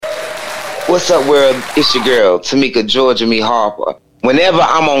What's up, world? It's your girl, Tamika Georgia Me Harper. Whenever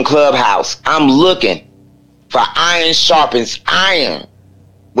I'm on Clubhouse, I'm looking for Iron Sharpens Iron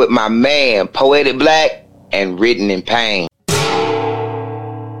with my man, Poetic Black and Written in Pain.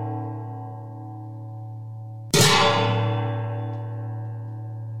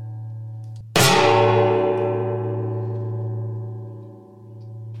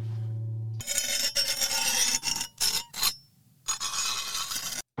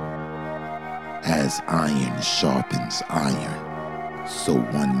 As iron sharpens iron, so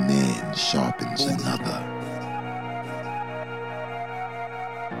one man sharpens another.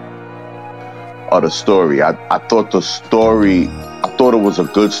 The story. I thought it was a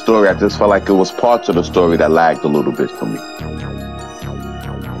good story. I just felt like it was parts of the story that lagged a little bit for me.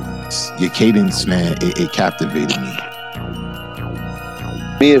 Your cadence, man, it captivated me.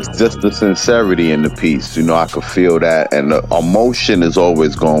 Me, it's just the sincerity in the piece. You know, I could feel that, and the emotion is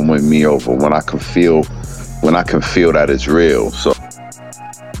always going to win me over when I can feel that it's real. So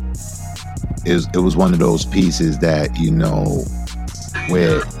it was one of those pieces that, you know,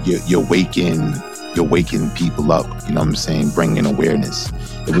 where you're waking people up. You know what I'm saying? Bringing awareness.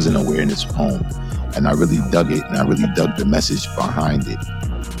 It was an awareness poem, and I really dug it, and I really dug the message behind it.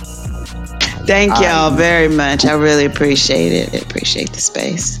 Thank y'all very much. I really appreciate it. I appreciate the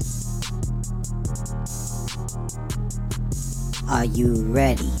space. Are you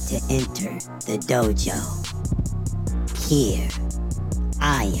ready to enter the dojo? Here,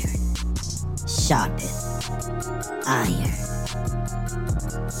 iron sharpen iron.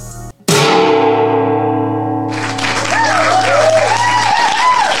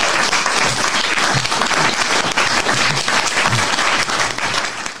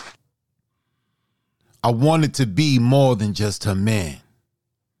 I wanted to be more than just her man.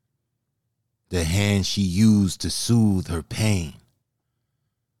 The hand she used to soothe her pain.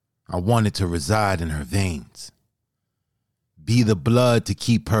 I wanted to reside in her veins. Be the blood to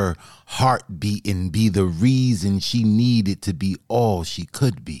keep her heart beating. Be the reason she needed to be all she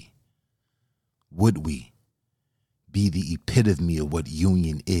could be. Would we be the epitome of what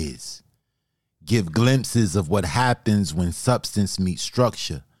union is? Give glimpses of what happens when substance meets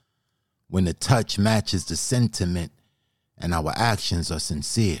structure. When the touch matches the sentiment and our actions are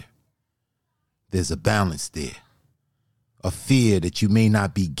sincere. There's a balance there, a fear that you may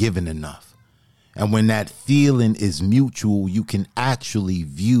not be given enough. And when that feeling is mutual, you can actually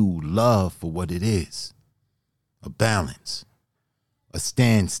view love for what it is. A balance, a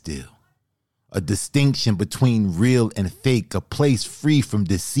standstill, a distinction between real and fake, a place free from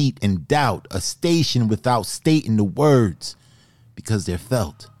deceit and doubt, a station without stating the words because they're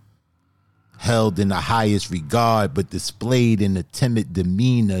felt. Held in the highest regard, but displayed in a timid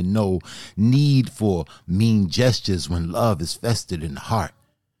demeanor. No need for mean gestures when love is festered in the heart.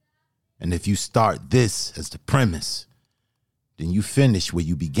 And if you start this as the premise, then you finish where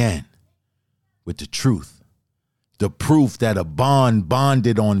you began, with the truth. The proof that a bond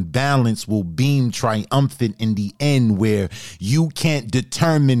bonded on balance will beam triumphant in the end, where you can't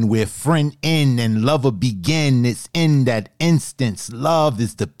determine where friend end and lover begin. It's in that instance love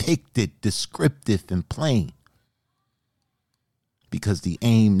is depicted, descriptive and plain. Because the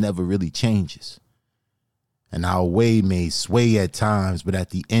aim never really changes. And our way may sway at times, but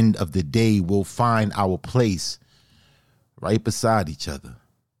at the end of the day, we'll find our place right beside each other.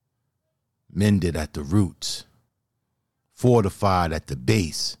 Mended at the roots. Fortified at the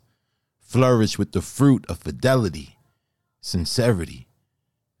base, flourish with the fruit of fidelity, sincerity,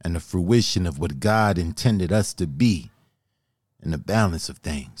 and the fruition of what God intended us to be in the balance of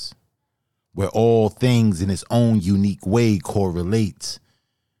things, where all things in its own unique way correlates.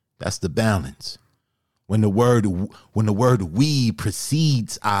 That's the balance. When the word we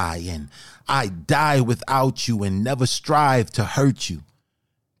precedes I, and I die without you and never strive to hurt you,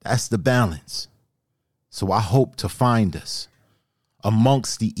 that's the balance. So I hope to find us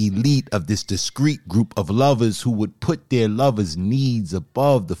amongst the elite of this discreet group of lovers who would put their lovers' needs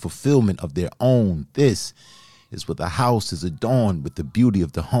above the fulfillment of their own. This is what the house is adorned with the beauty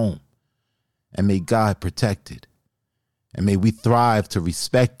of the home. And may God protect it. And may we thrive to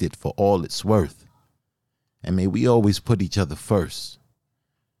respect it for all it's worth. And may we always put each other first.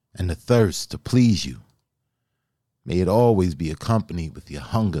 And the thirst to please you. May it always be accompanied with your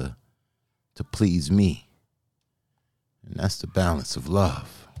hunger to please me. And that's the balance of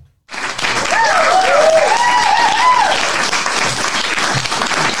love.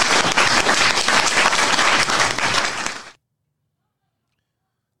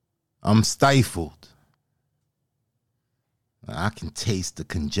 I'm stifled. I can taste the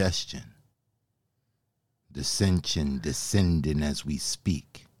congestion, dissension descending as we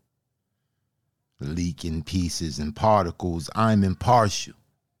speak. Leaking pieces and particles, I'm impartial.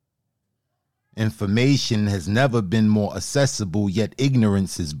 Information has never been more accessible, yet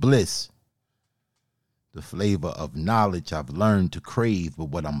ignorance is bliss. The flavor of knowledge I've learned to crave, but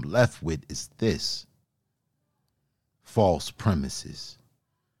what I'm left with is this. False premises,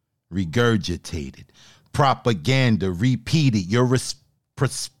 regurgitated, propaganda repeated, your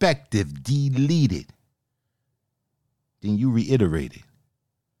perspective deleted. Then you reiterate it.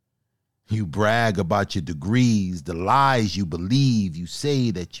 You brag about your degrees, the lies you believe, you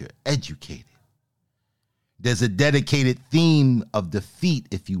say that you're educated. There's a dedicated theme of defeat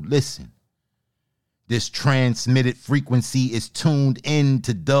if you listen. This transmitted frequency is tuned in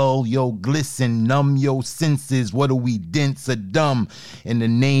to dull your glisten, numb your senses. What are we, dense or dumb? In the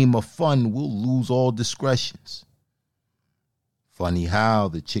name of fun, we'll lose all discretions. Funny how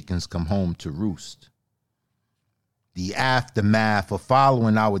the chickens come home to roost. The aftermath of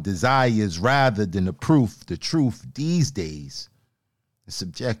following our desires rather than the proof, the truth these days is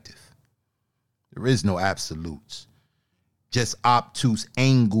subjective. There is no absolutes. Just obtuse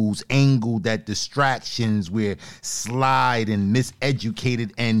angles, angled at distractions. We're slide and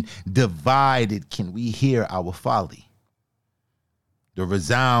miseducated and divided. Can we hear our folly? The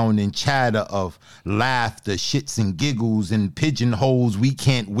resound and chatter of laughter, shits and giggles and pigeonholes we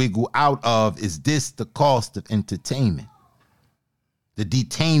can't wiggle out of. Is this the cost of entertainment? The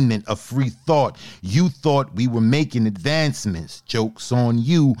detainment of free thought. You thought we were making advancements. Joke's on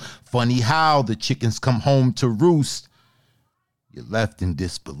you. Funny how the chickens come home to roost. You're left in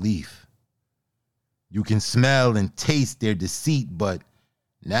disbelief. You can smell and taste their deceit, but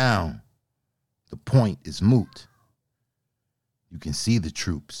now the point is moot. You can see the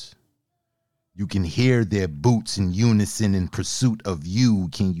troops. You can hear their boots in unison in pursuit of you.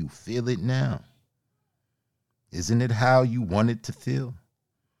 Can you feel it now? Isn't it how you want it to feel?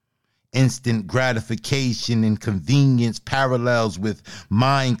 Instant gratification and convenience parallels with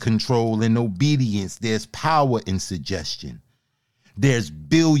mind control and obedience. There's power in suggestion. There's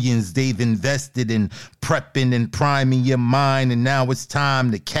billions they've invested in prepping and priming your mind, and now it's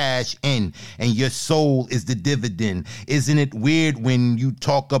time to cash in, and your soul is the dividend. Isn't it weird when you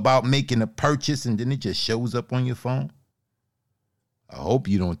talk about making a purchase and then it just shows up on your phone? I hope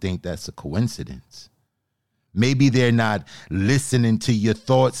you don't think that's a coincidence. Maybe they're not listening to your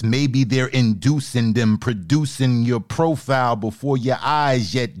thoughts. Maybe they're inducing them, producing your profile before your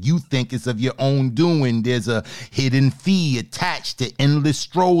eyes, yet you think it's of your own doing. There's a hidden fee attached to endless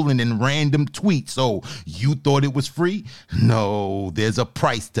strolling and random tweets. Oh, you thought it was free? No, there's a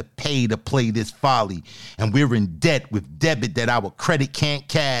price to pay to play this folly. And we're in debt with debit that our credit can't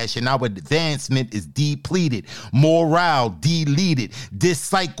cash, and our advancement is depleted. Morale deleted. This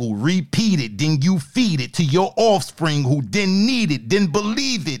cycle repeated. Then you feed it to your offspring who didn't need it, didn't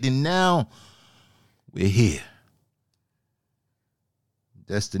believe it, and now we're here.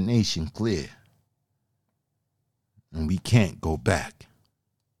 Destination clear. And we can't go back.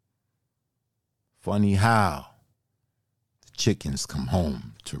 Funny how the chickens come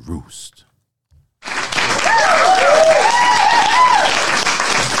home to roost.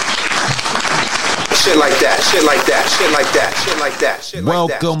 Shit like that, shit like that, shit like that, shit like that, shit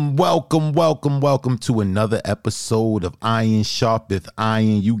like that. Welcome to another episode of Iron Sharpeth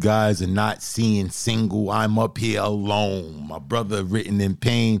Iron. You guys are not seeing single. I'm up here alone. My brother Written in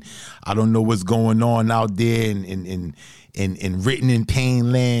Pain. I don't know what's going on out there in Written in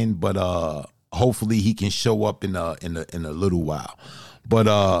Pain land, but hopefully he can show up in a little while. But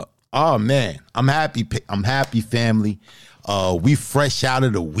oh man, I'm happy family. We fresh out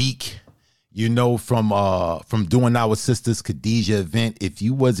of the week. You know, from doing our Sisters Khadijah event. If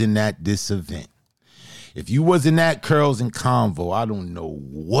you wasn't at this event, if you wasn't at Curls and Convo, I don't know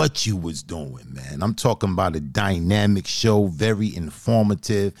what you was doing, man. I'm talking about a dynamic show, very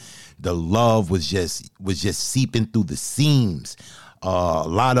informative. The love was just seeping through the seams. A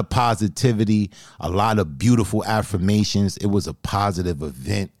lot of positivity, a lot of beautiful affirmations. It was a positive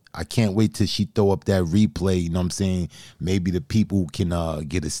event. I can't wait till she throw up that replay, you know what I'm saying? Maybe the people can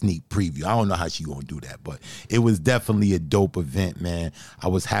get a sneak preview. I don't know how she gonna do that, but it was definitely a dope event, man. I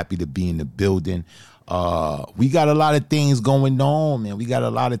was happy to be in the building. We got a lot of things going on, man. We got a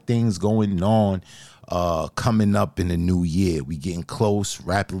lot of things going on coming up in the new year. We getting close,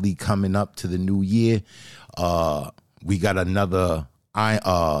 rapidly coming up to the new year. We got another Grand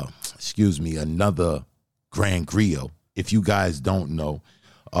Griot. If you guys don't know,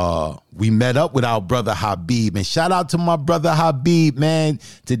 we met up with our brother Habib, and shout out to my brother Habib, man.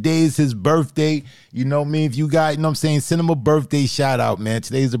 Today is his birthday. You know me, if you guys, you know what I'm saying, send him a birthday shout out, man.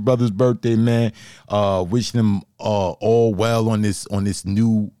 Today's the brother's birthday, man. Wishing him all well on this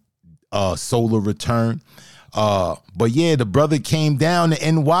new solar return. But yeah, the brother came down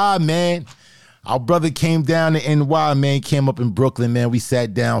to NY, man. Our brother came down to NY, man. Came up in Brooklyn, man. We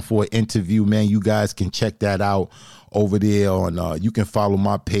sat down for an interview, man. You guys can check that out over there on, you can follow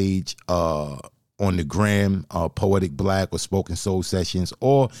my page on the gram, Poetic Black or Spoken Soul Sessions,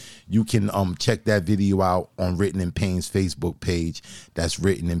 or you can check that video out on Written in Pain's Facebook page. That's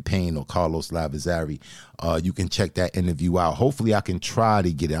Written in Pain or Carlos Lavazari. You can check that interview out. Hopefully I can try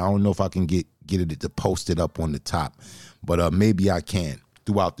to get it. I don't know if I can get it to post it up on the top, but maybe I can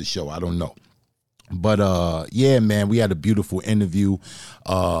throughout the show. I don't know. But yeah, man, we had a beautiful interview. You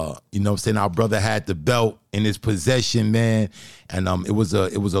know what I'm saying? Our brother had the belt in his possession, man. And it was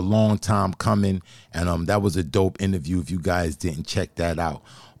a long time coming. And that was a dope interview if you guys didn't check that out.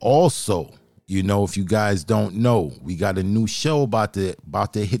 Also, you know, if you guys don't know, we got a new show about to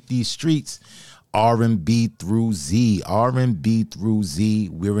hit these streets. R&B through Z. R&B through Z.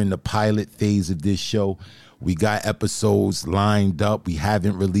 We're in the pilot phase of this show. We got episodes lined up. We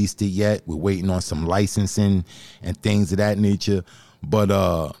haven't released it yet. We're waiting on some licensing and things of that nature.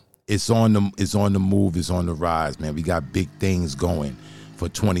 But it's on the move. It's on the rise, man. We got big things going for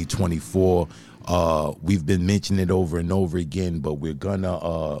 2024. We've been mentioning it over and over again, but we're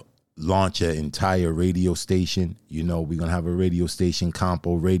gonna launch an entire radio station. You know, we're gonna have a radio station,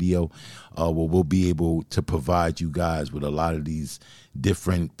 Compo Radio, where we'll be able to provide you guys with a lot of these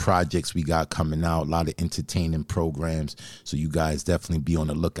different projects we got coming out, a lot of entertaining programs. So you guys definitely be on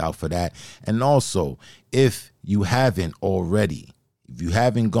the lookout for that. And also, if you haven't already, if you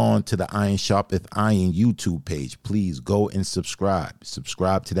haven't gone to the Iron Sharpeth Iron YouTube page, please go and subscribe.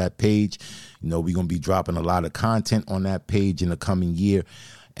 Subscribe to that page. You know, we're going to be dropping a lot of content on that page in the coming year.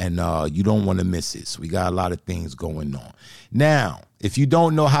 And you don't want to miss it. So we got a lot of things going on. Now, if you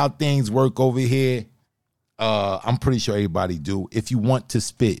don't know how things work over here, I'm pretty sure everybody do. If you want to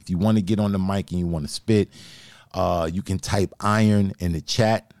spit, if you want to get on the mic and you want to spit, you can type iron in the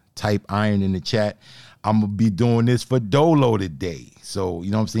chat. Type iron in the chat. I'm going to be doing this for Dolo today. So, you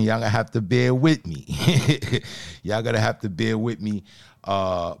know what I'm saying? Y'all going to have to bear with me. Y'all going to have to bear with me.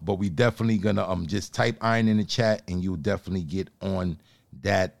 But we definitely going to just type iron in the chat and you'll definitely get on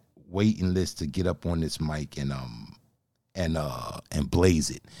that waiting list to get up on this mic and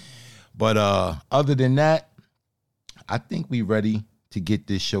blaze it. But other than that, I think we ready to get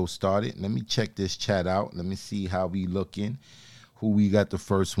this show started. Let me check this chat out. Let me see how we looking. Who we got the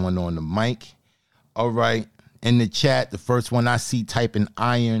first one on the mic. All right. In the chat, the first one I see typing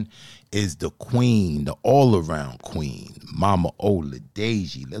iron is the queen, the all-around queen, Mama O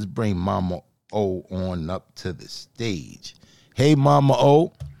LaDaisy. Let's bring Mama O on up to the stage. Hey, Mama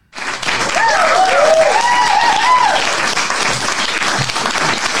O.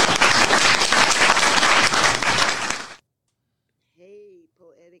 Hey,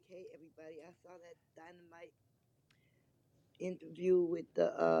 Poetic. Hey, everybody. I saw that Dynamite interview with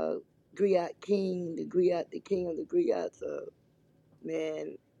the Griot King, the king of the griots.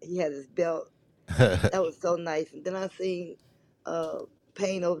 Man, he had his belt. That was so nice. And then I seen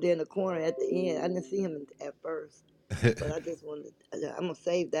Payne over there in the corner at the end. I didn't see him at first, but I just wanted. I'm gonna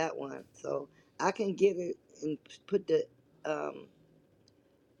save that one so I can get it and put the.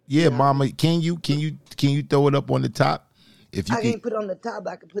 Yeah, Mama, can you throw it up on the top? If you I can't put it on the top,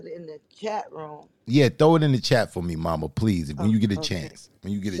 I can put it in the chat room. Yeah, throw it in the chat for me, Mama, please. When you get a chance.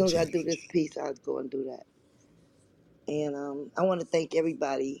 When you get a chance. So I do this piece, I'll go and do that. And I want to thank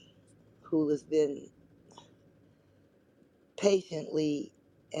everybody who has been patiently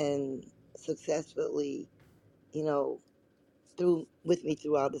and successfully, you know, with me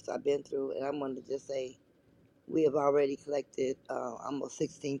through all this I've been through. And I wanted to just say we have already collected almost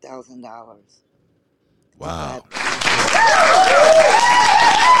 $16,000. Wow.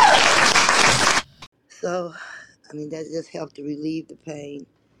 So, I mean, that just helped to relieve the pain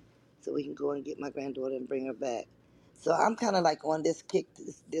so we can go and get my granddaughter and bring her back. So I'm kind of like on this kick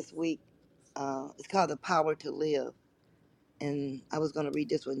this week. It's called The Power to Live. And I was going to read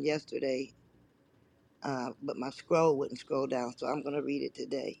this one yesterday, but my scroll wouldn't scroll down, so I'm going to read it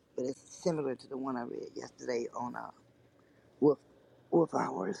today. But it's similar to the one I read yesterday on Wolf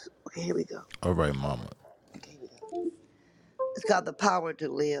Hours. Okay, here we go. All right, Mama. Okay, here we go. It's called The Power to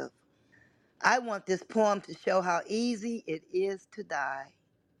Live. I want this poem to show how easy it is to die,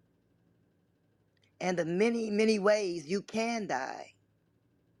 and the many, many ways you can die,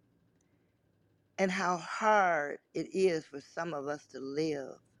 and how hard it is for some of us to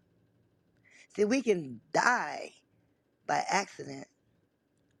live. See, we can die by accident,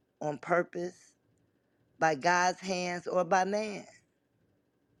 on purpose, by God's hands, or by man.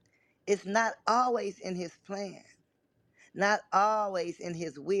 It's not always in his plan. not always in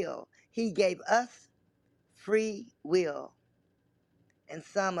his will. He gave us free will, and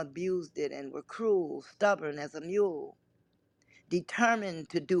some abused it and were cruel, stubborn as a mule, determined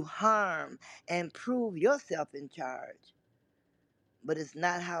to do harm and prove yourself in charge. But it's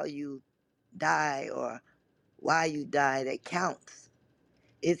not how you die or why you die that counts.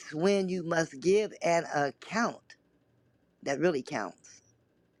 It's when you must give an account that really counts.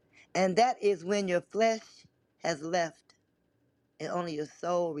 And that is when your flesh has left and only your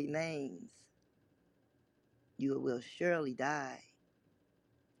soul remains. You will surely die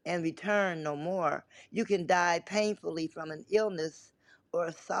and return no more. You can die painfully from an illness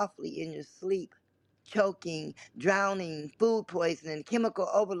or softly in your sleep, choking, drowning, food poisoning, chemical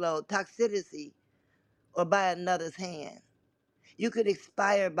overload, toxicity, or by another's hand. You could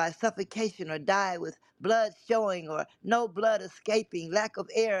expire by suffocation or die with blood showing or no blood escaping, lack of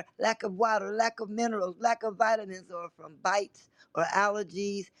air, lack of water, lack of minerals, lack of vitamins, or from bites or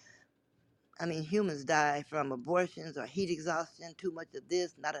allergies. I mean, humans die from abortions or heat exhaustion, too much of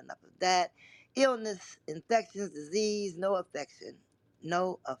this, not enough of that. Illness, infections, disease, no affection.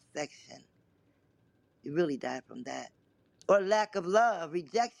 No affection. You really die from that. Or lack of love,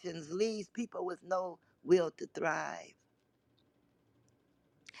 rejections leaves people with no will to thrive,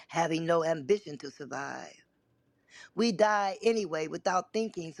 having no ambition to survive. We die anyway without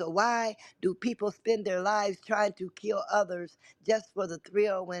thinking, so why do people spend their lives trying to kill others just for the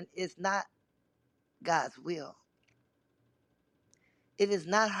thrill when it's not God's will? It is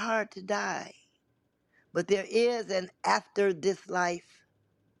not hard to die, but there is an after this life.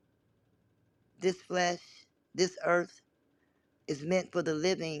 This flesh, this earth is meant for the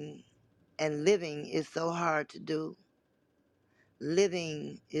living, and living is so hard to do.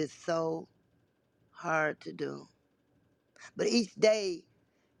 Living is so hard to do. But each day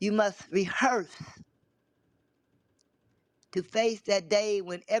you must rehearse to face that day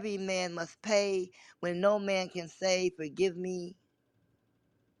when every man must pay, when no man can say, forgive me,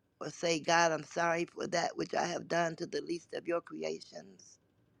 or say, God, I'm sorry for that which I have done to the least of your creations.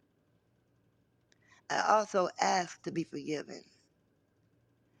 I also ask to be forgiven.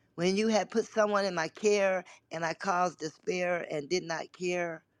 When you had put someone in my care and I caused despair and did not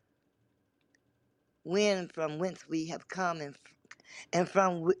care, when from whence we have come and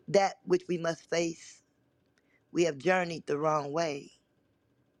from that which we must face, we have journeyed the wrong way.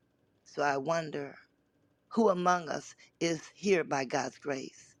 So I wonder, who among us is here by God's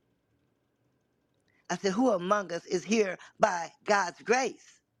grace? I said, who among us is here by God's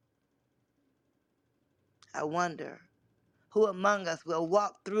grace? I wonder, who among us will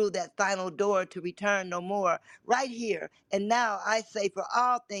walk through that final door to return no more? Right here and now I say, for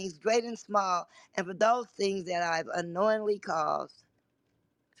all things great and small, and for those things that I've unknowingly caused,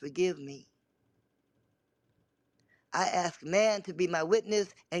 forgive me. I ask man to be my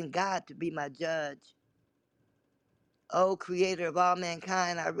witness and God to be my judge. Oh, creator of all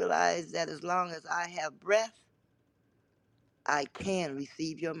mankind, I realize that as long as I have breath, I can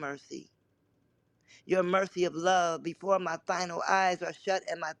receive your mercy. Your mercy of love before my final eyes are shut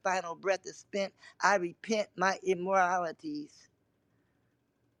and my final breath is spent. I repent my immoralities.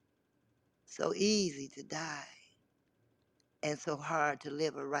 So easy to die and so hard to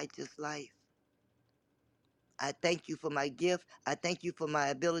live a righteous life. I thank you for my gift. I thank you for my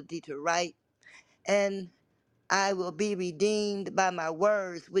ability to write. And I will be redeemed by my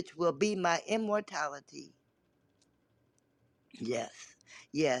words, which will be my immortality.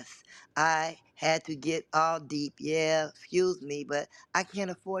 Yes, I had to get all deep. Yeah, excuse me, but I can't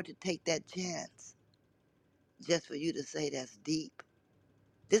afford to take that chance just for you to say that's deep.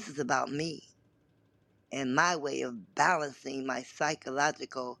 This is about me and my way of balancing my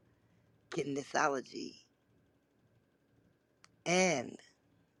psychological kinesiology. And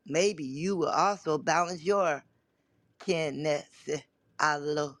maybe you will also balance your kinesiology.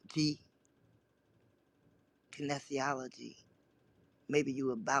 Maybe you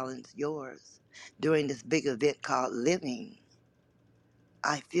will balance yours during this big event called living.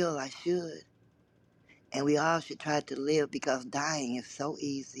 I feel I should. And we all should try to live because dying is so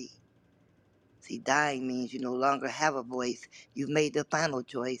easy. See, dying means you no longer have a voice. You've made the final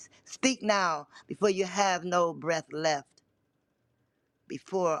choice. Speak now before you have no breath left.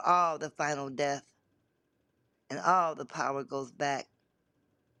 Before all the final death and all the power goes back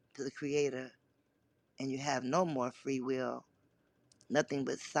to the Creator and you have no more free will, nothing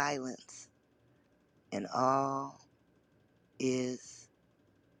but silence, and all is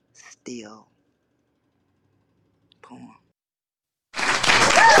still. Poem.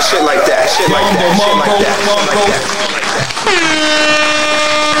 Shit like that, shit like that, shit like that, shit like that.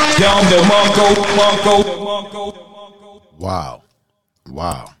 Yonder Mongo. Wow.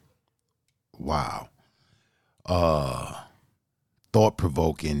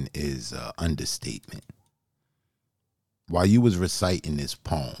 Thought-provoking is understatement. While you was reciting this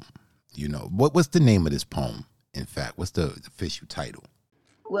poem, what's the name of this poem? In fact, what's the official title?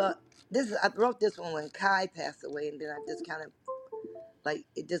 Well, I wrote this one when Kai passed away, and then I just kind of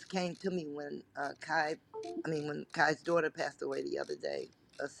it just came to me when when Kai's daughter passed away the other day,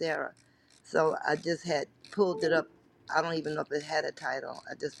 Sarah. So I just had pulled it up. I don't even know if it had a title.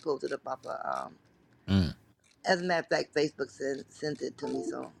 I just pulled it up off of As a matter of fact, Facebook sent it to me,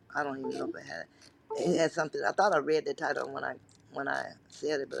 so I don't even know if it had. It had something. I thought I read the title when I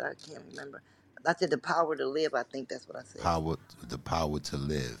said it, but I can't remember. I said The Power to Live. I think that's what I said. The Power to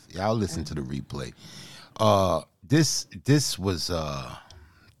Live. Yeah, I'll listen to the replay. This was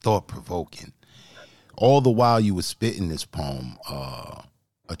thought provoking. All the while you were spitting this poem, a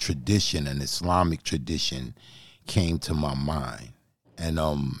tradition, an Islamic tradition, came to my mind. And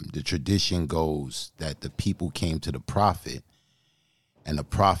the tradition goes that the people came to the prophet, and the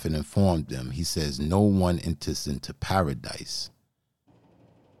prophet informed them. He says, no one enters into paradise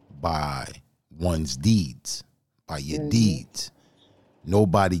by one's deeds, by your deeds.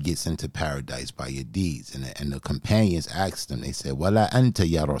 Nobody gets into paradise by your deeds. And the companions asked him, they said, Wala anta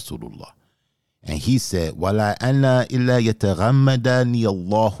ya Rasulullah. And he said, Wala anna illa yataghammadani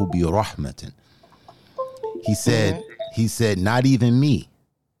Allahu bi rahmatin. He said, not even me.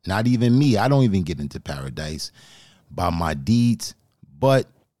 I don't even get into paradise by my deeds, but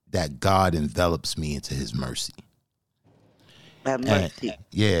that God envelops me into his mercy. By mercy.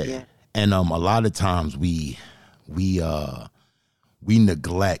 Yeah. And a lot of times we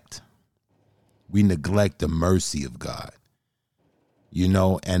neglect the mercy of God.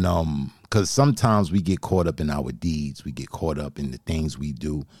 And because sometimes we get caught up in our deeds, we get caught up in the things we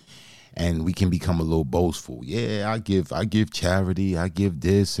do. And we can become a little boastful. Yeah, I give charity, I give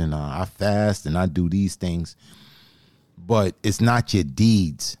this, and I fast, and I do these things. But it's not your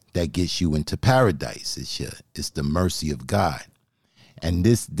deeds that gets you into paradise. It's the mercy of God. And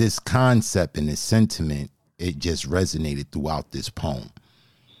this concept and this sentiment, it just resonated throughout this poem.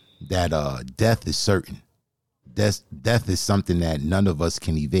 That death is certain. Death is something that none of us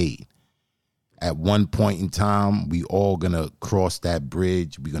can evade. At one point in time, we all gonna cross that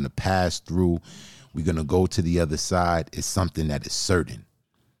bridge. We're gonna pass through. We're gonna go to the other side. It's something that is certain,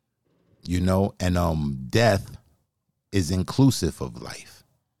 And death is inclusive of life.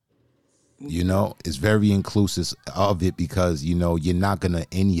 It's very inclusive of it because you're not gonna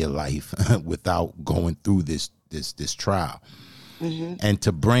end your life without going through this trial. Mm-hmm. And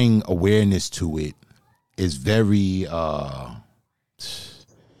to bring awareness to it is very.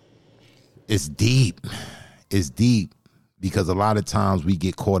 It's deep. It's deep because a lot of times we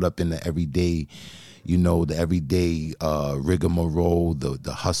get caught up in the everyday, rigmarole,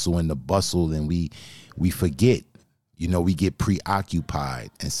 the hustle and the bustle, and we forget, we get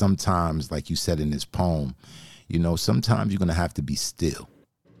preoccupied. And sometimes, like you said in this poem, sometimes you're going to have to be still,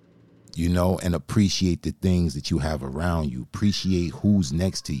 and appreciate the things that you have around you, appreciate who's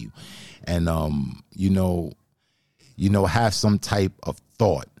next to you, and, have some type of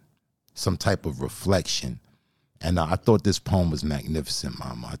thought, some type of reflection. And I thought this poem was magnificent,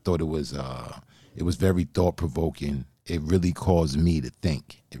 Mama. I thought it was very thought-provoking. It really caused me to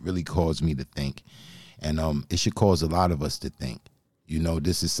think. And it should cause a lot of us to think.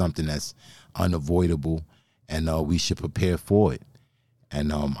 This is something that's unavoidable, and we should prepare for it.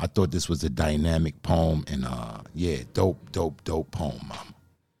 And I thought this was a dynamic poem, and dope poem, Mama.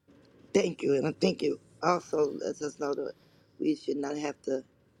 Thank you. And I think it also lets us know that we should not have to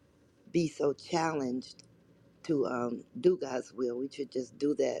be so challenged to do God's will. We should just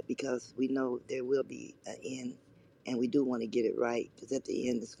do that because we know there will be an end, and we do want to get it right. Because at the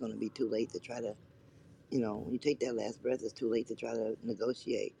end, it's going to be too late to try to, when you take that last breath, it's too late to try to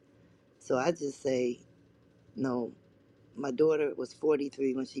negotiate. So I just say, no, my daughter was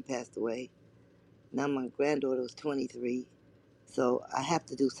 43 when she passed away. Now my granddaughter was 23. So I have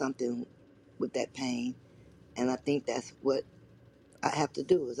to do something with that pain. And I think that's what I have to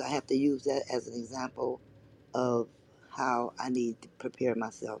do, is I have to use that as an example of how I need to prepare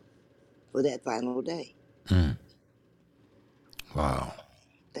myself for that final day. Wow.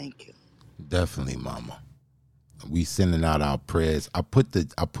 Thank you. Definitely, Mama. We sending out our prayers. I put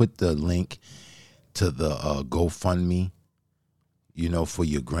the link to the GoFundMe, for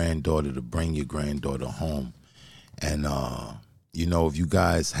your granddaughter, to bring your granddaughter home. And You know, if you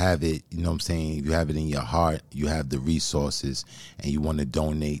guys have it, you know what I'm saying, if you have it in your heart, you have the resources, and you want to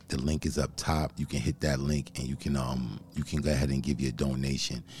donate, the link is up top. You can hit that link, and you can go ahead and give your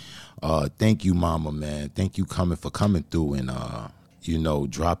donation. Thank you, Mama, man. Thank you for coming through and you know,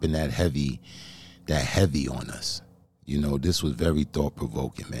 dropping that heavy on us. You know, this was very thought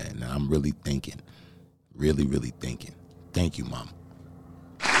provoking, man. And I'm really thinking, really, really thinking. Thank you, Mama.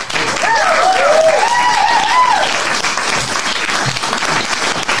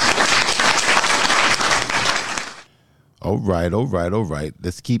 All right.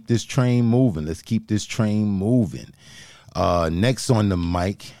 Let's keep this train moving. Next on the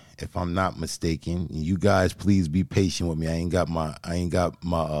mic, if I'm not mistaken, you guys please be patient with me. I ain't got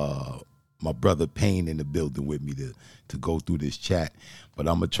my brother Payne in the building with me to go through this chat, but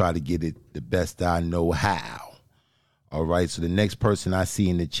I'm gonna try to get it the best I know how. All right. So the next person I see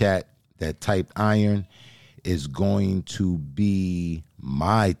in the chat that typed iron is going to be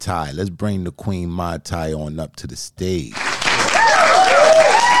Mai Tai. Let's bring the Queen Mai Tai on up to the stage.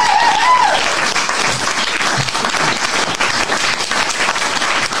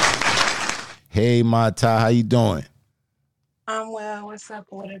 Hey, Mai Tai, how you doing? I'm well. What's up,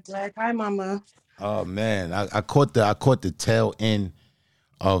 Order Black? Hi, Mama. Oh man, I caught the tail end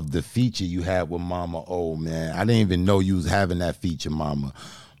of the feature you had with Mama O, man. I didn't even know you was having that feature, Mama.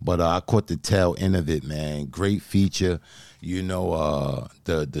 But I caught the tail end of it, man. Great feature. You know,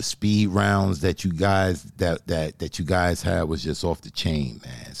 the speed rounds that you guys that you guys had was just off the chain,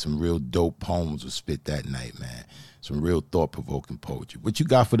 man. Some real dope poems were spit that night, man. Some real thought-provoking poetry. What you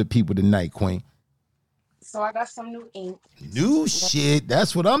got for the people tonight, Queen? So I got some new ink. New shit.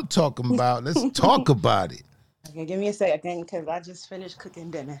 That's what I'm talking about. Let's talk about it. Okay, give me a second because I just finished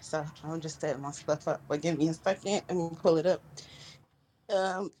cooking dinner, so I'm just setting my stuff up. But give me a second and pull it up.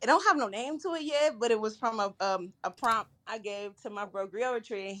 It don't have no name to it yet, but it was from a prompt I gave to my bro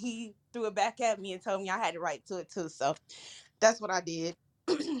Griotry, and he threw it back at me and told me I had to write to it too. So that's what I did.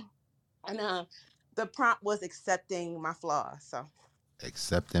 And the prompt was accepting my flaws. So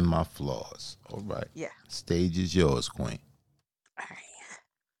accepting my flaws. All right. Yeah. Stage is yours, Queen. All right.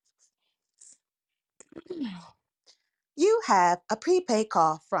 You have a prepaid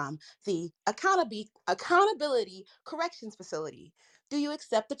call from the Accountability Corrections Facility. Do you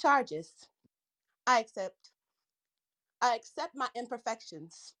accept the charges? I accept. I accept my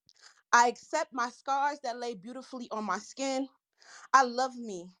imperfections. I accept my scars that lay beautifully on my skin. I love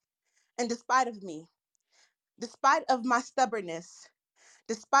me. And despite of me, despite of my stubbornness,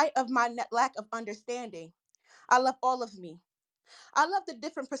 despite of my lack of understanding, I love all of me. I love the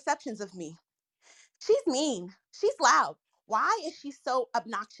different perceptions of me. She's mean. She's loud. Why is she so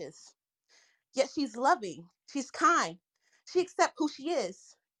obnoxious? Yet she's loving. She's kind. She accepts who she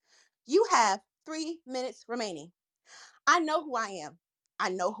is. You have 3 minutes remaining. I know who I am. I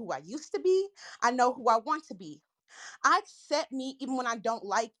know who I used to be. I know who I want to be. I accept me even when I don't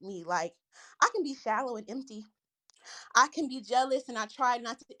like me. Like, I can be shallow and empty. I can be jealous and I try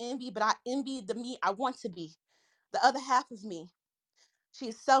not to envy, but I envy the me I want to be, the other half of me. She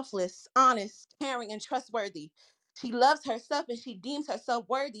is selfless, honest, caring, and trustworthy. She loves herself and she deems herself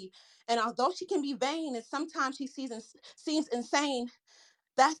worthy. And although she can be vain and sometimes she seems insane,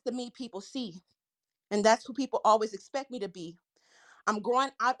 that's the me people see. And that's who people always expect me to be. I'm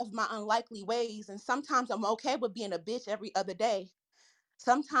growing out of my unlikely ways, and sometimes I'm okay with being a bitch every other day.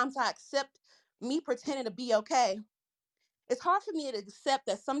 Sometimes I accept me pretending to be okay. It's hard for me to accept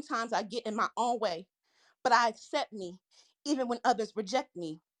that sometimes I get in my own way, but I accept me even when others reject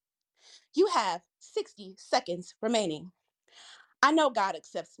me. You have 60 seconds remaining. I know God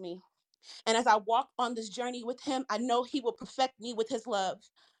accepts me. And as I walk on this journey with him, I know he will perfect me with his love.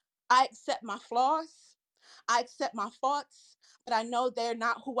 I accept my flaws. I accept my faults, but I know they're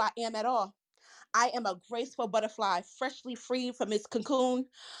not who I am at all. I am a graceful butterfly, freshly freed from its cocoon.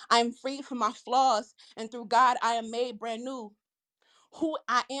 I am free from my flaws, and through God, I am made brand new. Who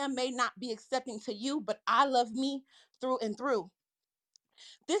I am may not be accepting to you, but I love me through and through.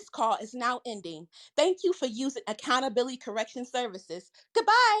 This call is now ending. Thank you for using Accountability Correction Services.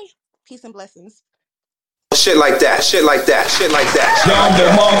 Goodbye. Peace and blessings. Shit like that.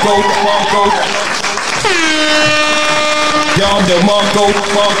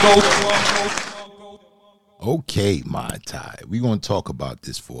 Okay, Mai Tai. We're going to talk about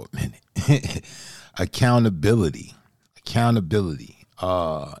this for a minute. Accountability.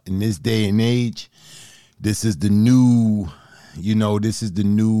 In this day and age, this is the new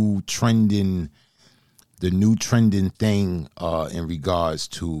trending thing in regards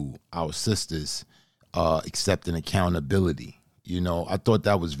to our sisters accepting accountability. You know, I thought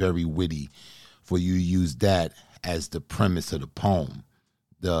that was very witty for you to use that as the premise of the poem.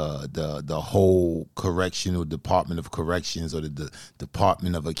 The whole correctional Department of Corrections, or the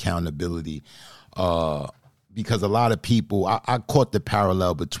Department of Accountability, because a lot of people, I caught the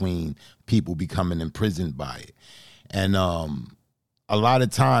parallel between people becoming imprisoned by it, and a lot of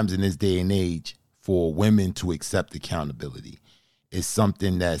times in this day and age, for women to accept accountability is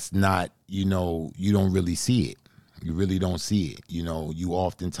something that's not, you don't really see it. You really don't see it. You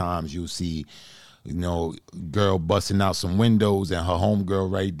oftentimes you'll see, girl busting out some windows and her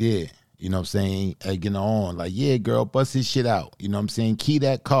homegirl right there. You know what I'm saying? Egging her on, like, yeah, girl, bust this shit out. You know what I'm saying? Key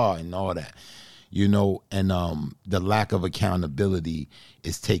that car and all that. And the lack of accountability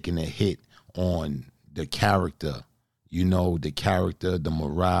is taking a hit on the character, the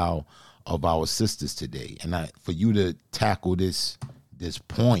morale of our sisters today. And for you to tackle this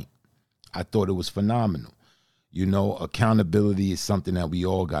point, I thought it was phenomenal. Accountability is something that we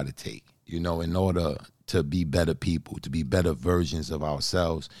all got to take. In order to be better people, to be better versions of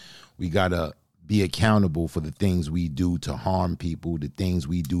ourselves, we got to be accountable for the things we do to harm people, the things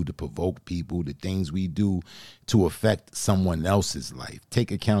we do to provoke people, the things we do to affect someone else's life.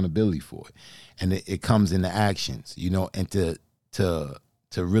 Take accountability for it. And it comes in the actions, and to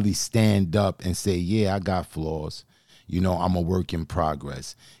really stand up and say, yeah, I got flaws. I'm a work in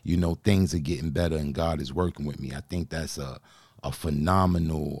progress. Things are getting better and God is working with me. I think that's a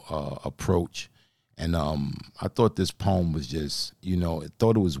phenomenal approach. And I thought this poem was just, I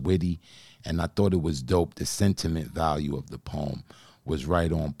thought it was witty, and I thought it was dope. The sentiment value of the poem was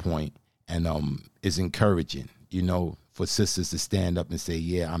right on point, and it's encouraging, for sisters to stand up and say,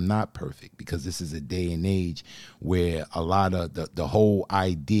 yeah, I'm not perfect, because this is a day and age where a lot of the whole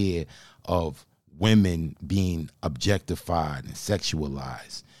idea of women being objectified and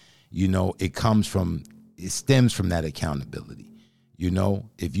sexualized, it stems from that accountability.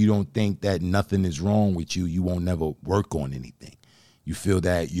 If you don't think that nothing is wrong with you, you won't never work on anything. You feel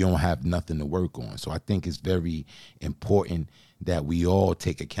that you don't have nothing to work on. So I think it's very important that we all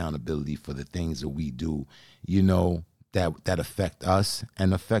take accountability for the things that we do, that affect us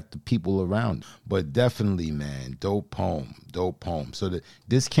and affect the people around. But definitely, man, dope poem. So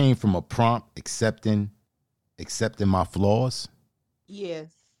this came from a prompt, accepting my flaws.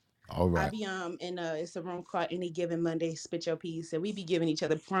 Yes. All right. I be it's a room called Any Given Monday, Spit Your Piece, and we be giving each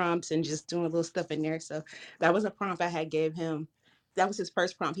other prompts and just doing little stuff in there. So that was a prompt I had gave him. That was his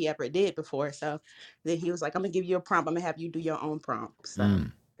first prompt he ever did before. So then he was like, "I'm gonna give you a prompt. I'm gonna have you do your own prompt." So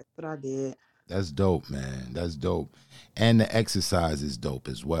that's what I did. That's dope, man. That's dope, and the exercise is dope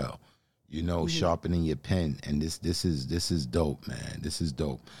as well. Sharpening your pen, and this is dope, man. This is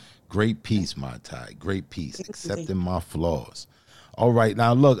dope. Great piece, my Ty. Great piece. Accepting my flaws. All right,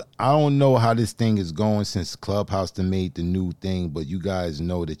 now look, I don't know how this thing is going since Clubhouse done made the new thing, but you guys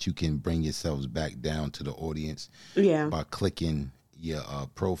know that you can bring yourselves back down to the audience by clicking your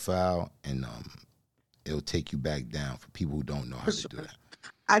profile, and it'll take you back down for people who don't know how to do that.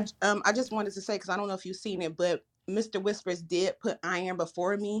 I just wanted to say, because I don't know if you've seen it, but Mr. Whispers did put Iron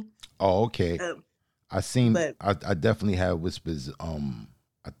before me. Oh, okay. I definitely had Whispers.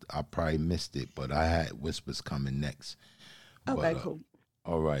 I probably missed it, but I had Whispers coming next. Okay, cool.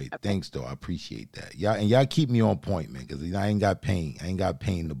 All right. Okay. Thanks, though. I appreciate that. Y'all keep me on point, man, because I ain't got pain. I ain't got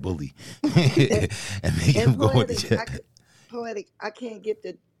pain to bully. And make him go into jail. Poetic, I can't get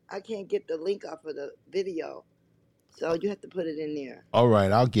the link off of the video. So you have to put it in there. All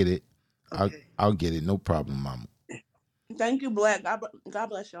right, I'll get it. Okay. I'll get it. No problem, Mama. Thank you, Black. God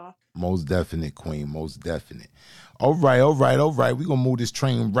bless y'all. Most definite, Queen. Most definite. All right. We're going to move this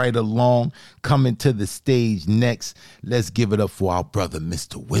train right along. Coming to the stage next, let's give it up for our brother,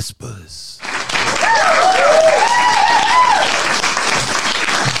 Mr. Whispers.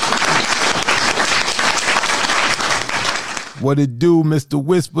 What it do, Mr.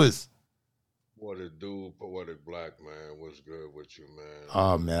 Whispers? What it do, Poetic Black, man? What's good with you, man?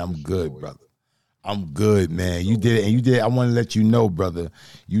 Oh, man, I'm good, brother. I'm good, man. You did it, and I want to let you know, brother,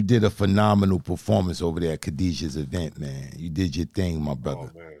 you did a phenomenal performance over there at Khadijah's event, man. You did your thing, my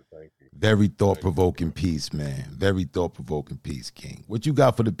brother. Oh, man, thank you. Very thought-provoking piece, man. Very thought-provoking piece, King. What you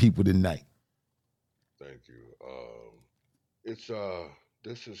got for the people tonight? Thank you.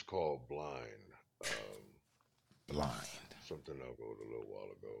 This is called Blind. Blind. Something I wrote a little while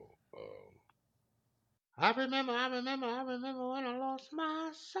ago. I remember when I lost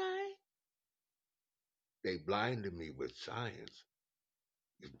my sight. They blinded me with science.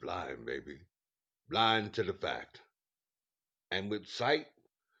 You're blind, baby. Blind to the fact. And with sight,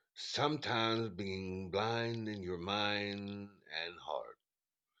 sometimes being blind in your mind and heart.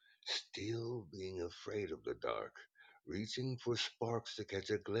 Still being afraid of the dark. Reaching for sparks to catch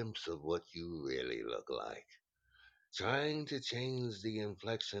a glimpse of what you really look like. trying to change the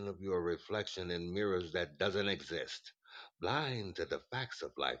inflection of your reflection in mirrors that doesn't exist, blind to the facts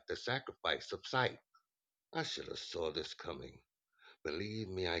of life, the sacrifice of sight. I should have saw this coming. Believe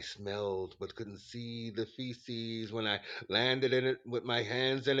me, I smelled but couldn't see the feces when I landed in it with my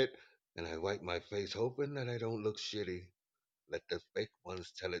hands in it, and I wiped my face hoping that I don't look shitty. Let the fake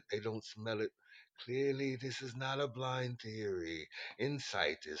ones tell it, they don't smell it. Clearly, this is not a blind theory.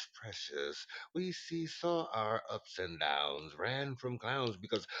 Insight is precious. We saw our ups and downs, ran from clowns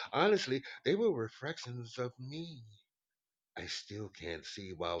because honestly, they were reflections of me. I still can't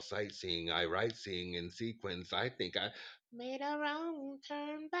see while sightseeing. I write seeing in sequence. I think I made a wrong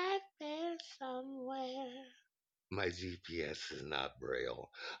turn back there somewhere. My GPS is not braille.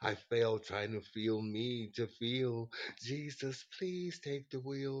 I fail trying to feel me to feel. Jesus, please take the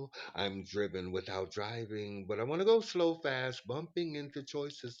wheel. I'm driven without driving, but I want to go slow fast, bumping into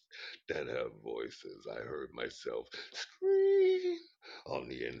choices that have voices. I heard myself scream on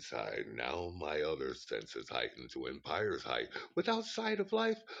the inside. Now my other senses heighten to empire's height. Without sight of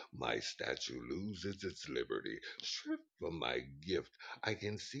life, my statue loses its liberty. Stripped from my gift, I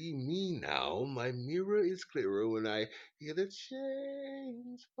can see me now. My mirror is clearer when I hear the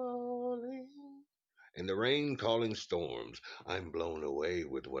chains falling and the rain calling storms. I'm blown away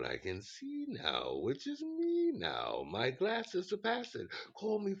with what I can see now, which is me now. My glasses surpass it.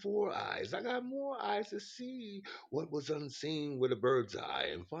 Call me four eyes. I got more eyes to see what was unseen with a bird's eye.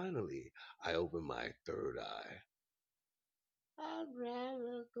 And finally, I open my third eye. I'd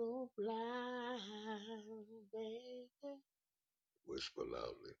rather go blind, baby. Whisper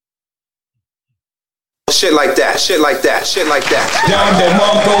loudly. Shit like that, shit like that, shit like that.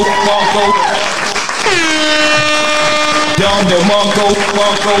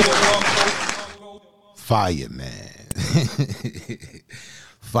 Fire, man.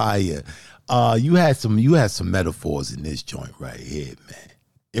 Fire. You had some metaphors in this joint right here, man.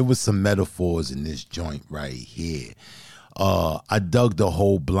 It was some metaphors in this joint right here. I dug the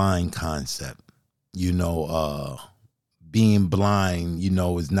whole blind concept. You know, being blind, you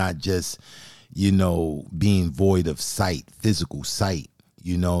know, is not just, you know, being void of sight, physical sight.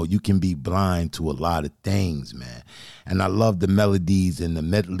 You know, you can be blind to a lot of things, man. And I love the melodies and the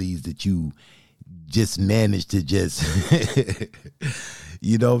medleys that you just managed to just,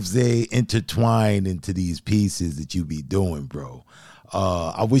 you know what I'm saying, intertwine into these pieces that you be doing, bro.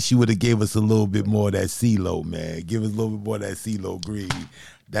 I wish you would have gave us a little bit more of that CeeLo, man. Give us a little bit more of that CeeLo Green.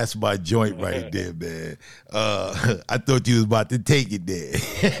 That's my joint right there, man. I thought you was about to take it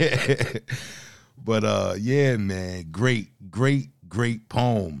there. But yeah, man, great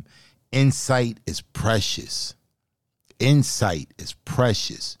poem. Insight is precious. Insight is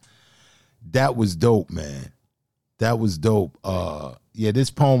precious. That was dope, man. That was dope. Yeah,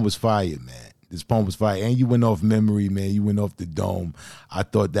 this poem was fire, man. This poem was fire. And you went off memory, man. You went off the dome. I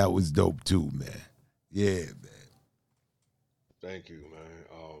thought that was dope too, man. Yeah, man. Thank you, man.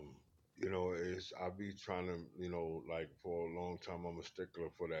 You know, I be trying to, you know, like for a long time I'm a stickler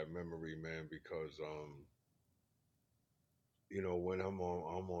for that memory, man, because you know, when I'm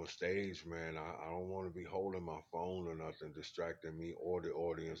on stage, man, I don't want to be holding my phone or nothing, distracting me or the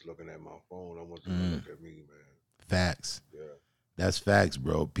audience looking at my phone. I want them to look at me, man. Facts. Yeah. That's facts,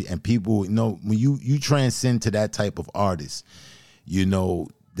 bro. And people, you know, when you transcend to that type of artist, you know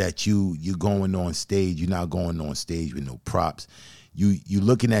that you're going on stage. You're not going on stage with no props. You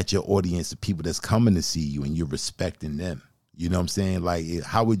looking at your audience, the people that's coming to see you, and you're respecting them. You know what I'm saying? Like,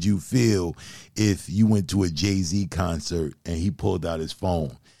 how would you feel if you went to a Jay-Z concert and he pulled out his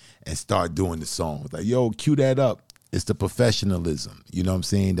phone and started doing the song? Like, yo, cue that up. It's the professionalism, you know what I'm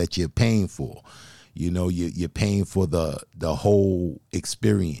saying, that you're paying for. You know, you're paying for the whole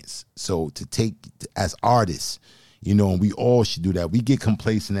experience. So to take, as artists, you know, and we all should do that. We get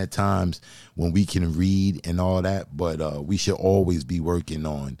complacent at times when we can read and all that, but we should always be working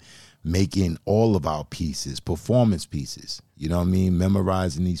on making all of our pieces performance pieces. You know what I mean?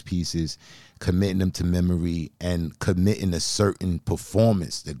 Memorizing these pieces, committing them to memory, and committing a certain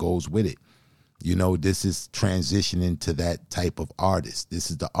performance that goes with it. You know, this is transitioning to that type of artist.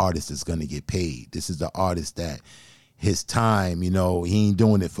 This is the artist that's going to get paid. This is the artist that his time, you know, he ain't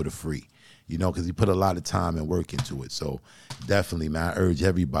doing it for the free, you know, because he put a lot of time and work into it. So definitely, man, I urge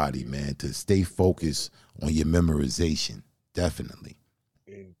everybody, man, to stay focused on your memorization. Definitely.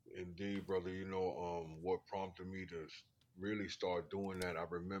 Indeed, brother. You know, what prompted me to really start doing that, I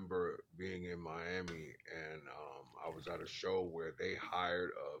remember being in Miami and I was at a show where they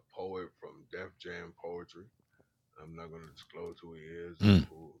hired a poet from Def Jam Poetry. I'm not going to disclose who he is,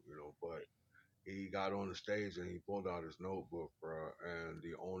 who, you know, but he got on the stage and he pulled out his notebook, bro, and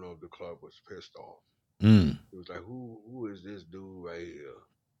the owner of the club was pissed off. He was like, who is this dude right here?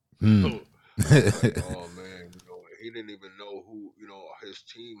 Hmm. I was like, oh man, he didn't even know who. His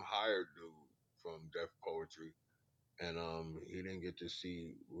team hired dude from Def Poetry, and he didn't get to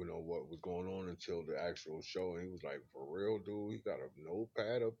see what was going on until the actual show. And he was like, for real, dude, he got a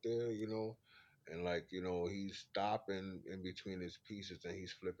notepad up there, and like he's stopping in between his pieces and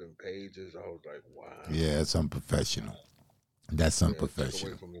he's flipping pages. I was like, wow. Yeah, that's unprofessional. That's unprofessional. Take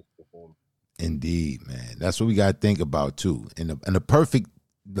away from his performance. Indeed, man. That's what we got to think about too. And the perfect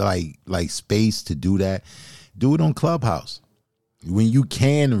like space to do that, do it on Clubhouse. When you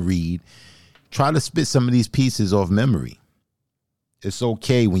can read, try to spit some of these pieces off memory. It's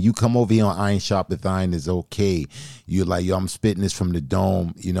okay when you come over here on Iron Sharpeth Iron. It's okay. You're like, yo, I'm spitting this from the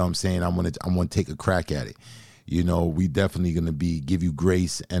dome. You know what I'm saying? I want to take a crack at it. We definitely gonna give you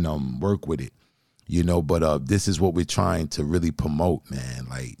grace and work with it. But this is what we're trying to really promote, man.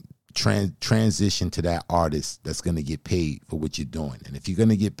 Like transition to that artist that's gonna get paid for what you're doing. And if you're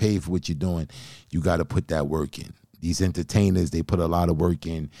gonna get paid for what you're doing, you got to put that work in. These entertainers, they put a lot of work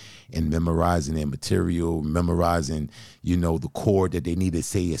in memorizing their material, memorizing, the chord that they need to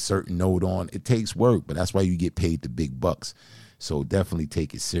say a certain note on. It takes work, but that's why you get paid the big bucks. So definitely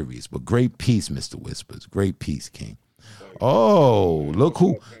take it serious. But great piece, Mr. Whispers. Great piece, King. Oh, look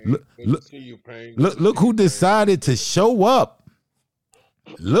who decided to show up.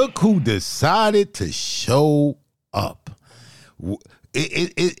 Look who decided to show up.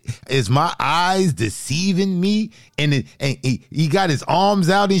 It is my eyes deceiving me, and he got his arms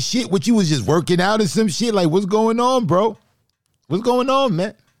out and shit. What, you was just working out or some shit? Like, what's going on, bro? What's going on,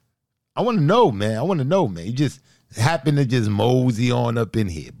 man? I want to know, man. You just happened to just mosey on up in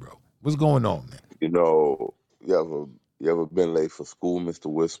here, bro. What's going on, man? You ever been late for school,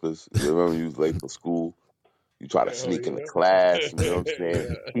 Mr. Whispers? You remember you was late for school? You try to sneak in the class, you know what I'm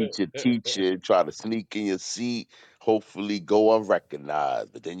saying? Teacher, try to sneak in your seat, hopefully go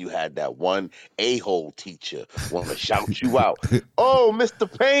unrecognized. But then you had that one a-hole teacher want to shout you out. Oh, Mr.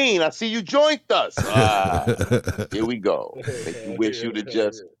 Payne, I see you joined us. Here we go. Make you wish you'd have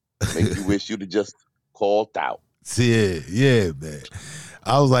just called out. Yeah, man.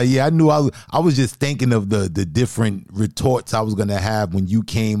 I was like, yeah, I knew I was just thinking of the different retorts I was going to have when you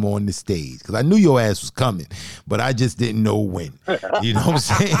came on the stage. Because I knew your ass was coming, but I just didn't know when. You know what I'm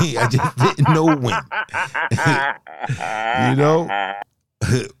saying? I just didn't know when.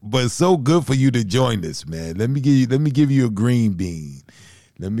 But it's so good for you to join us, man. Let me give you a green bean.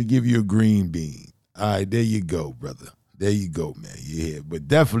 All right, there you go, brother. There you go, man. Yeah, but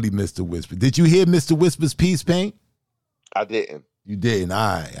definitely Mr. Whisper. Did you hear Mr. Whisper's piece, Payne? I didn't. You didn't?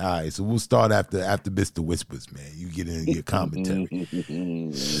 All right. So we'll start after Mr. Whispers, man. You get in your commentary.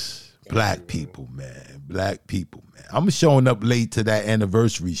 Black people, man. I'm showing up late to that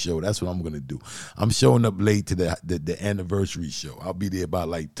anniversary show. That's what I'm going to do. I'm showing up late to the anniversary show. I'll be there about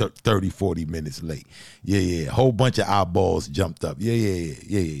like 30, 40 minutes late. Yeah. A whole bunch of eyeballs jumped up. Yeah.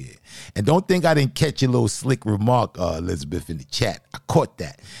 And don't think I didn't catch your little slick remark, Elizabeth, in the chat. I caught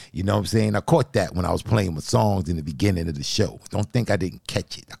that. You know what I'm saying? I caught that when I was playing my songs in the beginning of the show. Don't think I didn't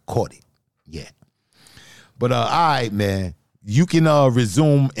catch it. I caught it. Yeah. But all right, man. You can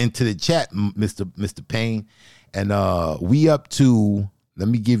resume into the chat, Mr. Payne, and we up to. Let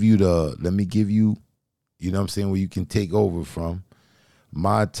me give you, you know what I'm saying, where you can take over from.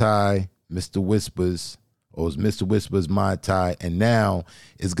 Mai Tai, Mr. Whispers, or it's Mr. Whispers, Mai Tai, and now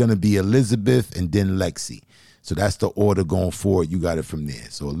it's gonna be Elizabeth and then Lexi. So that's the order going forward. You got it from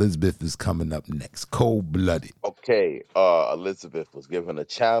there. So Elizabeth is coming up next, cold-blooded. Okay, Elizabeth was given a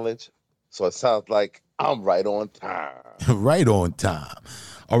challenge, so it sounds like I'm right on time. Right on time.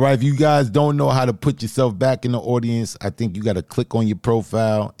 All right, if you guys don't know how to put yourself back in the audience, I think you got to click on your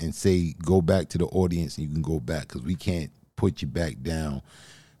profile and say, go back to the audience, and you can go back, because we can't put you back down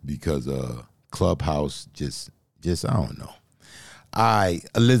because Clubhouse just I don't know. All right,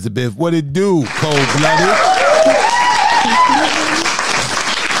 Elizabeth, what it do, cold-blooded?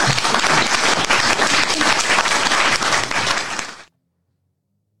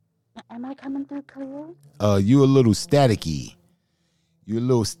 Am I coming through clear? You a little staticky.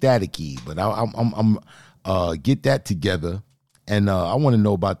 But I'm get that together, and I want to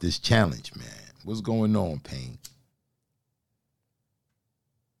know about this challenge, man. What's going on, Payne?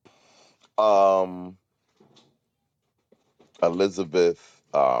 Elizabeth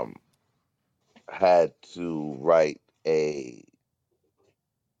had to write a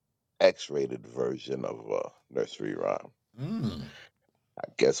X-rated version of a nursery rhyme. I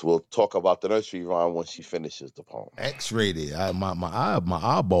guess we'll talk about the nursery rhyme when she finishes the poem. X-rated. My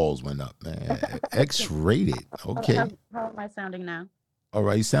eyeballs went up, man. X-rated. Okay. How am I sounding now? All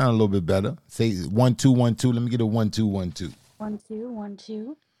right, you sound a little bit better. Say 1 2 1 2. Let me get a 1 2 1 2. 1 2 1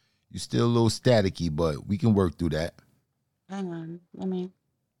 2. You still a little staticky, but we can work through that. Hang on.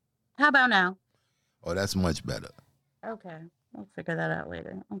 How about now? Oh, that's much better. Okay. We'll figure that out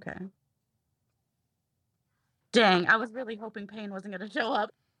later. Okay. Dang, I was really hoping Payne wasn't going to show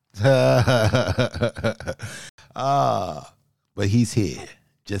up. But he's here,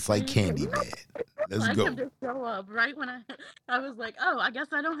 just like Candyman. Let's go. Him to show up right when I was like, oh, I guess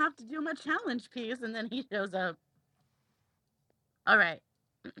I don't have to do my challenge piece, and then he shows up. All right.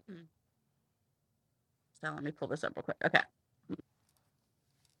 So let me pull this up real quick. Okay.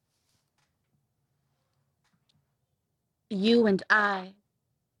 You and I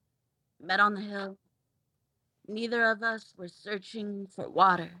met on the hill. Neither of us were searching for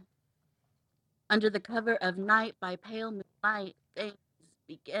water. Under the cover of night, by pale moonlight, things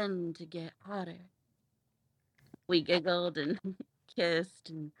began to get hotter. We giggled and kissed,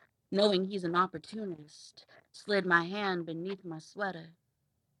 and knowing he's an opportunist, slid my hand beneath my sweater.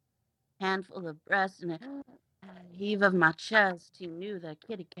 Handful of breasts and a heave of my chest, he knew that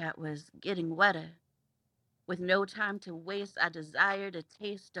kitty cat was getting wetter. With no time to waste, I desired a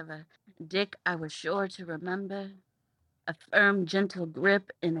taste of a dick I was sure to remember. A firm, gentle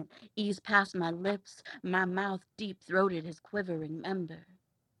grip and it eased past my lips, my mouth deep-throated his quivering member.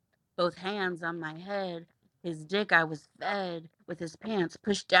 Both hands on my head, his dick I was fed, with his pants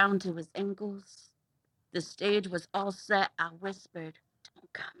pushed down to his ankles. The stage was all set, I whispered,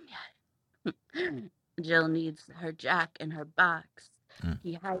 "Don't come yet." Jill needs her jack in her box.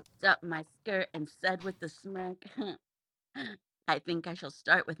 He hyped up my skirt and said with a smirk, "I think I shall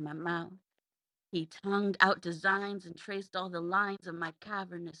start with my mouth." He tongued out designs and traced all the lines of my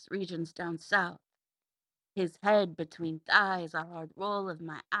cavernous regions down south. His head between thighs, a hard roll of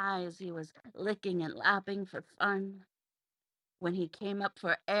my eyes, he was licking and lapping for fun. When he came up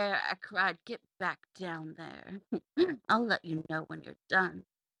for air, I cried, "Get back down there. I'll let you know when you're done."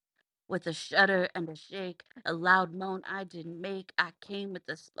 With a shudder and a shake, a loud moan I didn't make, I came with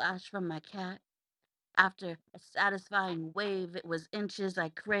a splash from my cat. After a satisfying wave, it was inches I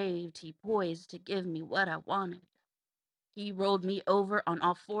craved. He poised to give me what I wanted. He rolled me over on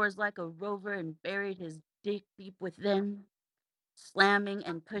all fours like a rover and buried his dick deep within. Slamming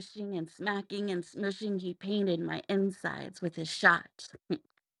and pushing and smacking and smushing, he painted my insides with his shot.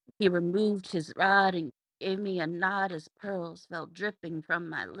 He removed his rod and gave me a nod as pearls fell dripping from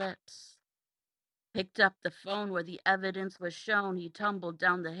my lips. Picked up the phone where the evidence was shown. He tumbled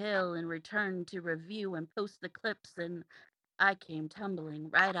down the hill and returned to review and post the clips, and I came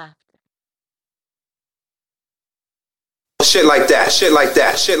tumbling right after. Shit like that, shit like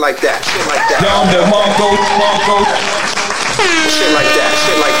that, shit like that, shit like that. Shit like that,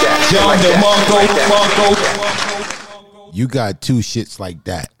 shit like that. You got two shits like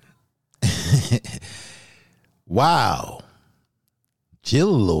that. Wow. Jill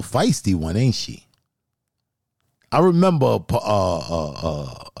a little feisty one, ain't she? I remember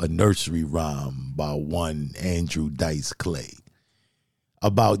a nursery rhyme by one Andrew Dice Clay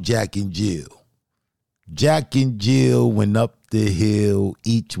about Jack and Jill. Jack and Jill went up the hill,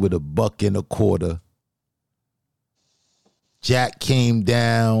 each with $1.25. Jack came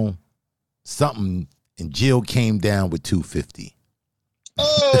down something, and Jill came down with $2.50.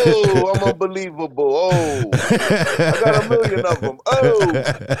 Oh, I'm unbelievable. Oh, I got 1 million of them. Oh.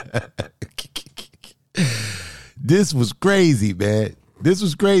 This was crazy, man. This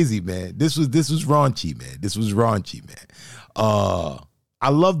was raunchy, man. This was raunchy, man. I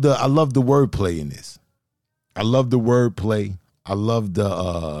love the wordplay in this. I love the wordplay. I love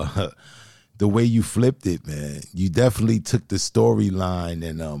the way you flipped it, man. You definitely took the storyline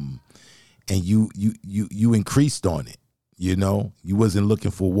and you increased on it. You know, you wasn't looking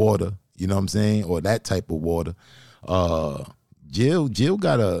for water, you know what I'm saying? Or that type of water. Jill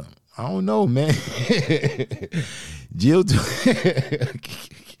got a, I don't know, man. Jill,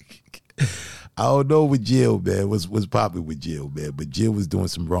 I don't know with Jill, man. What's popping with Jill, man? But Jill was doing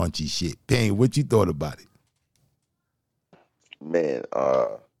some raunchy shit. Payne, what you thought about it? Man,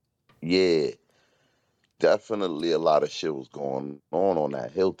 yeah. Definitely a lot of shit was going on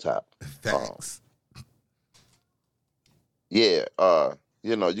that hilltop. Facts. Yeah,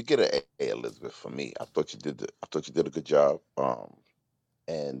 you know, you get an A, Elizabeth, for me. I thought you did a good job.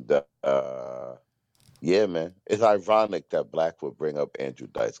 Yeah, man. It's ironic that Black would bring up Andrew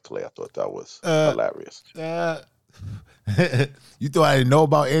Dice Clay. I thought that was hilarious. You thought I didn't know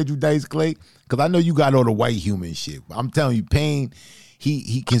about Andrew Dice Clay? Because I know you got all the white human shit. I'm telling you, Payne,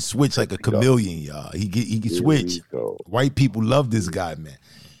 he can switch like a chameleon, y'all. He can switch. White people love this guy, man.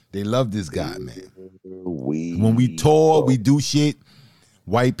 They love this guy, man. When we tour, we do shit.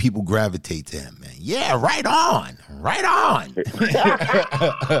 white people gravitate to him, man. Yeah, right on. Right on.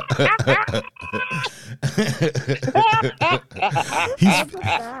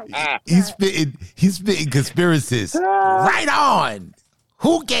 he's spitting conspiracies. Right on.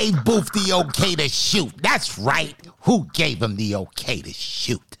 Who gave Booth the okay to shoot? That's right. Who gave him the okay to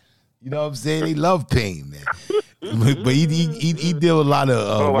shoot? You know what I'm saying? They love Pain, man. But he did a lot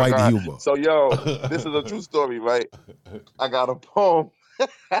of white humor. So, yo, this is a true story, right? I got a poem.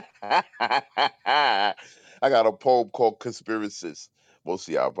 I got a poem called Conspiracies. Most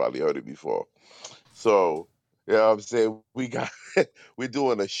of y'all probably heard it before. So, you know what I'm saying? We're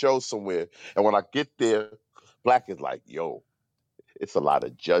doing a show somewhere. And when I get there, Black is like, yo, it's a lot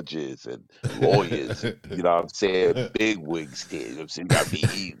of judges and lawyers, you know what I'm saying? Big wigs here, you know what I'm saying? You gotta be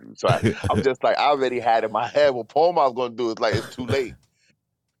easy. So I'm just like, I already had in my head what poem I was gonna do. It's like, it's too late.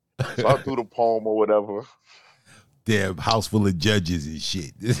 So I do the poem or whatever. Damn, house full of judges and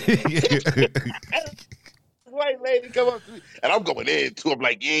shit. White lady come up to me, and I'm going in too. I'm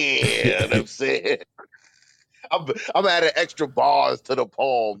like, yeah, you know what I'm saying? I'm adding extra bars to the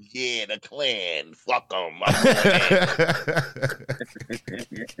poem. Yeah, the Klan, fuck them.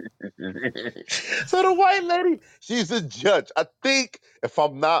 So the white lady, she's a judge. I think, if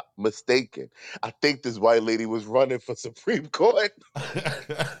I'm not mistaken, I think this white lady was running for Supreme Court.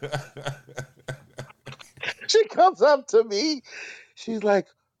 She comes up to me. She's like,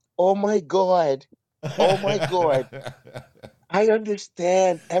 oh my God. Oh my God. I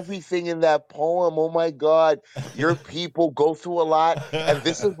understand everything in that poem. Oh my God. Your people go through a lot. And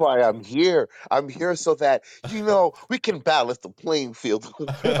this is why I'm here. I'm here so that, you know, we can balance the playing field.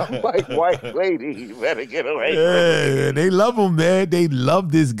 I'm like, white lady, you better get away from me. They love him, man. They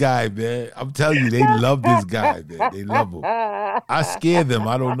love this guy, man. I'm telling you, they love this guy, man. They love him. I scare them.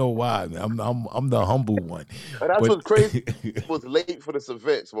 I don't know why, man. I'm the humble one. And that's what's crazy. I was late for this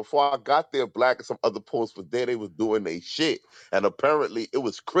event. So before I got there, Black and some other posts was there. They was doing their shit. And apparently it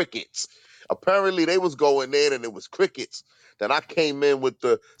was crickets. Apparently they was going in and it was crickets. Then I came in with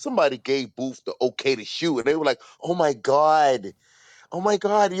somebody gave Booth the okay to shoot. And they were like, oh my God,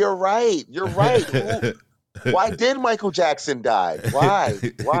 you're right. You're right. Why did Michael Jackson die? Why?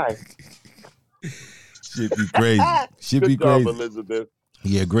 Should be crazy. Should be job, crazy. Elizabeth.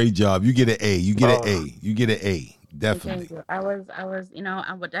 Yeah, great job. You get an A. You get an A. Definitely. I was, you know,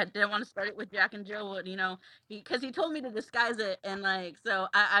 I didn't want to start it with Jack and Jill, you know, because he told me to disguise it, and like, so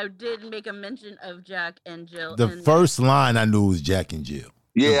I did make a mention of Jack and Jill. The first line I knew was Jack and Jill.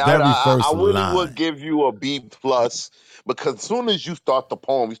 Yeah, I really would give you a B+ because as soon as you start the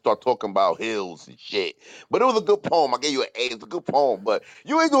poem, you start talking about hills and shit. But it was a good poem. I gave you an A. It's a good poem, but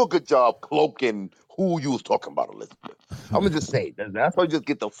you ain't do a good job cloaking who you was talking about, Elizabeth. I'm gonna just say that's why you just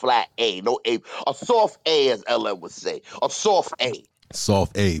get the flat A, no A, a soft A, as LM would say, a soft A.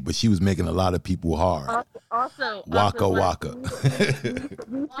 Soft A, but she was making a lot of people hard. Also, waka.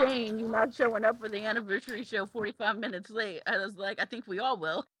 You saying you not showing up for the anniversary show 45 minutes late. I was like, I think we all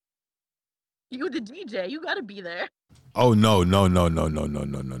will. You the DJ, you gotta be there. Oh no. You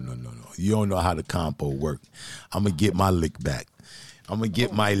don't know how the compo work. I'm gonna get my lick back.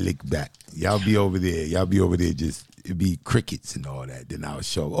 Y'all be over there just it'd be crickets and all that. Then I'll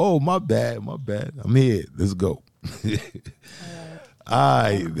show, oh my bad. I'm here. Let's go. All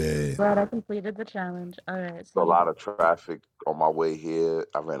right, man. Glad I completed the challenge. All right. So a lot of traffic on my way here.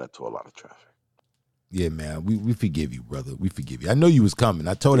 I ran into a lot of traffic. Yeah, man. We forgive you, brother. We forgive you. I know you was coming.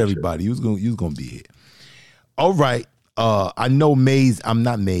 I told everybody you was gonna be here. All right. I know Maze. I'm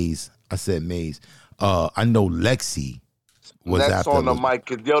not Maze. I said Maze. I know Lexi was Next after on the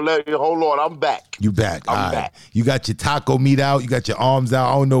mic. Yo, hold on. I'm back. You back. I'm back. You got your taco meat out. You got your arms out.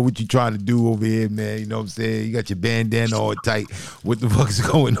 I don't know what you trying to do over here, man. You know what I'm saying? You got your bandana all tight. What the fuck is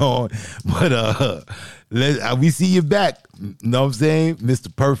going on? But we see you back. You know what I'm saying?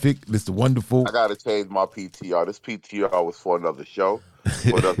 Mr. Perfect, Mr. Wonderful. I got to change my PTR. This PTR was for another show,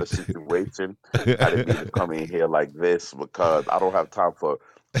 for another situation. I didn't need to come in here like this because I don't have time for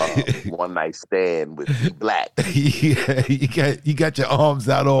one night stand with P Black. Yeah, you got your arms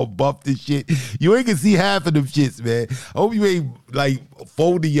out all buffed and shit. You ain't gonna see half of them shits, man. I hope you ain't like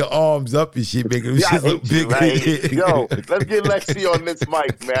folding your arms up and shit, making them shit look big. Right? Yo, let's get Lexi on this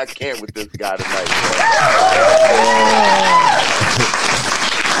mic, man. I can't with this guy tonight.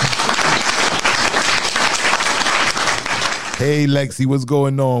 Hey Lexi, what's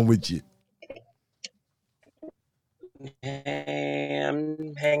going on with you? Hey,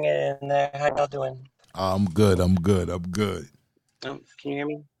 I'm hanging in there. How y'all doing? I'm good. Oh, can you hear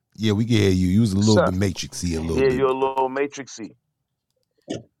me? Yeah, we can hear you. You was a little bit matrixy, bit. You're a little matrixy.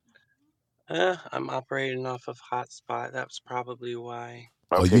 I'm operating off of hotspot. That's probably why.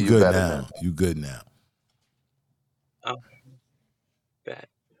 Oh, Okay, you you good better now. now. You good now. Oh, bet.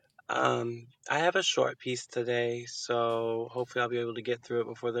 I have a short piece today, so hopefully I'll be able to get through it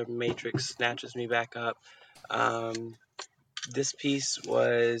before the Matrix snatches me back up. This piece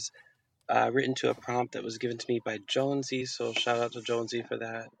was written to a prompt that was given to me by Jonesy, so shout out to Jonesy for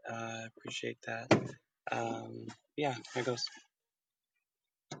that. I appreciate that. Yeah, here goes.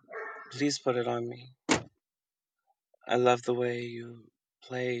 Please put it on me. I love the way you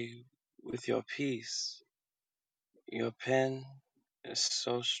play with your piece. Your pen is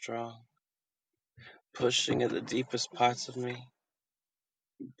so strong, pushing at the deepest parts of me,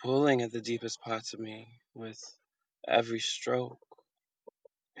 pulling at the deepest parts of me with every stroke,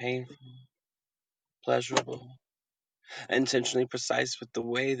 painful, pleasurable, intentionally precise with the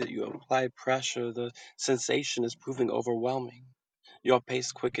way that you apply pressure. The sensation is proving overwhelming. Your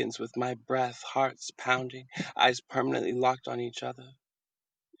pace quickens with my breath, hearts pounding, eyes permanently locked on each other.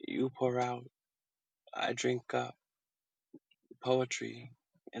 You pour out, I drink up. Poetry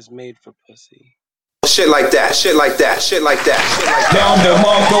is made for pussy. Shit like that, shit like that, shit like that, shit like that. Down the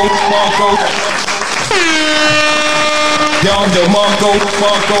Mongo.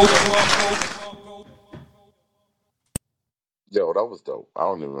 Yo, that was dope. I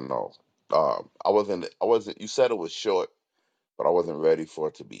don't even know. I wasn't. You said it was short, but I wasn't ready for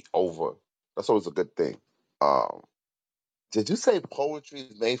it to be over. That's always a good thing. Um, did you say poetry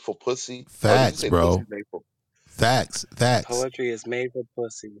is made for pussy, or did you Facts, say pussy bro. is made for Facts. Poetry is made for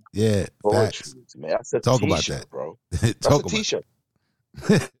pussy. Yeah, poetry? facts. Man, that's a Talk about that. T-shirt, bro. That's a Talk about T-shirt.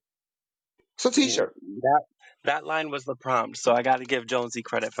 that. It's a T-shirt. That line was the prompt, so I got to give Jonesy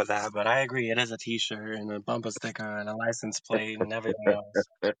credit for that. But I agree, it is a T-shirt and a bumper sticker and a license plate and everything else.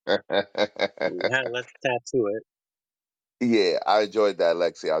 Yeah, let's tattoo it. Yeah, I enjoyed that,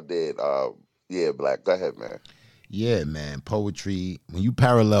 Lexi. I did. Yeah, Black. Go ahead, man. Yeah, man. Poetry. When you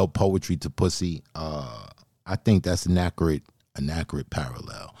parallel poetry to pussy, I think that's an accurate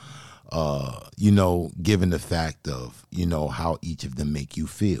parallel. Given the fact of, how each of them make you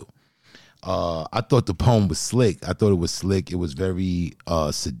feel. I thought the poem was slick. I thought it was slick. It was very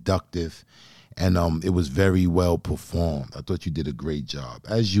seductive, and it was very well performed. I thought you did a great job.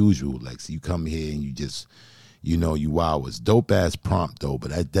 As usual, Lexi, you come here and you just, you wow. It's dope ass prompt though,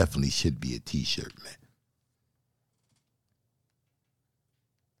 but that definitely should be a T-shirt, man.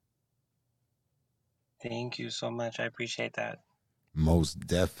 Thank you so much. I appreciate that. Most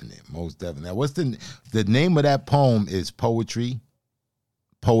definite. Now, what's the name of that poem? Is poetry?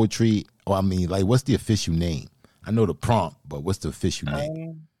 Or I mean, like, what's the official name? I know the prompt, but what's the official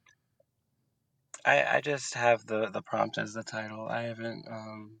name? I just have the prompt as the title. I haven't.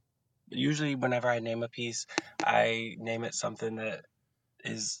 Usually, whenever I name a piece, I name it something that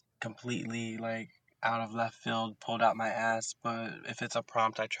is completely like out of left field, pulled out my ass. But if it's a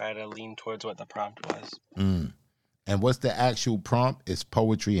prompt, I try to lean towards what the prompt was. And what's the actual prompt? It's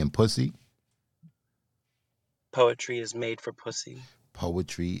poetry and pussy. Poetry is made for pussy.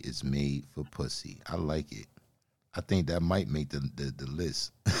 Poetry is made for pussy. I like it. I think that might make the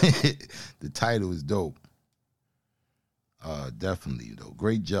list. The title is dope. Definitely though.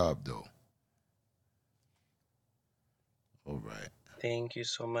 Great job though. All right. Thank you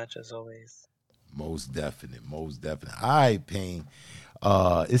so much, as always. Most definite. All right, Payne.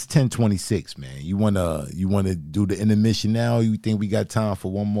 It's 10:26, man. You wanna do the intermission now? Or you think we got time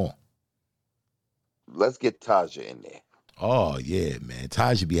for one more? Let's get Taja in there. Oh yeah, man.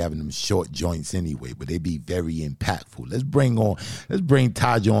 Taja be having them short joints anyway, but they be very impactful. Let's bring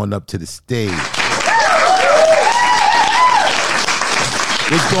Taja on up to the stage.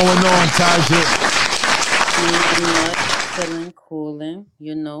 What's going on, Taja? Chilling, cooling,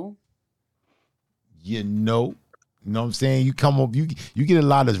 You know what I'm saying? You come up, you get a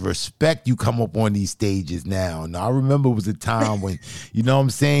lot of respect. You come up on these stages now. Now I remember it was a time when, you know what I'm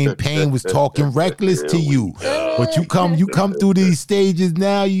saying, Payne was talking reckless to you. But you come through these stages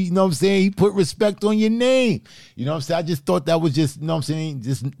now, you know what I'm saying? He put respect on your name. You know what I'm saying? I just thought that was just, you know what I'm saying,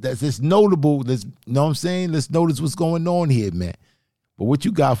 that's just notable. You know what I'm saying? Let's notice what's going on here, man. But what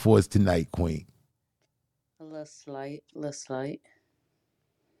you got for us tonight, Queen? a little slight.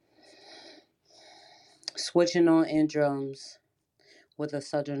 Switching on in drums with a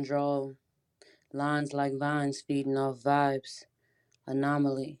southern drawl. Lines like vines feeding off vibes.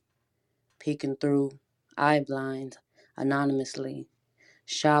 Anomaly. Peeking through. Eye blind. Anonymously.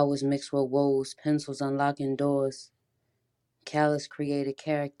 Showers mixed with woes. Pencils unlocking doors. Callous created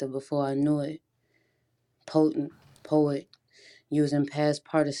character before I knew it. Potent. Poet. Using past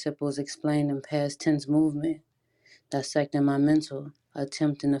participles explaining past tense movement. Dissecting my mental.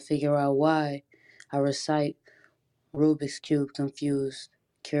 Attempting to figure out why. I recite Rubik's Cube confused.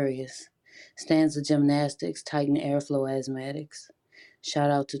 Curious. Stanza gymnastics, tighten airflow asthmatics.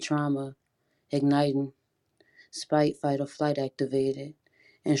 Shout out to trauma, igniting. Spite, fight, or flight activated.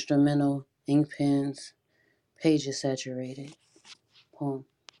 Instrumental, ink pens, pages saturated. Poem.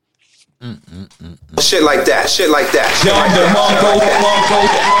 Shit like that. Shit like that. Shit like that.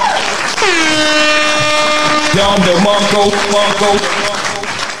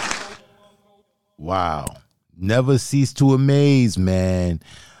 Wow. Never cease to amaze, man.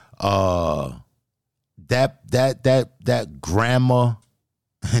 That grammar,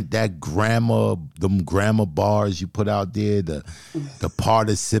 them grammar bars you put out there, the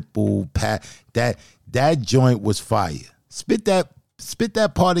participle that joint was fire. Spit that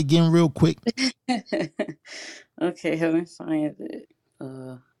part again real quick. Okay, let me find it.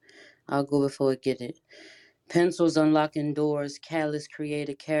 I'll go before I get it. Pencils unlocking doors, callous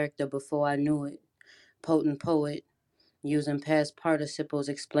created character before I knew it. Potent poet, using past participles,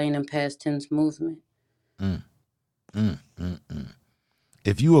 explaining past tense movement.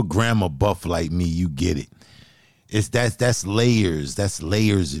 If you a grammar buff like me, you get it. That's layers. That's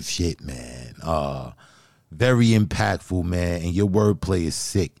layers of shit, man. Very impactful, man. And your wordplay is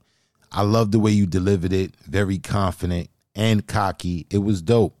sick. I love the way you delivered it. Very confident and cocky. It was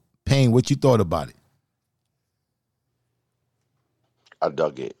dope. Payne, what you thought about it? I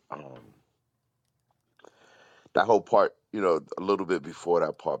dug it. That whole part, a little bit before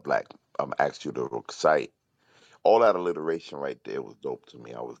that part, Black, asked you to recite. All that alliteration right there was dope to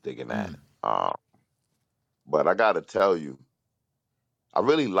me. I was digging that. But I gotta tell you, I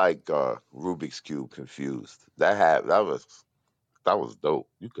really like Rubik's Cube Confused. That was dope.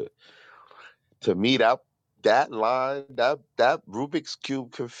 To me, that line, that Rubik's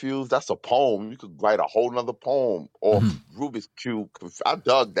Cube Confused, that's a poem. You could write a whole nother poem off Rubik's Cube. I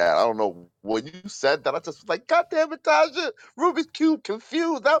dug that. I don't know. When you said that, I just was like, God damn it, Taja, Rubik's Cube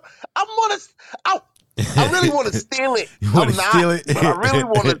Confused. I really want to steal it. I'm not, steal it? But I really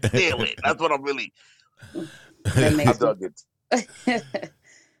want to steal it. That's what I'm really. I dug it.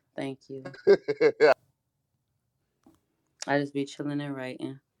 Thank you. I just be chilling and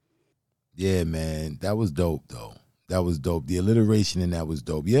writing. Yeah, man. That was dope, though. That was dope. The alliteration in that was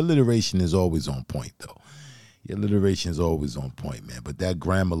dope. Your alliteration is always on point, though. Your alliteration is always on point, man. But that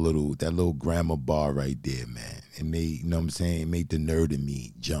little grammar bar right there, man, it made, you know what I'm saying? It made the nerd in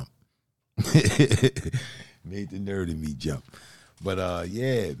me jump. Made the nerd in me jump. But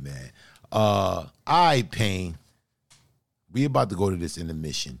yeah, man. All right, Payne. We about to go to this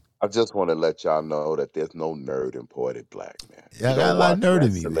intermission. I just want to let y'all know that there's no nerd in Poetic Black, man. Yeah, I got a lot of nerd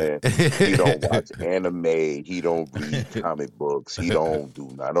in me, man. He don't watch anime. He don't read comic books. He don't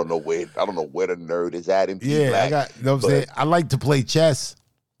do. I don't know where the nerd is at in P Black. You know what I'm saying? I like to play chess.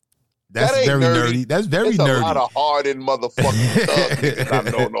 That's very nerdy. That's very nerdy. A lot of hardened motherfucking thugs. I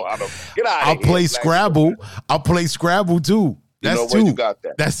don't know how to get out of here. I'll play Scrabble. I'll play Scrabble too. That's two. You got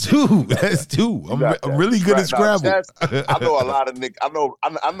that. That's two. That's two. I'm really good at Scrabble. Chess, I know a lot of niggas. I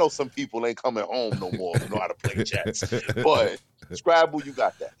know some people ain't coming home no more who know how to play chess. But Scrabble, you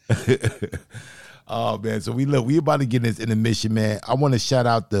got that. Oh man, so we about to get in this intermission, man. I want to shout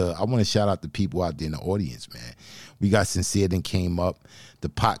out the people out there in the audience, man. We got Sincere then came up. The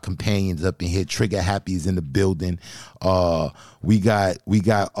Pot Companions up in here. Trigger Happy is in the building. We got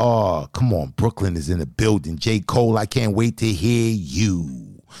come on, Brooklyn is in the building. J. Cole, I can't wait to hear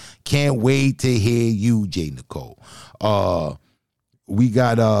you. Can't wait to hear you, J. Nicole. We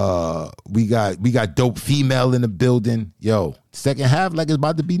got Dope Female in the building. Yo, second half, like, it's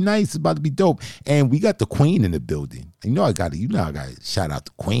about to be nice. It's about to be dope. And we got the Queen in the building. And I got to shout out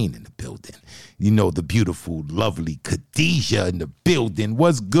the Queen in the building. The beautiful, lovely Khadijah in the building.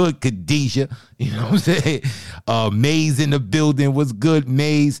 What's good, Khadijah? You know what I'm saying? Maze in the building. What's good,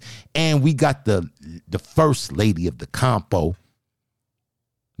 Maze? And we got the first lady of the compo,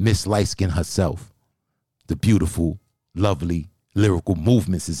 Miss Lightskin herself. The beautiful, lovely, Lyrical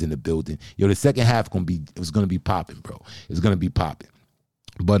Movements is in the building. Yo, the second half it's gonna be popping, bro. It's gonna be popping.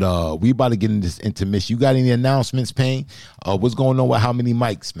 But we about to get in this intermission. You got any announcements, Payne? What's going on with How Many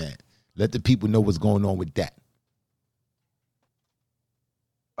Mics, man? Let the people know what's going on with that.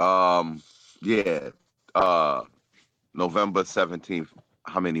 Yeah. November 17th,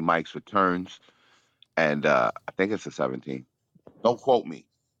 How Many Mics returns. And I think it's the 17th. Don't quote me.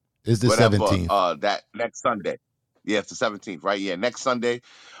 It's the 17th. That next Sunday. Yeah, it's the 17th, right? Yeah, next Sunday,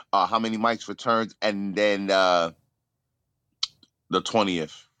 How Many Mics returns, and then the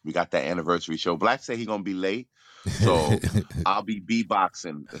 20th, we got that anniversary show. Black said he gonna be late, so I'll be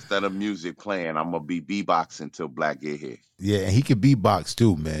beatboxing instead of music playing. I'm gonna be beatboxing till Black get here. Yeah, and he can beatbox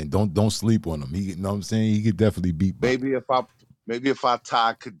too, man. Don't sleep on him. You know what I'm saying? He could definitely beatbox. Baby, Maybe if I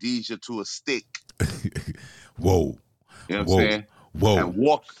tie Khadijah to a stick. Whoa. You know what I'm saying? Whoa. And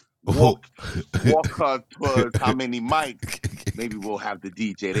walk her towards how many mics. Maybe we'll have the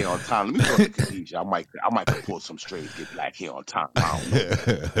DJ there on time. Let me talk to Khadijah. I might pull some straight, get Black here on time. I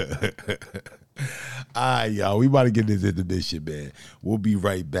don't know. All right, y'all. We about to get this intermission, man. We'll be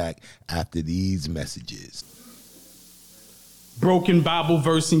right back after these messages. Broken Bible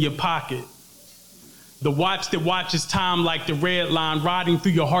verse in your pocket. The watch that watches time like the red line riding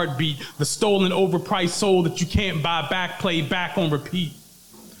through your heartbeat. The stolen, overpriced soul that you can't buy back, played back on repeat.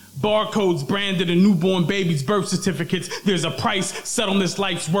 Barcodes branded in newborn babies' birth certificates. There's a price set on this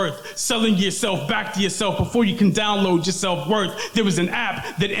life's worth. Selling yourself back to yourself before you can download your self-worth. There was an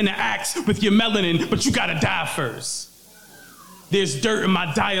app that interacts with your melanin, but you gotta die first. There's dirt in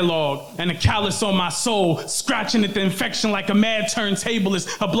my dialogue and a callus on my soul, scratching at the infection like a mad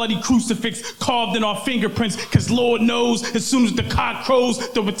turntablist, a bloody crucifix carved in our fingerprints, cause Lord knows as soon as the cock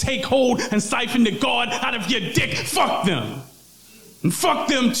crows, they will take hold and siphon the God out of your dick. Fuck them. And fuck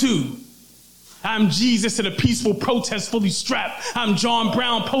them too. I'm Jesus at a peaceful protest fully strapped. I'm John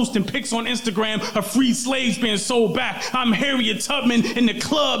Brown posting pics on Instagram of free slaves being sold back. I'm Harriet Tubman in the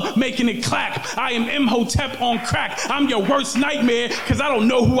club making it clack. I am Imhotep on crack. I'm your worst nightmare because I don't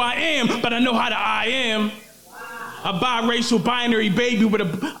know who I am, but I know how to I am. A biracial binary baby with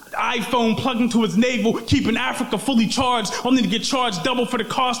an iPhone plugged into his navel, keeping Africa fully charged, only to get charged double for the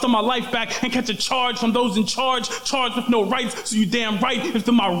cost of my life back and catch a charge from those in charge, charged with no rights, so you damn right if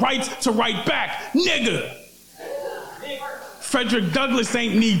they're my rights to write back. Nigga! Frederick Douglass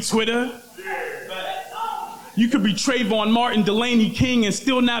ain't need Twitter. You could be Trayvon Martin, Delaney King, and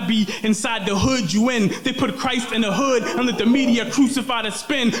still not be inside the hood you in. They put Christ in the hood and let the media crucify the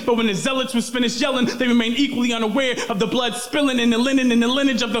spin. But when the zealots was finished yelling, they remain equally unaware of the blood spilling in the linen and the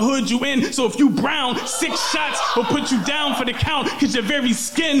lineage of the hood you in. So if you brown, 6 shots will put you down for the count, because your very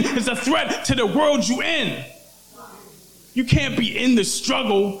skin is a threat to the world you in. You can't be in the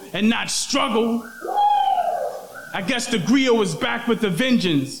struggle and not struggle. I guess the griot is back with a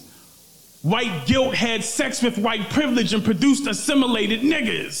vengeance. White guilt had sex with white privilege and produced assimilated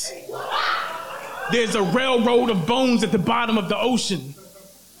niggas. There's a railroad of bones at the bottom of the ocean.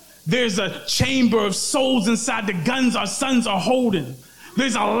 There's a chamber of souls inside the guns our sons are holding.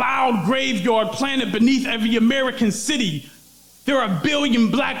 There's a loud graveyard planet beneath every American city. There are 1 billion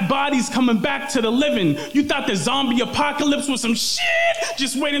black bodies coming back to the living. You thought the zombie apocalypse was some shit?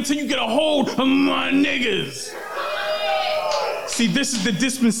 Just wait until you get a hold of my niggas. See, this is the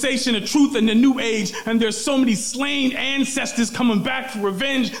dispensation of truth in the new age, and there's so many slain ancestors coming back for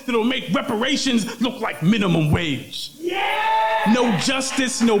revenge that'll make reparations look like minimum wage. Yeah! No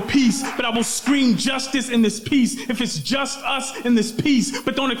justice, no peace, but I will scream justice in this piece if it's just us in this piece.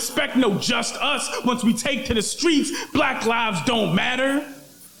 But don't expect no just us once we take to the streets. Black lives don't matter.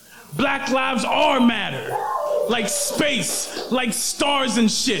 Black lives are matter. Like space, like stars and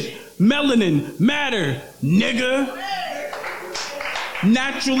shit. Melanin, matter, nigga.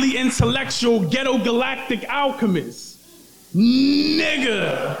 Naturally intellectual, ghetto galactic alchemist.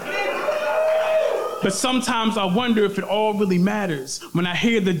 Nigga. But sometimes I wonder if it all really matters when I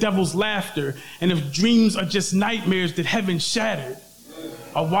hear the devil's laughter and if dreams are just nightmares that heaven shattered.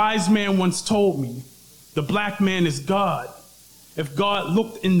 A wise man once told me, the black man is God. If God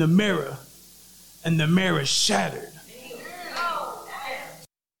looked in the mirror and the mirror shattered.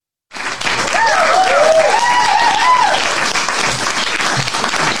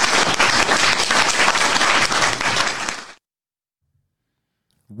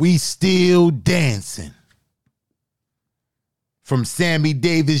 We still dancing. From Sammy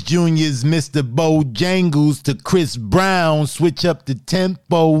Davis Jr.'s Mr. Bojangles to Chris Brown, switch up the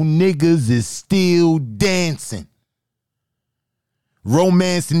tempo, niggas is still dancing.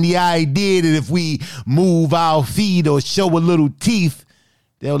 Romancing the idea that if we move our feet or show a little teeth,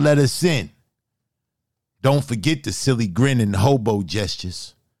 they'll let us in. Don't forget the silly grin and hobo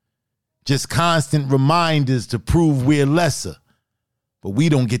gestures. Just constant reminders to prove we're lesser. But we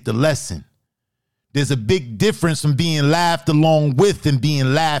don't get the lesson. There's a big difference from being laughed along with and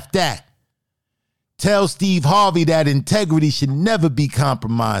being laughed at. Tell Steve Harvey that integrity should never be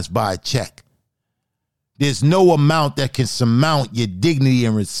compromised by a check. There's no amount that can surmount your dignity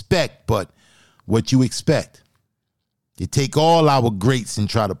and respect but what you expect. You take all our greats and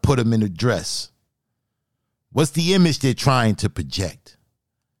try to put them in a dress. What's the image they're trying to project?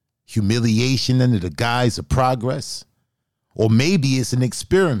 Humiliation under the guise of progress? Or maybe it's an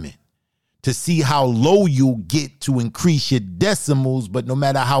experiment to see how low you'll get to increase your decimals, but no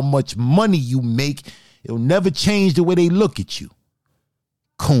matter how much money you make, it'll never change the way they look at you.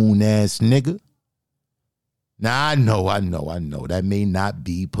 Coon ass nigga. Now, I know, that may not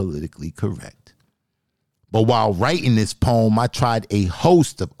be politically correct. But while writing this poem, I tried a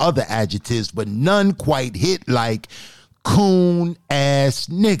host of other adjectives, but none quite hit like coon-ass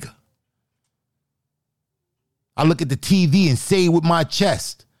nigga. I look at the TV and say with my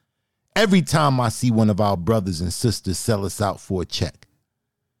chest every time I see one of our brothers and sisters sell us out for a check.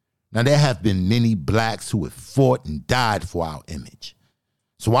 Now, there have been many blacks who have fought and died for our image.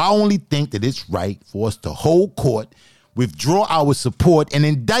 So I only think that it's right for us to hold court, withdraw our support, and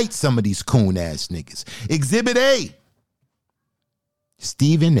indict some of these coon-ass niggas. Exhibit A,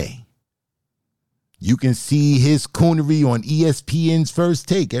 Stephen A. You can see his coonery on ESPN's First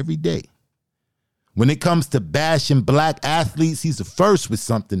Take every day. When it comes to bashing black athletes, he's the first with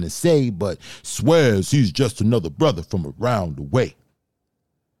something to say, but swears he's just another brother from around the way.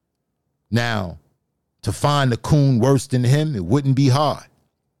 Now, to find a coon worse than him, it wouldn't be hard.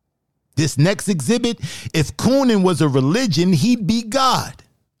 This next exhibit, if cooning was a religion, he'd be God.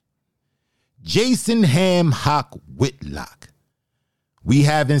 Jason Ham Hock Whitlock. We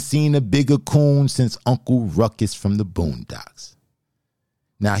haven't seen a bigger coon since Uncle Ruckus from the Boondocks.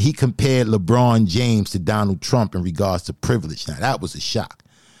 Now, he compared LeBron James to Donald Trump in regards to privilege. Now, that was a shock.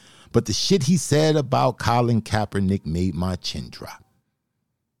 But the shit he said about Colin Kaepernick made my chin drop.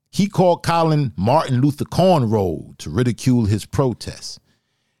 He called Colin Martin Luther Cornrow to ridicule his protests.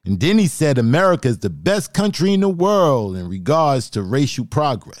 And then he said America is the best country in the world in regards to racial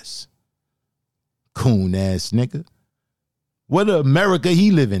progress. Coon-ass nigga. What America he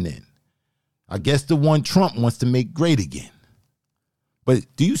living in? I guess the one Trump wants to make great again. But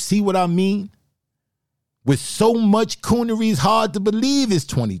do you see what I mean? With so much coonery, it's hard to believe it's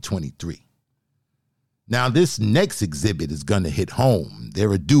 2023. Now, this next exhibit is going to hit home.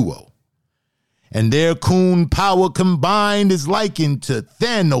 They're a duo. And their coon power combined is likened to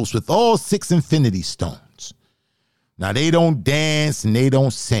Thanos with all 6 Infinity Stones. Now, they don't dance and they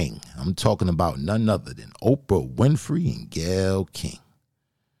don't sing. I'm talking about none other than Oprah Winfrey and Gayle King.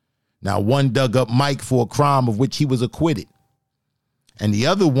 Now, one dug up Mike for a crime of which he was acquitted. And the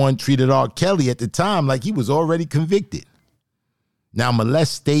other one treated R. Kelly at the time like he was already convicted. Now,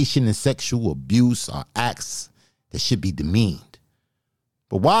 molestation and sexual abuse are acts that should be demeaned.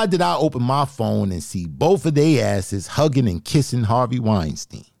 But why did I open my phone and see both of their asses hugging and kissing Harvey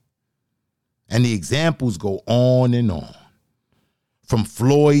Weinstein? And the examples go on and on. From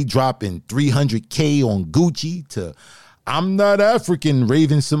Floyd dropping $300K on Gucci to I'm not African,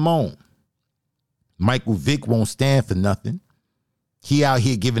 Raven Simone. Michael Vick won't stand for nothing. He out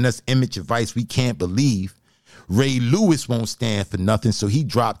here giving us image advice we can't believe. Ray Lewis won't stand for nothing, so he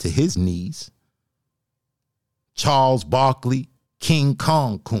dropped to his knees. Charles Barkley, King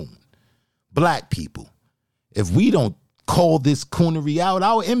Kong coon. Black people, if we don't call this coonery out,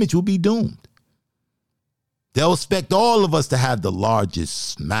 our image will be doomed. They'll expect all of us to have the largest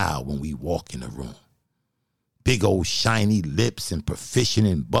smile when we walk in a room. Big old shiny lips and proficient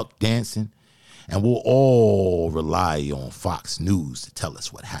in buck dancing. And we'll all rely on Fox News to tell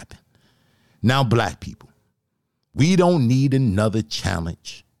us what happened. Now, black people, we don't need another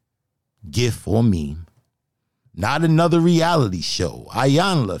challenge, gif, or meme. Not another reality show,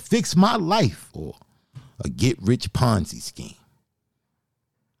 Ayanla, Fix My Life, or a get-rich Ponzi scheme.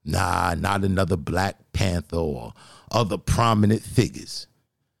 Nah, not another Black Panther or other prominent figures.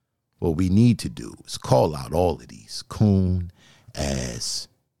 What we need to do is call out all of these coon-ass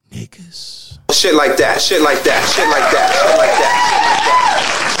niggas. Shit like that, shit like that, shit like that, shit like that, shit like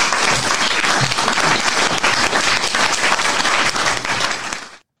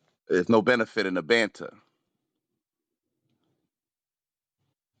that. There's no benefit in the banter.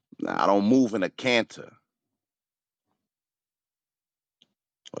 Now, I don't move in a canter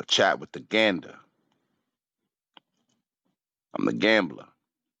or chat with the gander. I'm the gambler,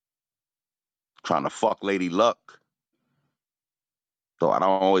 trying to fuck Lady Luck, though I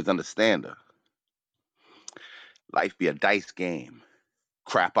don't always understand her. Life be a dice game.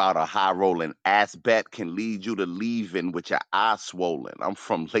 Crap out a high rolling ass bet can lead you to leaving with your eyes swollen. I'm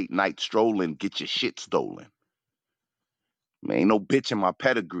from late night strolling, get your shit stolen. Man, ain't no bitch in my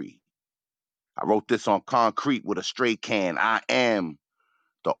pedigree. I wrote this on concrete with a stray can. I am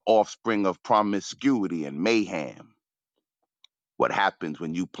the offspring of promiscuity and mayhem. What happens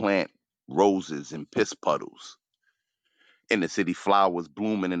when you plant roses in piss puddles? Inner city flowers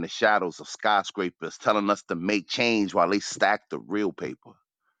blooming in the shadows of skyscrapers, telling us to make change while they stack the real paper.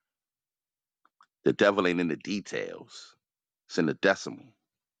 The devil ain't in the details. It's in the decimal.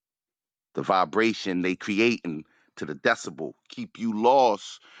 The vibration they creating to the decibel keep you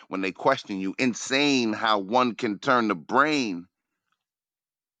lost when they question you. Insane how one can turn the brain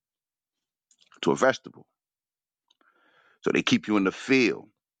to a vegetable. So they keep you in the field.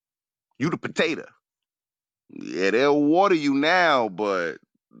 You the potato. Yeah, they'll water you now, but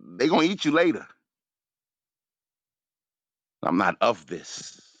they gonna eat you later. I'm not of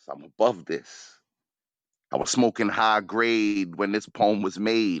this. I'm above this. I was smoking high grade when this poem was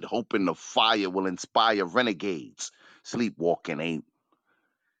made, hoping the fire will inspire renegades. Sleepwalking ain't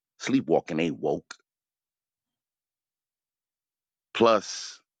woke.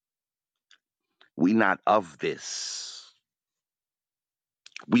 Plus, we not of this.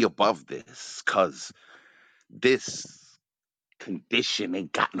 We above this, cause this condition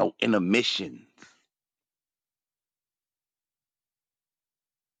ain't got no intermission.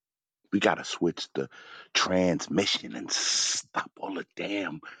 We gotta switch the transmission and stop all the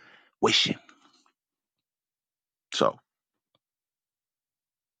damn wishing. So,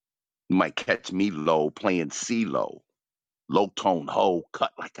 you might catch me low playing CeeLo, low tone hoe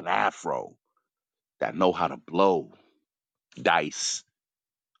cut like an afro that know how to blow dice.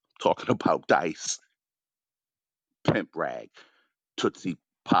 Talking about dice, pimp rag, Tootsie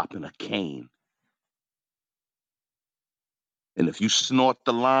popping a cane. And if you snort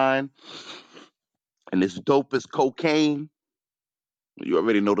the line and it's dope as cocaine, you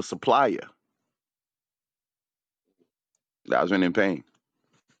already know the supplier. That was in pain.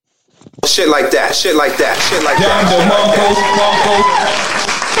 Shit like that, shit like that, shit like that.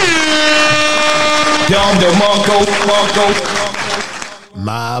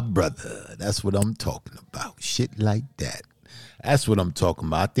 My brother, that's what I'm talking about. Shit like that. That's what I'm talking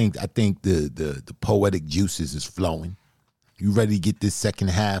about. I think the poetic juices is flowing. You ready to get this second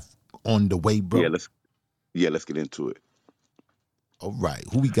half on the way, bro? Let's get into it. All right.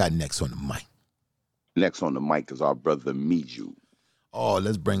 Who we got next on the mic? Next on the mic is our brother Miju. Oh,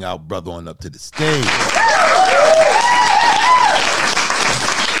 let's bring our brother on up to the stage.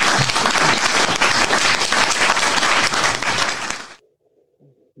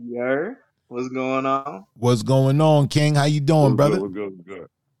 Yeah, what's going on? What's going on, King? How you doing, brother? Good.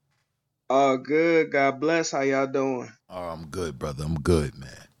 Oh, good. God bless. How y'all doing? Oh, I'm good, brother. I'm good,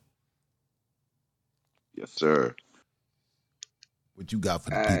 man. Yes, sir. What you got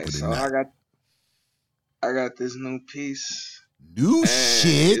for the people tonight? So I got this new piece. New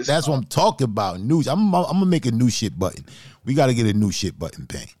shit? That's what I'm talking about. New. I'm gonna make a new shit button. We got to get a new shit button,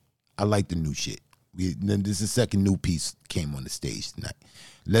 Pain. I like the new shit. This is the second new piece came on the stage tonight.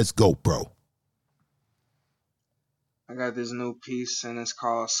 Let's go, bro. I got this new piece and it's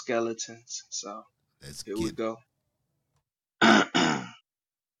called Skeletons. So here we go.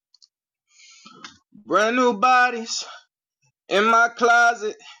 Brand new bodies in my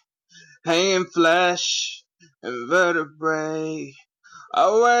closet, hanging flesh and vertebrae.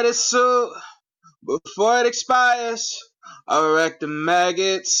 I wear this suit before it expires. I wreck the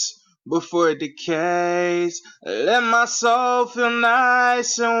maggots before it decays. Let my soul feel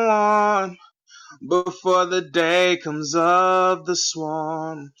nice and warm before the day comes of the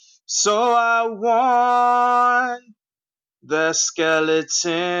swarm. So I want the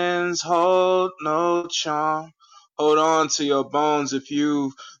skeletons hold no charm. Hold on to your bones if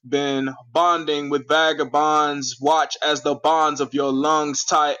you've been bonding with vagabonds. Watch as the bonds of your lungs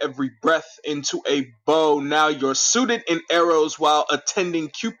tie every breath into a bow. Now you're suited in arrows while attending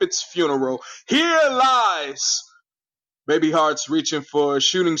Cupid's funeral. Here lies baby hearts reaching for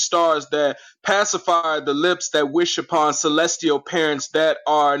shooting stars that pacify the lips that wish upon celestial parents that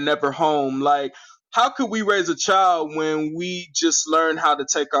are never home. Like, how could we raise a child when we just learn how to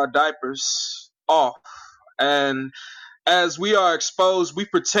take our diapers off? And as we are exposed, we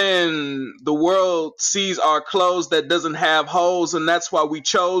pretend the world sees our clothes that doesn't have holes, and that's why we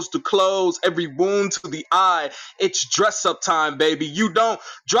chose to close every wound to the eye. It's dress up time, baby. You don't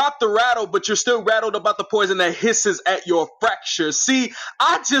drop the rattle, but you're still rattled about the poison that hisses at your fractures. See,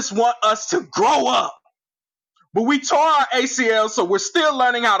 I just want us to grow up. But we tore our ACL, so we're still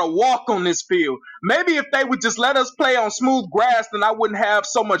learning how to walk on this field. Maybe if they would just let us play on smooth grass, then I wouldn't have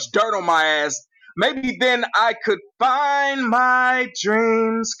so much dirt on my ass. Maybe then I could find my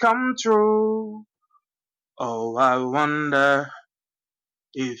dreams come true. Oh, I wonder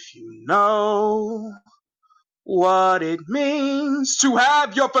if you know what it means to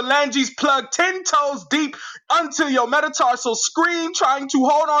have your phalanges plugged 10 toes deep until your metatarsals scream, trying to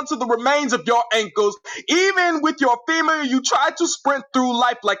hold on to the remains of your ankles. Even with your femur, you try to sprint through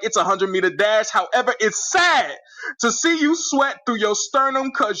life like it's a 100-meter dash. However, it's sad to see you sweat through your sternum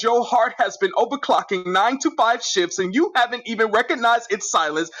because your heart has been overclocking 9 to 5 shifts and you haven't even recognized its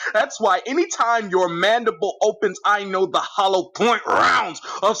silence. That's why anytime your mandible opens, I know the hollow point rounds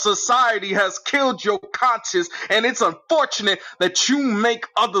of society has killed your conscience. and it's unfortunate that you make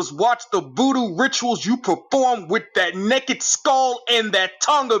others watch the voodoo rituals you perform with that naked skull and that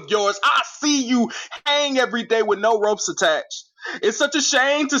tongue of yours. I see you hang every day with no ropes attached. It's such a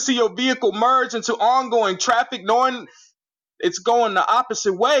shame to see your vehicle merge into ongoing traffic, knowing it's going the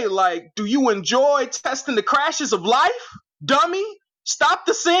opposite way. Like, do you enjoy testing the crashes of life? Dummy, stop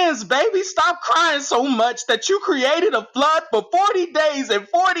the sins, baby. Stop crying so much that you created a flood for 40 days and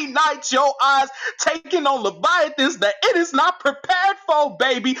 40 nights, your eyes taking on leviathans that it is not prepared for,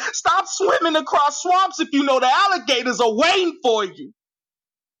 baby. Stop swimming across swamps if you know the alligators are waiting for you.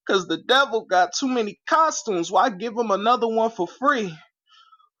 Cause the devil got too many costumes. Why give him another one for free?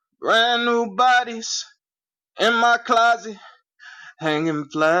 Brand new bodies in my closet, hanging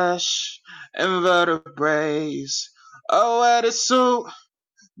flesh and vertebrae. I wear the suit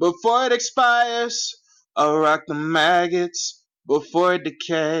before it expires. I'll rock the maggots before it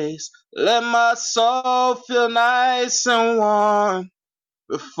decays. Let my soul feel nice and warm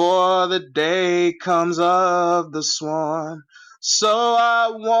before the day comes of the swarm. So I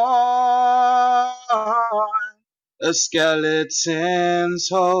want a skeletons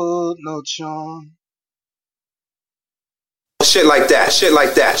hold no charm. Shit like that, shit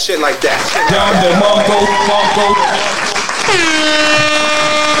like that, shit like that. Down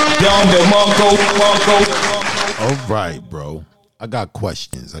the Mongo. All right, bro. I got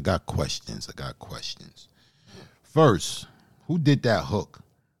questions. First, who did that hook?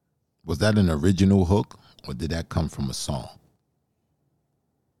 Was that an original hook, or did that come from a song?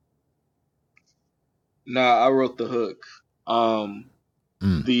 Nah, I wrote the hook.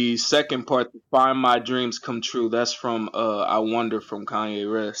 The second part, Find My Dreams Come True, that's from I Wonder from Kanye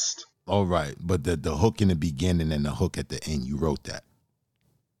West. All right, but the hook in the beginning and the hook at the end, you wrote that?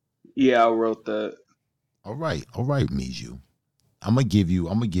 Yeah, I wrote that. All right, Miju. I'm gonna give you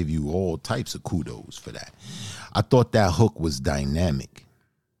all types of kudos for that. I thought that hook was dynamic.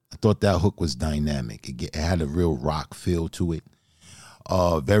 It had a real rock feel to it.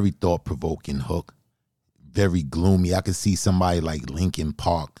 Very thought-provoking hook. Very gloomy. I could see somebody like Linkin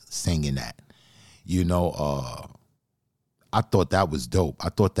Park singing that. You know, I thought that was dope. I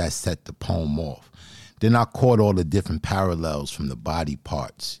thought that set the poem off. Then I caught all the different parallels from the body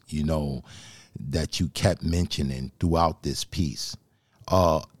parts, you know, that you kept mentioning throughout this piece.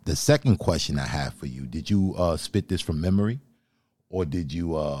 The second question I have for you, did you spit this from memory, or did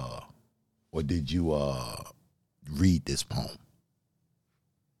you read this poem?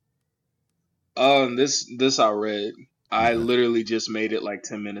 This I read. I literally just made it like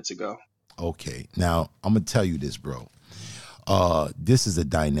 10 minutes ago. Okay. Now, I'm going to tell you this, bro. This is a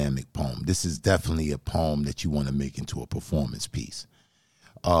dynamic poem. This is definitely a poem that you want to make into a performance piece.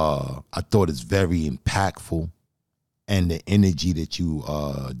 I thought it's very impactful, and the energy that you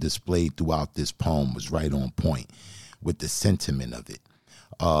displayed throughout this poem was right on point with the sentiment of it.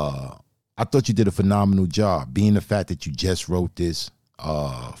 I thought you did a phenomenal job. Being the fact that you just wrote this,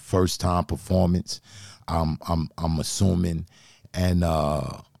 first time performance, I'm assuming, and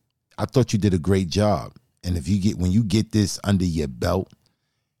I thought you did a great job. And when you get this under your belt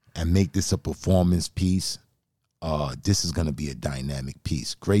and make this a performance piece, this is gonna be a dynamic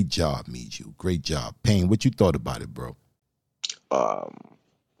piece. Great job, Miju. Great job. Payne, what you thought about it, bro? I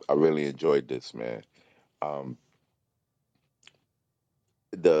really enjoyed this, man.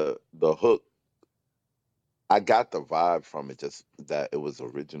 The hook, I got the vibe from it, just that it was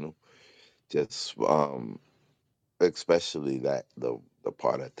original. Just especially that the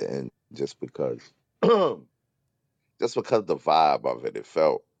part at the end, just because the vibe of it,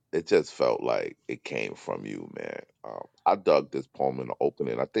 it just felt like it came from you, man. I dug this poem in the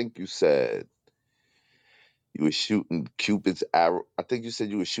opening. I think you said you were shooting Cupid's arrow. I think you said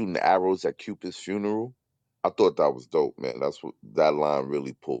you were shooting arrows at Cupid's funeral. I thought that was dope, man. That line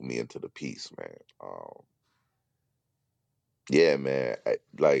really pulled me into the piece, man. Yeah, man.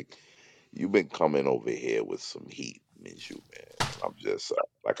 Like, you've been coming over here with some heat, Minshew, man. I'm just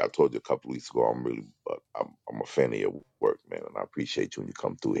like I told you a couple weeks ago. I'm a fan of your work, man, and I appreciate you when you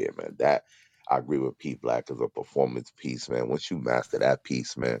come through here, man. That I agree with Pete Black as a performance piece, man. Once you master that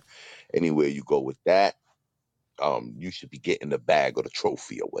piece, man, anywhere you go with that, you should be getting the bag or the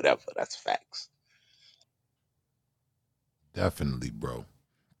trophy or whatever. That's facts. Definitely, bro.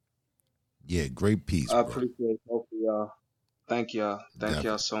 Yeah, great piece, I bro. appreciate both of y'all. Thank y'all. Thank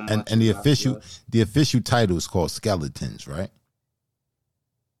y'all so much. And the official title is called Skeletons, right?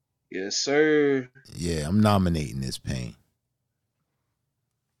 Yes, sir. Yeah, I'm nominating this, Payne.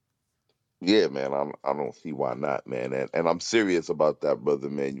 Yeah, man, I don't see why not, man, and I'm serious about that, brother,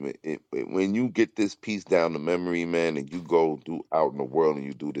 man. When you get this piece down to memory, man, and you go out in the world and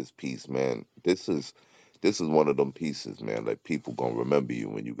you do this piece, man, this is this is one of them pieces, man. Like people gonna remember you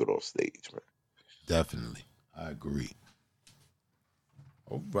when you get off stage, man. Definitely. I agree.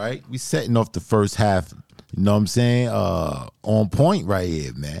 All right. We setting off the first half, you know what I'm saying? On point right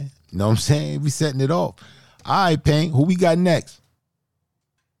here, man. You know what I'm saying? We setting it off. All right, Payne, who we got next?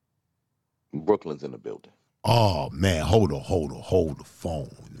 Brooklyn's in the building. Oh man, hold the phone,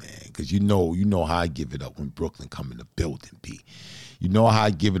 man. Cause you know how I give it up when Brooklyn come in the building, P. You know how I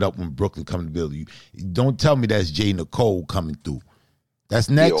give it up when Brooklyn come in the building. You don't tell me that's J. Nicole coming through. That's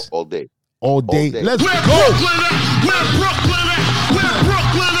next? Yeah, all day. All day. All day. Let's Where go. Brooklyn at? Where Brooklyn at? Where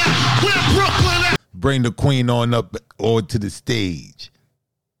Brooklyn at? Where Brooklyn at? Bring the queen on up or to the stage.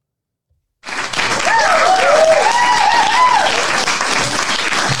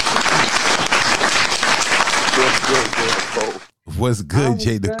 What's good,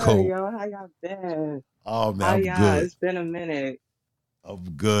 J. Nicole? Yo, how y'all been? Oh man, How I'm y'all? good. It's been a minute. I'm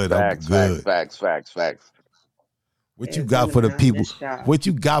good. Facts. What you It's been got a for the minute. I people? missed y'all. What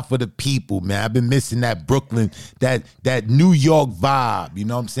you got for the people, man? I've been missing that Brooklyn, that New York vibe. You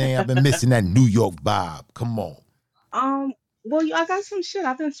know what I'm saying? I've been missing that New York vibe. Come on. Well, I got some shit.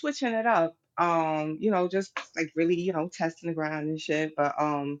 I've been switching it up. Just like really, testing the ground and shit. But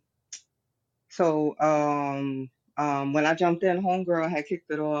so when I jumped in, Homegirl had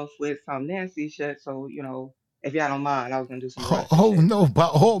kicked it off with some nasty shit. So, if y'all don't mind, I was gonna do some ratchet Oh shit. no, by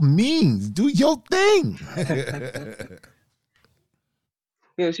all means, do your thing.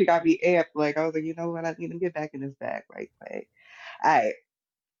 She got me amped. Like I was like, you know what? I need to get back in this bag right quick. All right,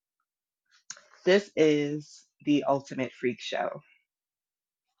 this is the ultimate freak show.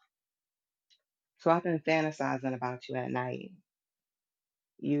 So I've been fantasizing about you at night,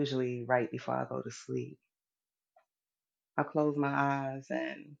 usually right before I go to sleep. I close my eyes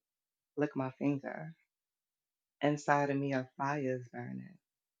and lick my finger. Inside of me, a fire is burning.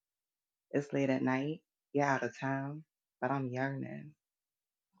 It's late at night, you're out of town, but I'm yearning.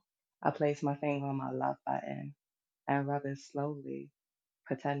 I place my finger on my love button and rub it slowly,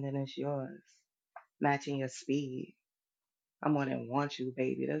 pretending it's yours, matching your speed. I more than want you,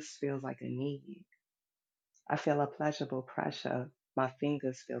 baby. This feels like a need. I feel a pleasurable pressure. My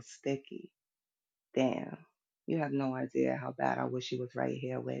fingers feel sticky. Damn, you have no idea how bad I wish you was right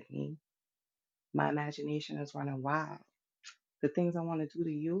here with me. My imagination is running wild. The things I want to do to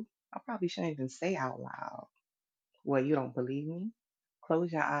you, I probably shouldn't even say out loud. Well, you don't believe me?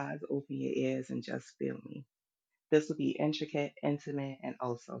 Close your eyes, open your ears, and just feel me. This will be intricate, intimate, and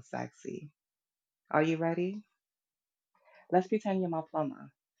also sexy. Are you ready? Let's pretend you're my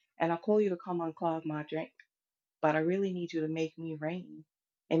plumber. And I'll call you to come unclog my drink. But I really need you to make me rain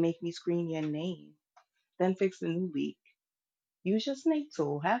and make me scream your name. Then fix the new leak. Use your snake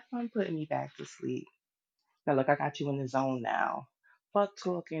tool. Have fun putting me back to sleep. Now look, I got you in the zone now. Fuck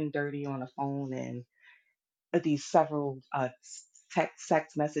talking dirty on the phone and these several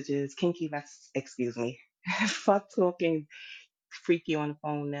text messages, excuse me. Fuck talking freaky on the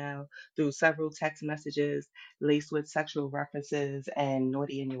phone now through several text messages laced with sexual references and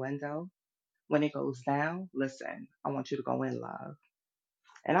naughty innuendo. When it goes down, listen, I want you to go in, love.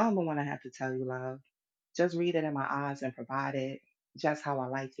 And I don't want to have to tell you, love. Just read it in my eyes and provide it just how I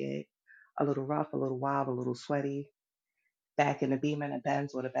like it. A little rough, a little wild, a little sweaty. Back in the Beamer and the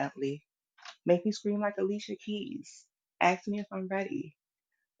Benz or the Bentley. Make me scream like Alicia Keys. Ask me if I'm ready.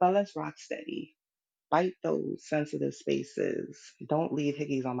 But let's rock steady. Bite those sensitive spaces. Don't leave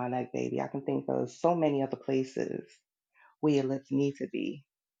hickeys on my neck, baby. I can think of so many other places where your lips need to be.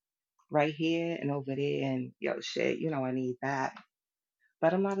 Right here and over there, and yo, shit, I need that.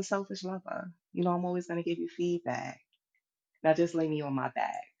 But I'm not a selfish lover. I'm always going to give you feedback. Now just lay me on my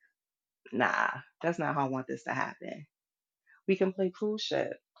back. Nah, that's not how I want this to happen. We can play cruise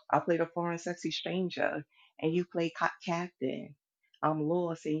ship. I'll play the foreign sexy stranger, and you play captain. I'm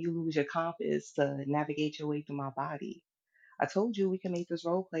lost, and you lose your compass to navigate your way through my body. I told you we can make this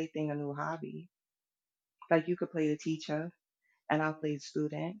role play thing a new hobby. Like you could play the teacher, and I'll play the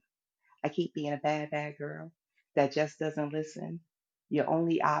student. I keep being a bad girl that just doesn't listen. Your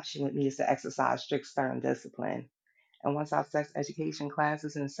only option with me is to exercise strict stern discipline. And once our sex education class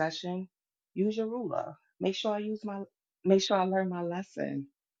is in session, use your ruler. Make sure I learn my lesson.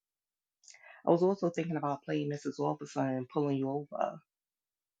 I was also thinking about playing Mrs. Officer and pulling you over.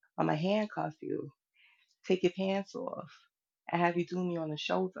 I'm going to handcuff you, take your pants off, and have you do me on the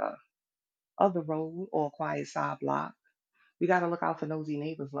shoulder of the road or a quiet side block. We got to look out for nosy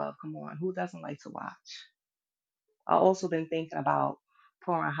neighbors, love. Come on. Who doesn't like to watch? I also been thinking about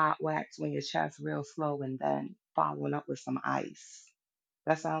pouring hot wax on your chest real slow and then following up with some ice.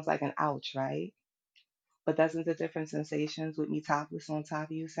 That sounds like an ouch, right? But doesn't the different sensations with me topless on top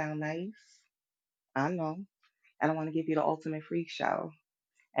of you sound nice? I know. And I want to give you the ultimate freak show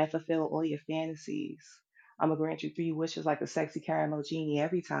and fulfill all your fantasies. I'm going to grant you 3 wishes like a sexy caramel genie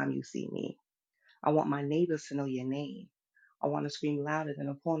every time you see me. I want my neighbors to know your name. I want to scream louder than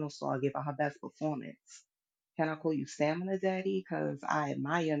a porno star giving her best performance. Can I call you Stamina Daddy? Because I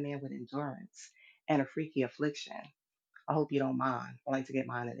admire a man with endurance and a freaky affliction. I hope you don't mind. I like to get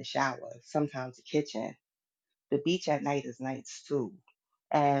mine in the shower, sometimes the kitchen. The beach at night is nice too.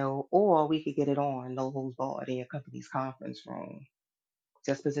 Or we could get it on, no holds barred, in your company's conference room.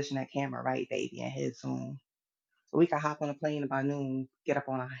 Just position that camera right, baby, and hit zoom. So we could hop on a plane by noon, get up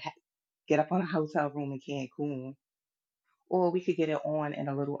on a hotel room in Cancun, or we could get it on in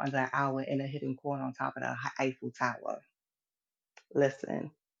a little under an hour in a hidden corner on top of the Eiffel Tower.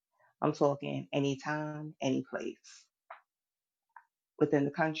 Listen, I'm talking anytime, any place, within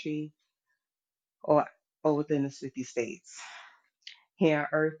the country or within the 50 states, here on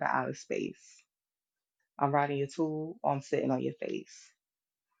Earth or outer space. I'm riding your tool or I'm sitting on your face.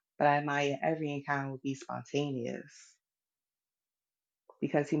 But I admire every encounter will be spontaneous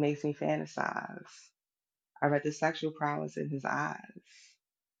because he makes me fantasize. I read the sexual prowess in his eyes,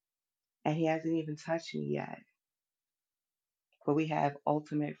 and he hasn't even touched me yet. But we have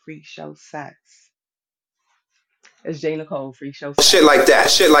ultimate freak show sex. It's J. Nicole, freak show sex. Shit like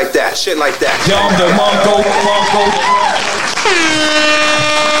that, shit like that, shit like that. Yum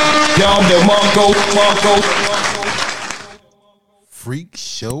the Mongo, Freak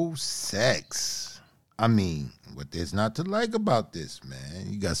show sex. I mean, what there's not to like about this, man?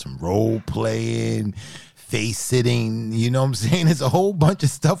 You got some role playing, face sitting, you know what I'm saying? There's a whole bunch of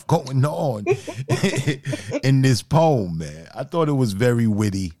stuff going on in this poem, man. I thought it was very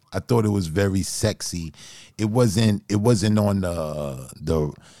witty. I thought it was very sexy. It wasn't on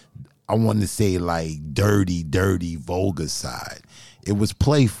the I want to say like dirty, vulgar side. It was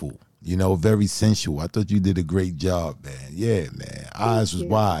playful, you know, very sensual. I thought you did a great job, man. Yeah, man. Eyes was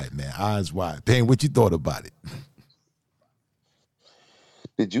wide, man. Eyes wide. Payne, what you thought about it?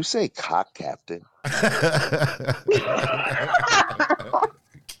 Did you say cock captain?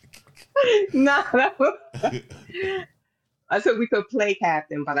 No, I said we could play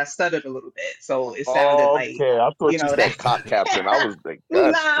captain, but I stuttered a little bit, so it sounded like, Okay, I thought you that. said cock captain. I was like,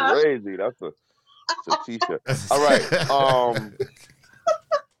 that's Nah. crazy. That's a t-shirt. All right.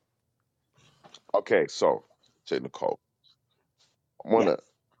 Okay, so J. Nicole, I'm gonna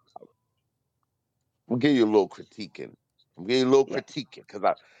give you a little critiquing. Because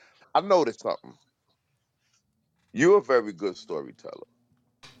I noticed something. You're a very good storyteller.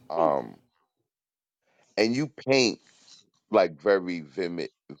 And you paint like very vivid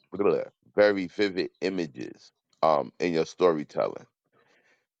images in your storytelling.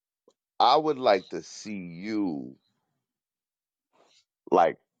 I would like to see you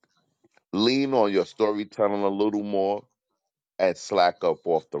like lean on your storytelling a little more and slack up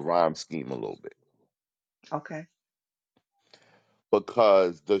off the rhyme scheme a little bit. Okay.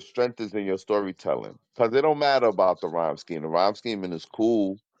 Because the strength is in your storytelling. Because it don't matter about the rhyme scheme. The rhyme scheming is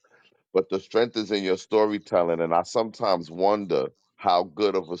cool, but the strength is in your storytelling. And I sometimes wonder how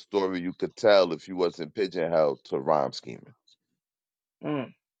good of a story you could tell if you wasn't pigeonholed to rhyme scheming.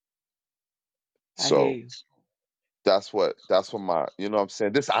 I So hear you. that's what my, you know what I'm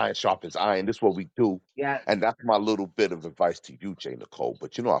saying? This iron sharpens iron. This is what we do. Yeah. And that's my little bit of advice to you, J. Nicole.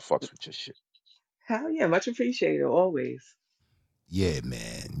 But you know I fucks with your shit. Hell yeah, much appreciated, always. Yeah,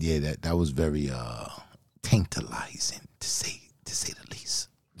 man. Yeah, that was very tantalizing to say the least.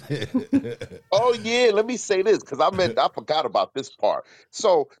 Oh yeah, let me say this because I forgot about this part.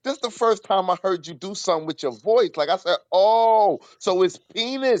 So this is the first time I heard you do something with your voice. Like I said, oh, so it's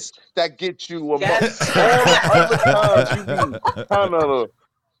penis that gets you Yes. all the other times you be kind of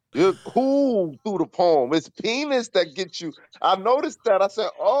you're cool through the poem. It's penis that gets you. I noticed that. I said,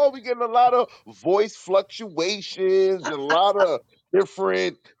 oh, we getting a lot of voice fluctuations and a lot of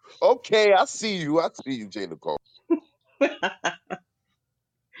different. Okay, I see you, J. Nicole.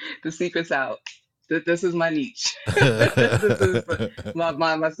 The secret's out. This is my niche. This is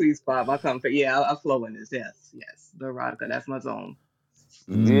my sweet spot, my comfort. Yeah, I flow in this. Yes. The erotica, that's my zone.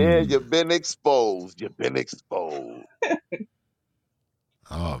 Yeah, you've been exposed.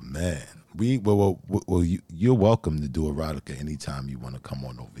 Oh man, you're welcome to do erotica anytime you want to come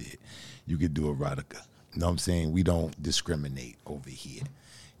on over here. You could do erotica. You know what I'm saying? We don't discriminate over here.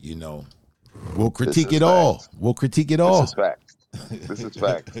 You know, we'll critique it all. We'll critique it all. This is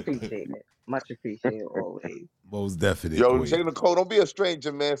facts. Appreciate it. Much appreciated, always. Most definitely. Yo, J. Nicole, don't be a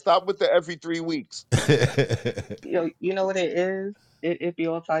stranger, man. Stop with the every 3 weeks. Yo, you know what it is? it be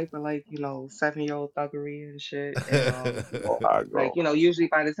all type of like, 7-year-old thuggery and shit. And Oh, I like, go. usually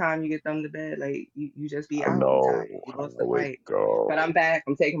by the time you get them to bed, like you just be I out, you know. tired, you I lost the know it fight. But I'm go. back.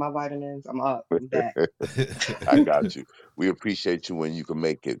 I'm taking my vitamins. I'm up. I'm back. I got you. We appreciate you when you can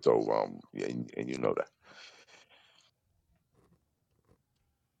make it, though. Yeah, and you know that.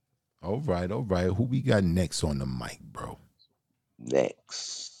 All right. Who we got next on the mic, bro?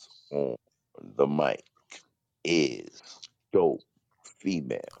 Next on the mic is Dope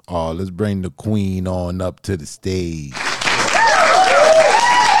Female. Oh, let's bring the queen on up to the stage.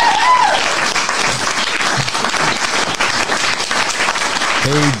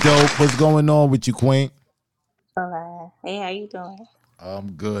 Hey, Dope, what's going on with you, queen? Hola. Hey, how you doing?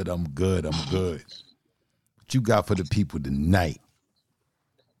 I'm good. What you got for the people tonight?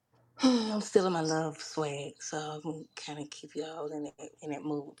 I'm still in my love swag, so I'm gonna kind of keep you all in that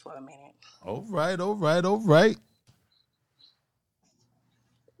mood for a minute. All right.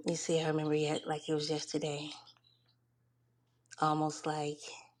 You see, I remember yet like it was yesterday, almost like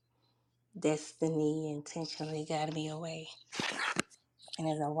destiny intentionally guided me away. And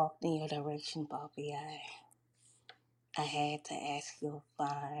as I walked in your direction, Bobby, I had to ask your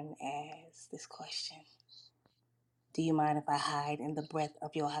fine ass this question. Do you mind if I hide in the breath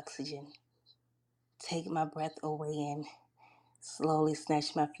of your oxygen? Take my breath away and slowly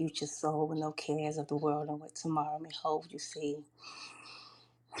snatch my future soul with no cares of the world and what tomorrow may hold. You see,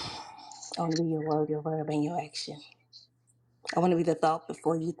 I want to be your word, your verb, and your action. I want to be the thought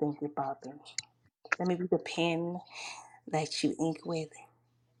before you think it, Bobby. Let me be the pen that you ink with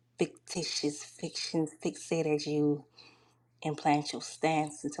fictitious fictions, fixate as you implant your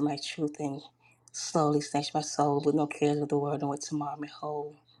stance into my truth and slowly snatch my soul with no cares of the world and what tomorrow may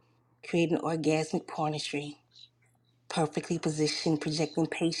hold. Create an orgasmic pornistry, perfectly positioned, projecting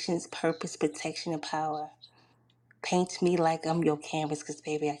patience, purpose, protection, and power. Paint me like I'm your canvas, because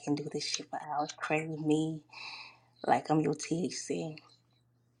baby, I can do this shit for hours. Crave me like I'm your THC.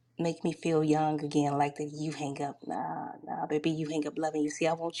 Make me feel young again, like that you hang up. Nah, baby, you hang up loving you. See,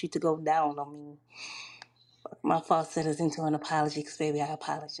 I want you to go down on me. My falsettos into an apology, because baby, I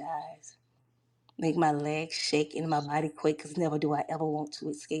apologize. Make my legs shake and my body quake, because never do I ever want to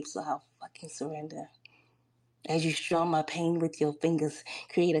escape, so I'll fucking surrender. As you strum my pain with your fingers,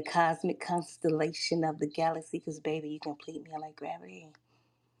 create a cosmic constellation of the galaxy, because baby, you complete me like gravity.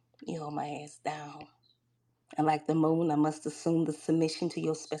 You hold my ass down. And like the moon, I must assume the submission to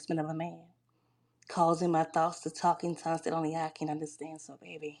your specimen of a man, causing my thoughts to talk in tongues that only I can understand. So,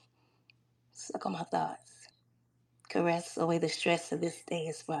 baby, suck on my thoughts. Caress away the stress of this day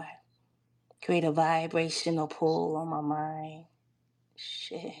is fried. Create a vibrational pull on my mind.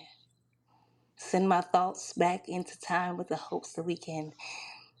 Shit. Send my thoughts back into time with the hopes that we can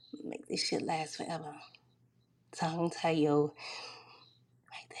make this shit last forever. Tongue tie yo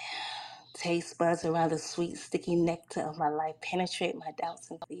right there. Taste buds around the sweet, sticky nectar of my life. Penetrate my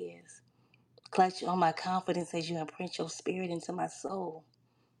doubts and fears. Clutch on my confidence as you imprint your spirit into my soul.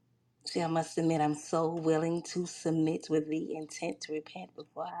 See, I must admit, I'm so willing to submit with the intent to repent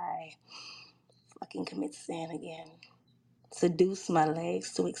before I fucking commit sin again. Seduce my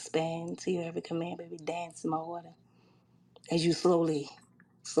legs to expand to your every command, baby. Dance in my water. As you slowly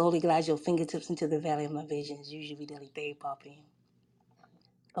glide your fingertips into the valley of my visions, usually delite, papi.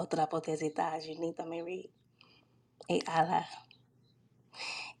 Otra potestad, you need to me read. Et a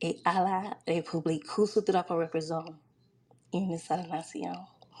la République, Kusutra por represent. Unisa la nación.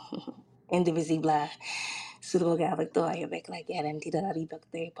 Indivisible. Surga victoria, back like garantida la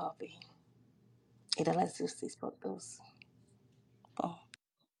liberté, papi. Et de la justice por todos. Oh.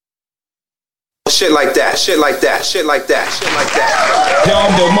 Shit like that.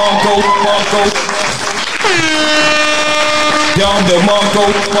 Yonder Mongo.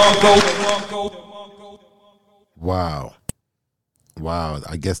 Wow.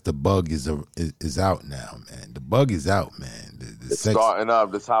 I guess the bug is out now, man. The bug is out, man. It's starting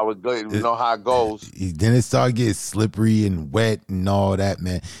up. That's how it goes. You know how it goes. Then it started getting slippery and wet and all that,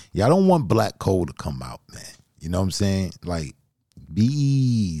 man. Y'all don't want Black Coal to come out, man. You know what I'm saying? Like, be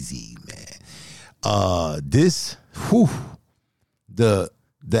easy, man.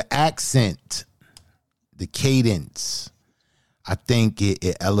 The accent, the cadence, I think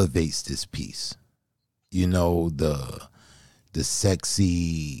it elevates this piece. You know, the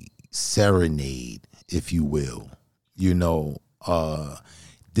sexy serenade, if you will. You know,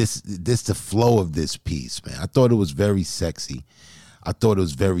 this the flow of this piece, man. I thought it was very sexy. I thought it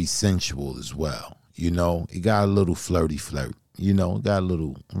was very sensual as well. You know, it got a little flirty, you know, got a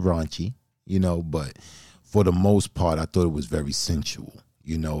little raunchy, you know, but for the most part, I thought it was very sensual.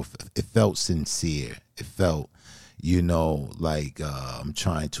 You know, it felt sincere. It felt, you know, like I'm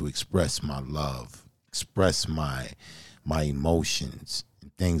trying to express my love, express my emotions,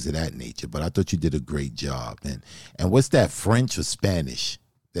 and things of that nature. But I thought you did a great job. And what's that, French or Spanish?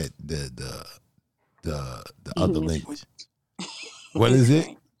 That the other language. What is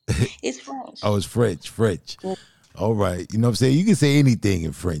it? It's French. Oh, it's French. All right. You know what I'm saying? You can say anything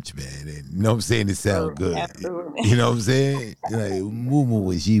in French, man. And you know what I'm saying? It sounds good. Absolutely. You know what I'm saying? Like,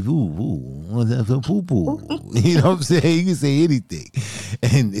 moo is you know what I'm saying? You can say anything.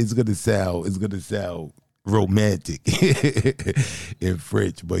 And it's gonna sound romantic in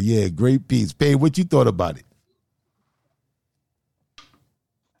French. But yeah, great piece. Pay, what you thought about it?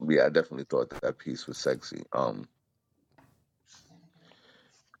 Yeah, I definitely thought that piece was sexy.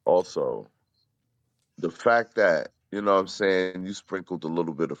 Also, the fact that, you know what I'm saying, you sprinkled a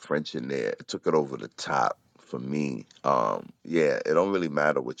little bit of French in there, it took it over the top for me. Yeah, it don't really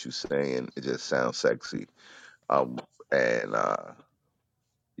matter what you're saying, it just sounds sexy. And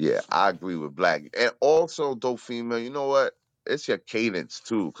yeah, I agree with Black. And also, though, female, you know what? It's your cadence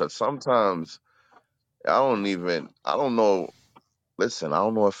too, because sometimes I don't know. Listen, I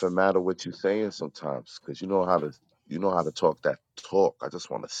don't know if it matter what you're saying sometimes, because you know how to talk that talk. I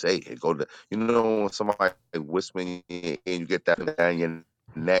just want to say it. Go to, you know, when somebody whispering in your ear and you get that down your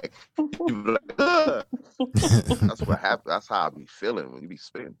neck, you be like, ugh. That's what happens. That's how I be feeling when you be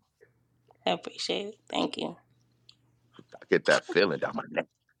spitting. I appreciate it. Thank you. I get that feeling down my neck.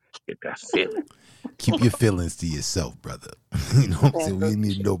 Get that feeling. Keep your feelings to yourself, brother. You know what I'm saying? We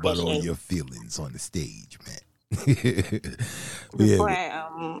need to know about all your feelings on the stage, man. Before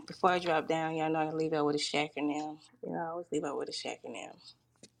I drop down, y'all know I leave out with a acronym. You know, I always leave out with a acronym.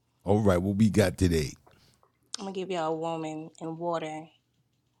 All right, what we got today? I'm gonna give y'all a woman and water.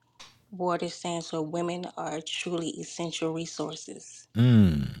 Water stands for women are truly essential resources.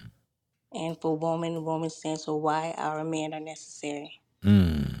 And for woman stands for why our men are necessary.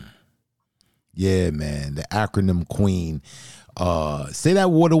 Yeah, man. The acronym queen. Say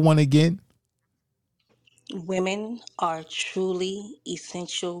that water one again. Women are truly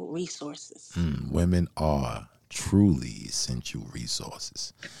essential resources. Women are truly essential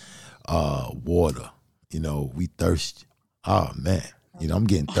resources. Water. You know, we thirst. Oh, man. You know, I'm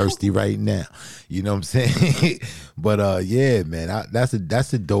getting thirsty right now. You know what I'm saying? But yeah, man, that's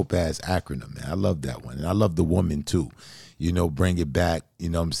a dope ass acronym, man. I love that one. And I love the woman too. You know, bring it back, you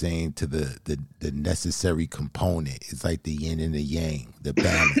know what I'm saying, to the necessary component. It's like the yin and the yang, the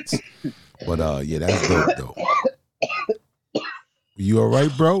balance. But yeah, that's dope though. You all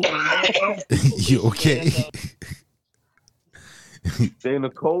right, bro? You okay? Jay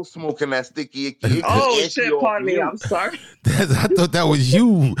Nicole smoking that sticky icky. Oh shit, pardon me. I'm sorry. I thought that was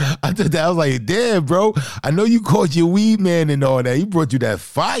you. I was like, damn, bro. I know you called your weed man and all that. He brought you that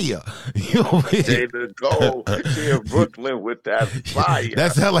fire. You know what I mean? Jay Nicole, she in Brooklyn with that fire.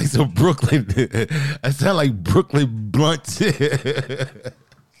 That sound like some Brooklyn. That sound like Brooklyn blunts.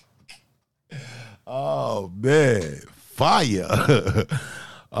 Oh man, fire.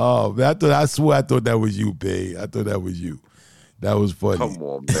 Oh man, I swear I thought that was you, babe. I thought that was you. That was funny. Come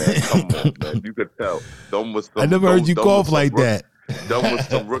on, man. You could tell. I never heard you cough like that. Them with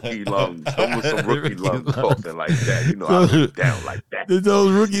some rookie lungs. Talking like that. You know, I was down like that.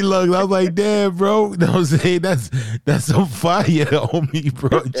 Those rookie lungs. I was like, damn, bro. You know what I'm saying? That's some fire homie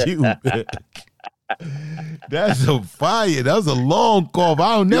brought you. That's some fire. That was a long cough.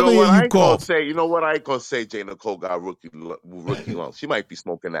 I don't never hear you cough. You know what? I ain't gonna say Jay Nicole got rookie lungs. She might be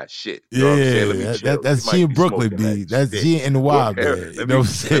smoking that shit. You know what I'm saying? That's she in Brooklyn, B. That's she in the wild, man. You know what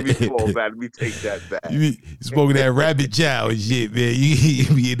I'm saying? Let me take that back. You be smoking that rabbit chow and shit, man.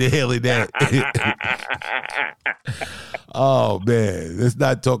 You be inhaling that. Oh man, let's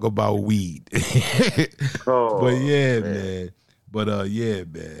not talk about weed. But yeah, man. But yeah,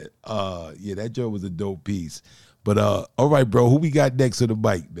 man. Yeah, that joint was a dope piece. But all right, bro. Who we got next on the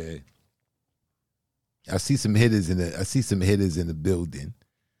mic, man? I see some hitters in the building.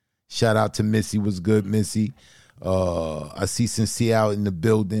 Shout out to Missy. What's good, Missy? I see Sincere out in the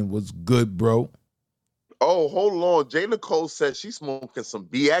building. What's good, bro? Oh, hold on. Jay Nicole says she's smoking some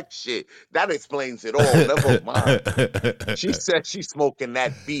BX shit. That explains it all. Never mind. She said she's smoking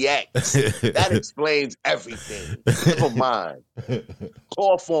that BX. That explains everything. Never mind.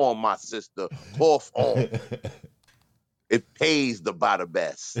 Cough on, my sister. Cough on. It pays to buy the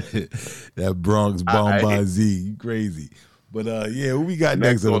best. That Bronx Bonbon Z. You crazy. But yeah, who we got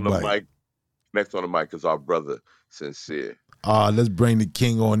next on the mic? Next on the mic is our brother, Sincere. Let's bring the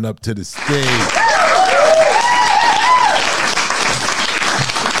king on up to the stage.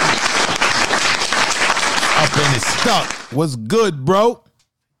 Up in his stuck. What's good, bro?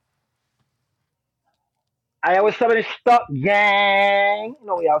 I was some of this stuff, gang. You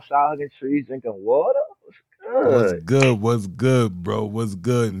know, we outside hugging trees, drinking water. What's Good. good? What's good, bro? What's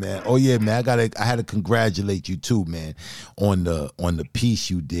good, man? Oh yeah, man. I had to congratulate you too, man, on the piece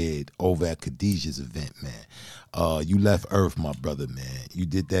you did over at Khadijah's event, man. You left Earth, my brother, man. You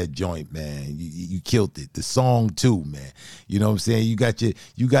did that joint, man. You killed it. The song too, man. You know what I'm saying? You got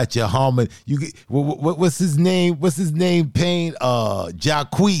your harmony. What's his name? What's his name? Payne?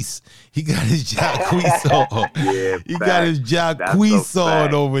 Jacquees. He got his Jacquees on. Yeah, he got his Jacquees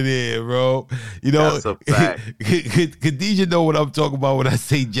on over there, bro. You know, that's a fact. Khadijah know what I'm talking about when I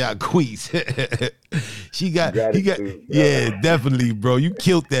say Jacquees. Yeah, definitely, bro. You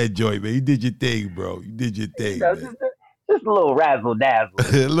killed that joint, man. You did your thing, bro. You did your thing, man. Just a little razzle dazzle.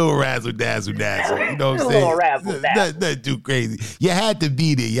 A little razzle dazzle. You know what I'm saying? A little razzle dazzle. Nothing too crazy. You had to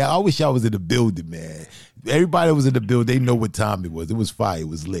be there. Yeah, I wish I was in the building, man. Everybody that was in the building, they know what time it was. It was fire. It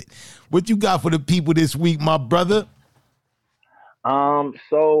was lit. What you got for the people this week, my brother?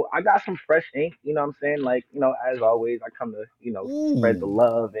 So I got some fresh ink, you know what I'm saying? Like, you know, as always, I come to, you know, spread the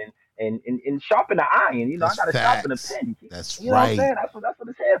love and sharpen the iron. You know, that's I gotta sharpen the pen. That's you know right. What I'm saying? That's what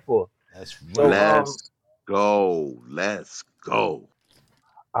it's here for. That's right. So, Let's go.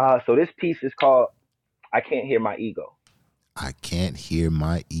 So this piece is called I Can't Hear My Ego. I can't hear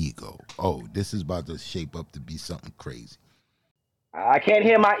my ego. Oh, this is about to shape up to be something crazy. I can't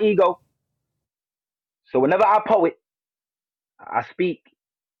hear my ego. So whenever I poet, I speak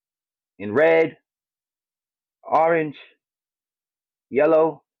in red, orange,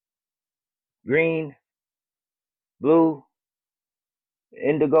 yellow, green, blue,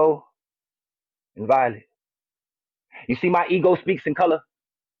 indigo, and violet. You see, my ego speaks in color,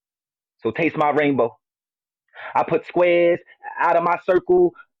 so taste my rainbow. I put squares out of my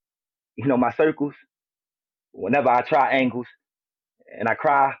circle, you know, my circles, whenever I try angles, and I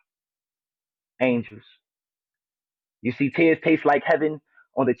cry angels. You see, tears taste like heaven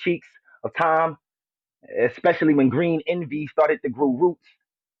on the cheeks of time, especially when green envy started to grow roots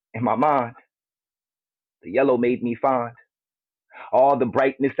in my mind. The yellow made me find all the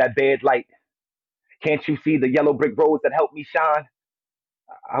brightness that bared light. Can't you see the yellow brick roads that helped me shine?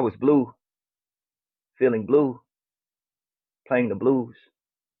 I was blue, feeling blue, playing the blues.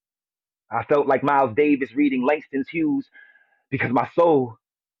 I felt like Miles Davis reading Langston's Hughes because my soul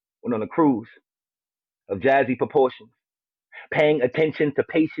went on a cruise of jazzy proportions, paying attention to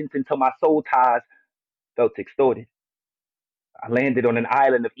patience until my soul ties felt extorted. I landed on an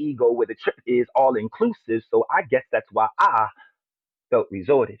island of ego where the trip is all inclusive, so I guess that's why I felt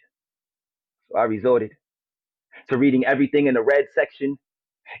resorted. So I resorted to reading everything in the red section,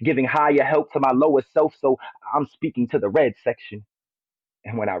 giving higher help to my lower self, so I'm speaking to the red section.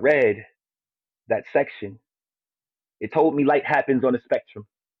 And when I read that section, it told me light happens on a spectrum.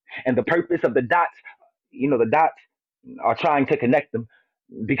 And the purpose of the dots, you know, the dots are trying to connect them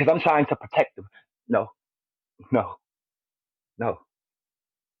because I'm trying to protect them. No.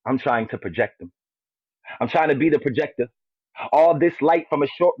 I'm trying to project them. I'm trying to be the projector. All this light from a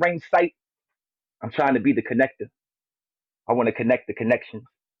short range sight, I'm trying to be the connector. I want to connect the connections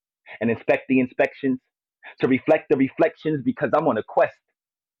and inspect the inspections to reflect the reflections because I'm on a quest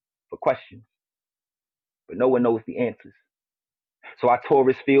for questions. But no one knows the answers. So I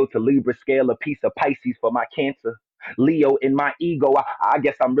Taurus field to Libra scale a piece of Pisces for my Cancer. Leo in my ego, I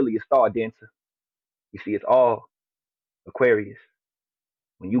guess I'm really a star dancer. You see, it's all Aquarius.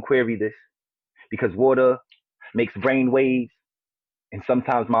 When you query this, because water makes brain waves, and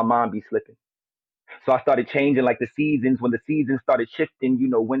sometimes my mind be slipping. So I started changing like the seasons. When the seasons started shifting, you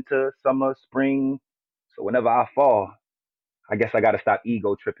know, winter, summer, spring. So whenever I fall, I guess I gotta stop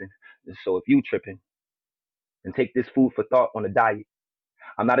ego tripping. So if you tripping, then take this food for thought on a diet.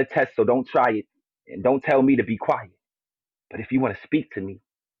 I'm not a test, so don't try it. And don't tell me to be quiet. But if you want to speak to me,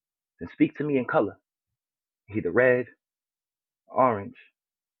 then speak to me in color. Either red, orange,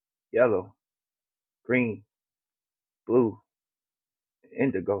 yellow, green, blue,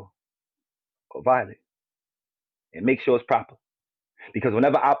 indigo, or violet. And make sure it's proper. Because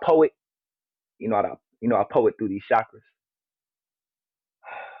whenever I poet, I poet through these chakras.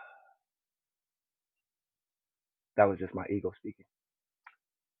 That was just my ego speaking.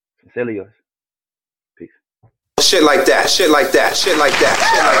 Sincerely yours. Peace. Shit like that, shit like that, shit like that,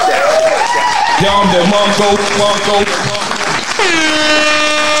 shit like that. Down the Monko.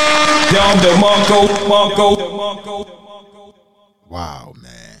 Wow,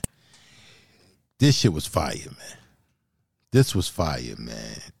 man. This shit was fire, man. This was fire,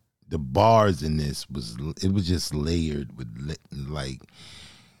 man. The bars in this was just layered with like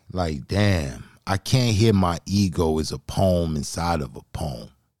damn. I Can't Hear My Ego is a poem inside of a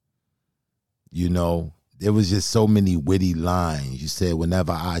poem. You know, there was just so many witty lines. You said,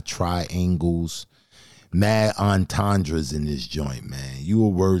 whenever I try angles, mad entendres in this joint, man. You a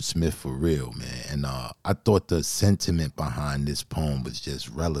wordsmith for real, man. And I thought the sentiment behind this poem was just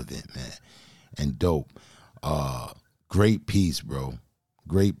relevant, man, and dope. Great piece, bro.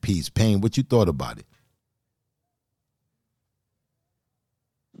 Great piece. Payne, what you thought about it?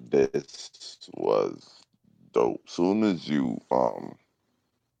 This was dope. Soon as you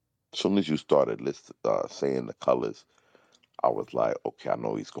started saying the colors, I was like, okay, I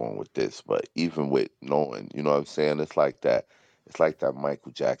know he's going with this. But even with knowing, you know what I'm saying, it's like that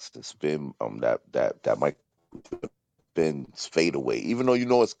Michael Jackson spin, that Michael Spin's fade away. Even though you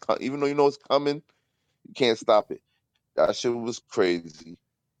know it's coming, you can't stop it. That shit was crazy.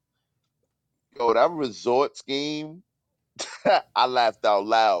 Yo, that resort scheme, I laughed out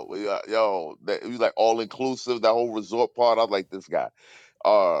loud. Yo, it was like all inclusive. That whole resort part, I was like, this guy.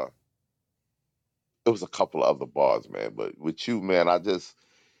 It was a couple of other bars, man, but with you, man, because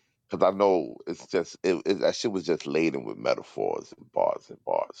I know it's just that shit was just laden with metaphors and bars and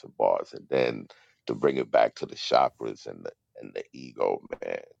bars and bars, and then to bring it back to the chakras and the ego,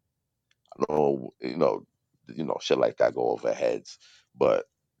 man. I know shit like that go over heads, but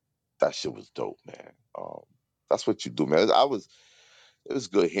that shit was dope, man. That's what you do, man. It was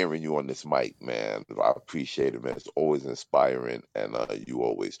good hearing you on this mic, man. I appreciate it, man. It's always inspiring, and you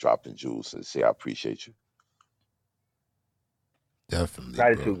always dropping jewels. And say I appreciate you. Definitely,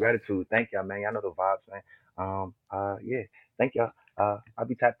 Gratitude. Thank y'all, man. Y'all know the vibes, man. Yeah. Thank y'all. I'll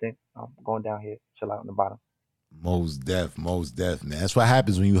be tapped in. I'm going down here, chill out on the bottom. Most deaf, man. That's what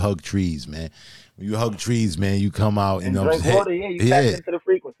happens when you hug trees, man. When you hug trees, man, you come out, and drink water, you tap into the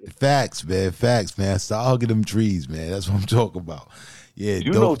frequency. Facts, man. Start hugging them trees, man. That's what I'm talking about. Yeah,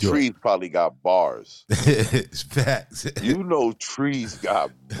 you know trees probably got bars. Facts. You know trees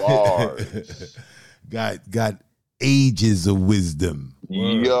got bars. got ages of wisdom.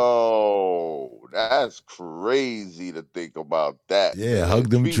 Word. Yo, that's crazy to think about that. Yeah, man. Hug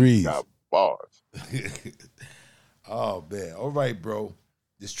them trees. Got bars. Oh man. All right, bro.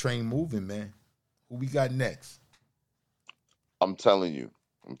 This train moving, man. Who we got next? I'm tell you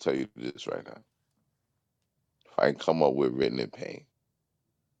this right now. If I ain't come up with Written in Pain,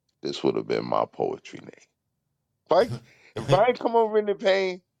 this would have been my poetry name. If I ain't come up with Written in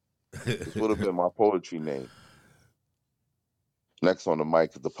Pain, this would have been my poetry name. Next on the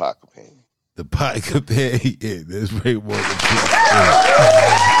mic is the Pot Companion. The Pot Companion. Yeah, that's way more than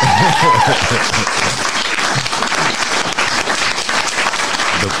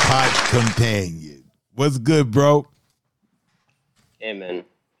The Pot Companion. What's good, bro? Hey, man.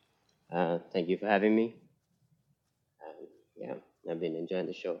 Thank you for having me. Yeah, I've been enjoying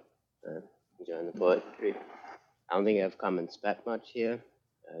the show. Enjoying the poetry. I don't think I've come and spat much here.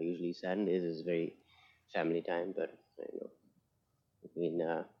 Usually Saturdays is very family time, but I've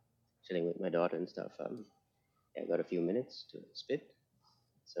been chilling with my daughter and stuff. I got a few minutes to spit.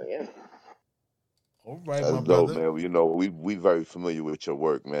 So yeah. All right, that's my dope, brother. man. You know, we very familiar with your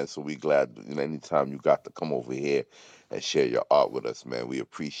work, man. So we glad anytime you got to come over here and share your art with us, man. We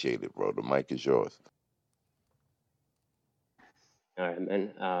appreciate it, bro. The mic is yours. All right,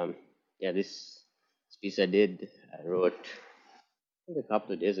 man. Yeah, this piece I wrote I think a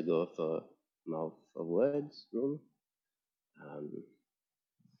couple of days ago for Mouth of Words room.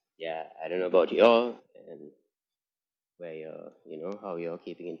 Yeah, I don't know about y'all and where how you're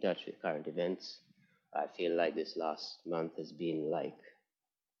keeping in touch with current events. I feel like this last month has been like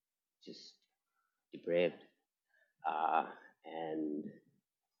just depraved. And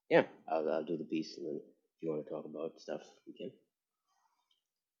yeah, I'll do the piece, and then if you want to talk about stuff, we can.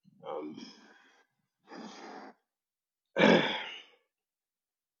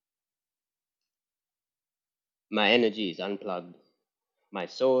 My energy is unplugged. My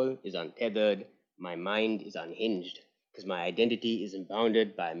soul is untethered. My mind is unhinged. Because my identity isn't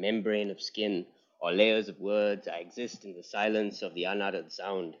bounded by a membrane of skin or layers of words. I exist in the silence of the unuttered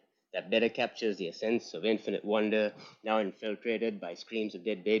sound that better captures the essence of infinite wonder, now infiltrated by screams of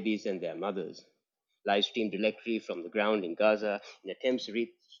dead babies and their mothers. Live stream directly from the ground in Gaza in attempts to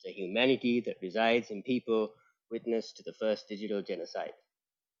reach the humanity that resides in people witness to the first digital genocide.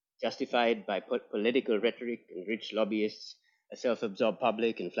 Justified by political rhetoric and rich lobbyists, a self-absorbed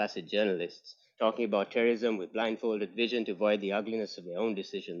public and flaccid journalists, talking about terrorism with blindfolded vision to avoid the ugliness of their own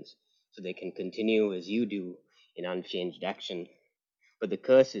decisions, so they can continue as you do in unchanged action. But the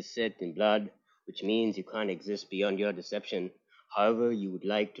curse is set in blood, which means you can't exist beyond your deception. However, you would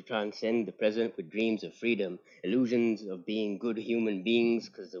like to transcend the present with dreams of freedom, illusions of being good human beings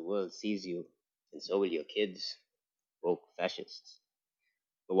because the world sees you, and so will your kids, woke fascists.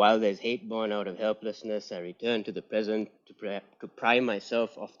 But while there's hate born out of helplessness, I return to the present to pry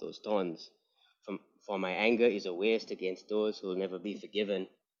myself off those thorns. For my anger is a waste against those who will never be forgiven,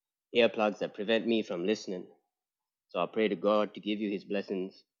 earplugs that prevent me from listening. So I pray to God to give you his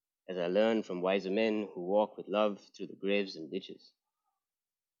blessings as I learn from wiser men who walk with love through the graves and ditches.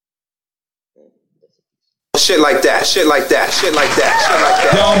 Shit like that, shit like that, shit like that, shit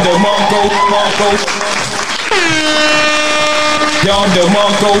like that.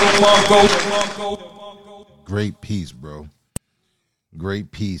 Great piece, bro. Great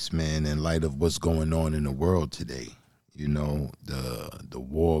piece, man, in light of what's going on in the world today. You know, the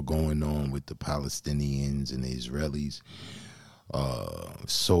war going on with the Palestinians and the Israelis.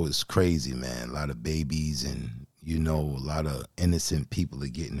 So it's crazy, man. A lot of babies and, you know, a lot of innocent people are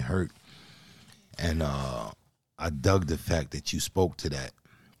getting hurt. And I dug the fact that you spoke to that.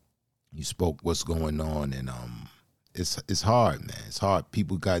 You spoke what's going on, and it's hard, man. It's hard.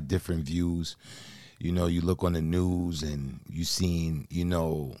 People got different views. You know, you look on the news and you seen, you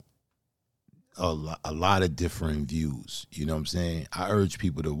know, a lot of different views. You know what I'm saying? I urge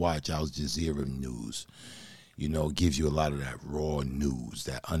people to watch Al Jazeera News. You know, it gives you a lot of that raw news,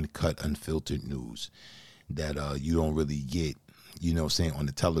 that uncut, unfiltered news that you don't really get, you know what I'm saying, on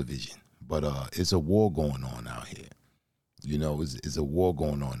the television. But it's a war going on out here. You know, it's a war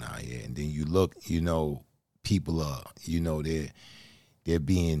going on out here. And then you look, you know, people are, you know, they're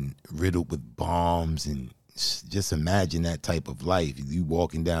being riddled with bombs, and just imagine that type of life. You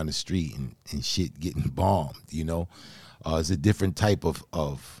walking down the street and shit getting bombed, you know. It's a different type of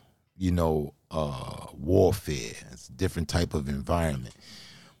you know, warfare. It's a different type of environment.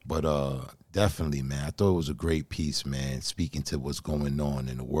 But definitely, man, I thought it was a great piece, man, speaking to what's going on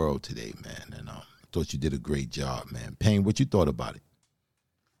in the world today, man. And I thought you did a great job, man. Payne, what you thought about it?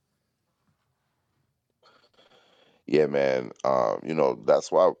 Yeah, man. You know, that's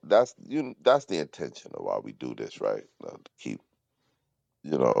the intention of why we do this, right? To keep,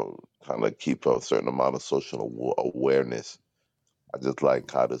 you know, kind of keep a certain amount of social awareness. I just like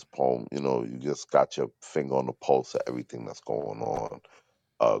how this poem, you know, you just got your finger on the pulse of everything that's going on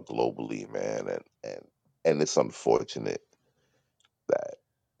globally, man, and it's unfortunate that,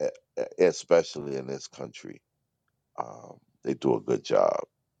 especially in this country, they do a good job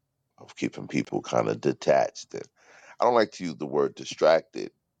of keeping people kind of detached. And I don't like to use the word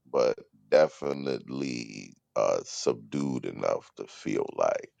distracted, but definitely subdued enough to feel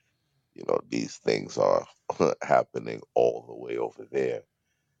like, you know, these things are happening all the way over there,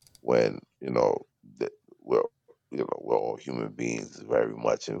 when, you know, we're, you know, we're all human beings very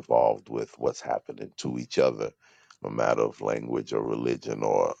much involved with what's happening to each other, no matter of language or religion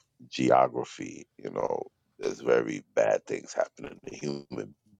or geography. You know, there's very bad things happening to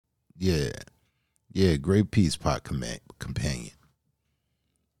human. Yeah. Yeah, great piece, Pot Companion.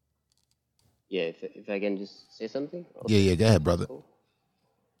 Yeah, if I can just say something? Yeah, go ahead, brother. Cool.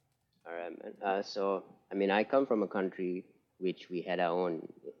 All right, man. So, I mean, I come from a country which we've had our own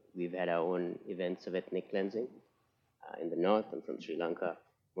events of ethnic cleansing. In the north, I'm from Sri Lanka.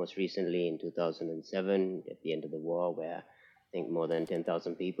 Most recently in 2007, at the end of the war, where I think more than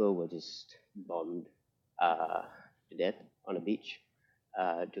 10,000 people were just bombed to death on a beach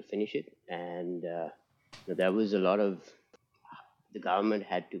to finish it. And there was a lot of, the government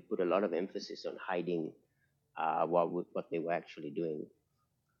had to put a lot of emphasis on hiding what they were actually doing.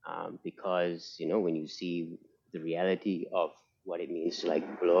 Because, you know, when you see the reality of what it means to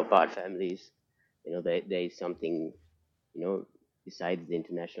like blow apart families, you know, there is something, you know, besides the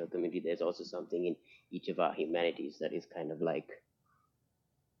international community, there's also something in each of our humanities that is kind of like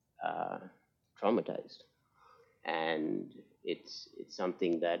traumatized. And it's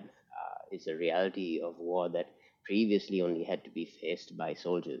something that is a reality of war that previously only had to be faced by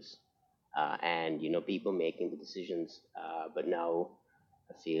soldiers and, you know, people making the decisions. But now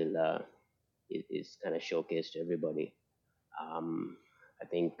I feel it's kind of showcased to everybody. I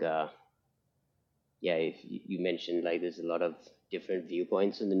think, yeah, if you mentioned like there's a lot of different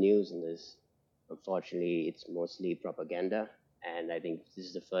viewpoints in the news, and there's, unfortunately, it's mostly propaganda. And I think this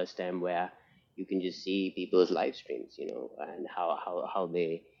is the first time where you can just see people's live streams, you know, and how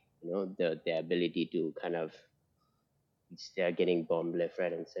they, you know, their ability to kind of, they're getting bombed left,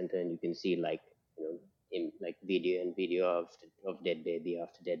 right, and center, and you can see like, you know, in like video of dead baby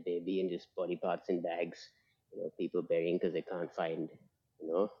after dead baby, and just body parts in bags, you know, people burying because they can't find, you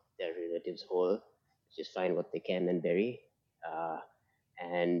know, their relatives whole, just find what they can and bury.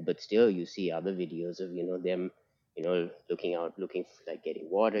 And but still you see other videos of, you know, them, you know, looking for, like getting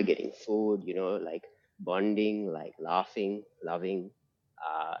water, getting food, you know, like bonding, like laughing, loving,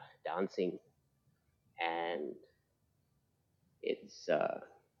 dancing. And it's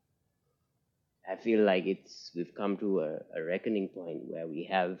I feel like we've come to a reckoning point where we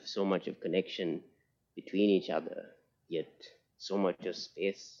have so much of connection between each other, yet so much of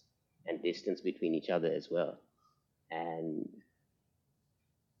space and distance between each other as well. And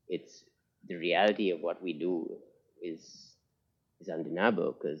it's the reality of what we do is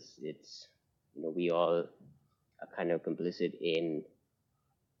undeniable, because it's, we all are kind of complicit in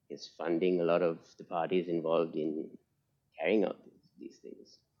funding a lot of the parties involved in carrying out these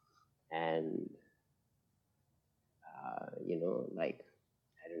things. And like,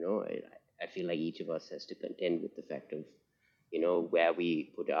 I don't know, I feel like each of us has to contend with the fact of, where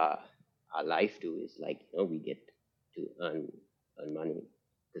we put our life to is like, we get to earn money,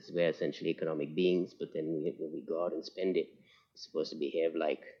 because we're essentially economic beings. But then when we go out and spend it, we're supposed to behave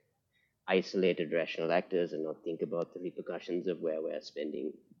like isolated rational actors and not think about the repercussions of where we're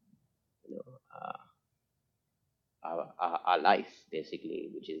spending, our life, basically,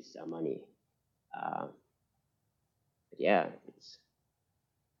 which is our money. But yeah,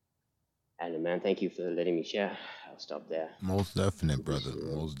 and man, thank you for letting me share. I'll stop there. Most definite, brother.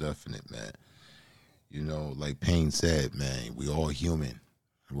 Most definite, man. Like Payne said, man, we all human.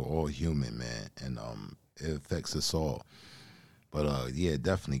 We're all human, man. And it affects us all. But yeah,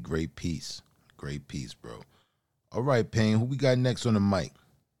 definitely great piece. Great piece, bro. All right, Payne, who we got next on the mic?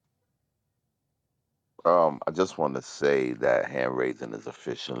 I just want to say that hand raising is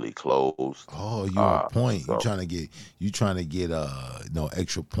officially closed. Oh, you on point. So. You trying to get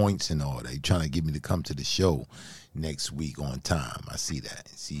extra points and all that. You trying to get me to come to the show next week on time. I see that.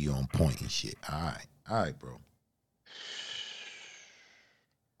 See you on point and shit. All right, bro.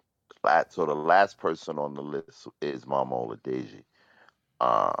 So the last person on the list is Mama Oladeji.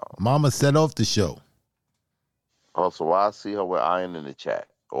 Mama set off the show. Also, I see her with Iron in the chat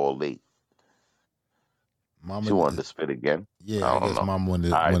all late. Mama, she wanted to spit again. Yeah, I guess Mama wanted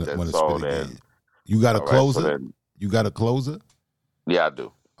to spit so again. You got a closer? Right, you got a closer? Yeah, I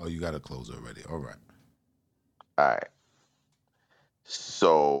do. Oh, you got a closer already. All right. All right.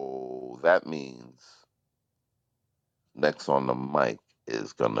 So that means next on the mic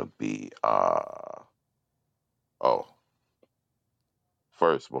is gonna be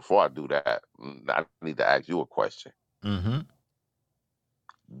first, before I do that, I need to ask you a question. Mm-hmm.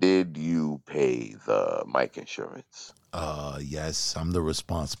 Did you pay the mic insurance? Yes, I'm the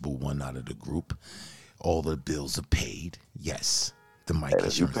responsible one out of the group. All the bills are paid. Yes, the mic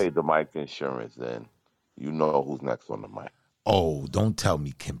insurance. If you paid the mic insurance, then you know who's next on the mic. Oh, don't tell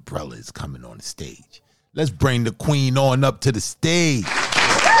me Kimbrella is coming on the stage. Let's bring the queen on up to the stage.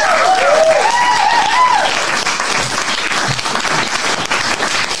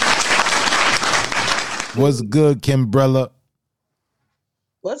 What's good, Kimbrella?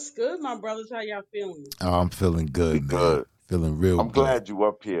 What's good, my brothers? How y'all feeling? Oh, I'm feeling good, man. Good. Feeling real good. I'm glad you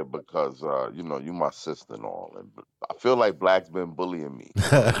up here because, you my sister and all. And I feel like Black's been bullying me. You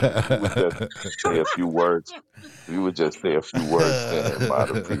would just say a few words. You would just say a few words to him. I'd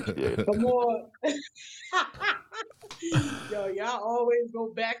appreciate it. Come on. Yo, y'all always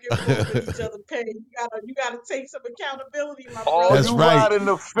go back and forth with each other. Pain. You gotta take some accountability, my brother. That's right.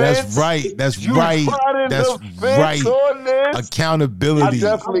 That's right. That's right. That's right. On this. Accountability. I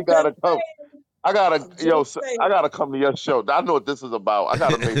definitely gotta come. I gotta come to your show. I know what this is about. I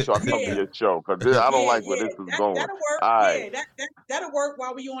gotta make sure I come to your show because I don't like where this is going. That'll work. All right. Yeah, that'll work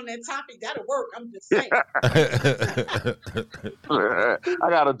while we on that topic. That'll work. I'm just saying. I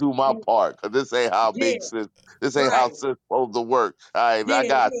gotta do my part because this ain't how big sis. This ain't how sis supposed to work. All right, I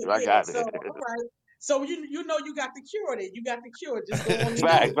got you. I got it. All right. So you know you got the cure then. You got the cure. Just go on.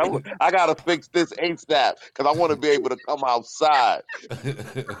 Facts. I gotta fix this ASAP because I want to be able to come outside.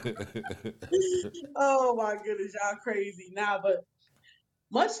 Oh my goodness, y'all crazy. But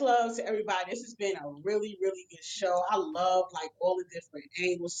much love to everybody. This has been a really, really good show. I love like all the different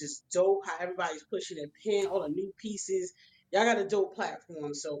angles. Just dope how everybody's pushing their pen, all the new pieces. Y'all got a dope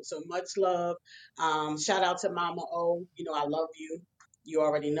platform. So much love. Shout out to Mama O. I love you. You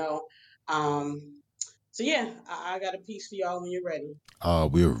already know. So yeah, I got a piece for y'all when you're ready.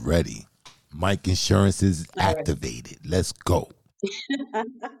 We're ready. Mic insurance is activated. Right. Let's go. All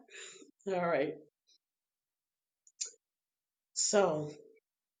right. So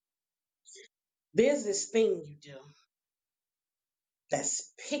there's this thing you do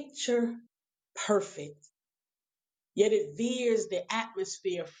that's picture perfect, yet it veers the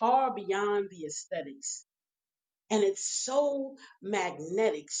atmosphere far beyond the aesthetics. And it's so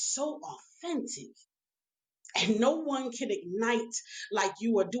magnetic, so authentic. And no one can ignite like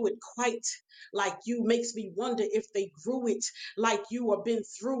you or do it quite like you. Makes me wonder if they grew it like you or been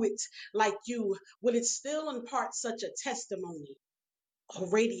through it like you. Would it still impart such a testimony? or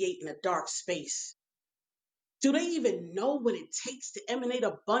radiate in a dark space? Do they even know what it takes to emanate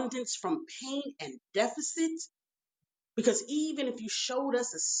abundance from pain and deficit? Because even if you showed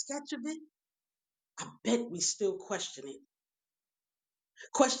us a sketch of it, I bet we still question it.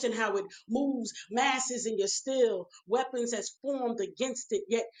 Question how it moves masses and you're still weapons has formed against it,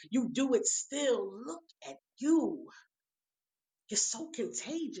 yet you do it still. Look at you. You're so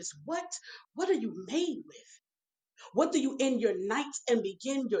contagious. What are you made with? What do you end your nights and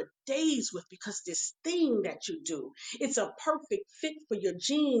begin your days with? Because this thing that you do, it's a perfect fit for your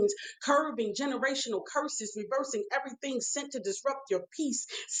genes, curbing generational curses, reversing everything sent to disrupt your peace,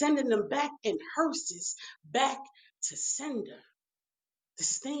 sending them back in hearses, back to sender.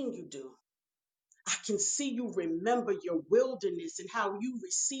 This thing you do, I can see you remember your wilderness and how you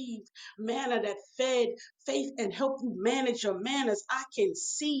received manna that fed faith and helped you manage your manners. I can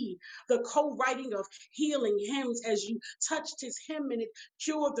see the co-writing of healing hymns as you touched his hymn and it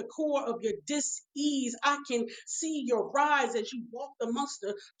cured the core of your dis-ease. I can see your rise as you walked amongst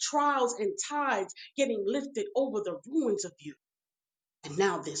the trials and tides, getting lifted over the ruins of you. And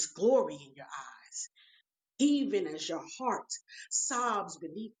now there's glory in your eyes. Even as your heart sobs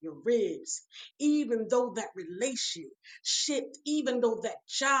beneath your ribs, even though that relationship, even though that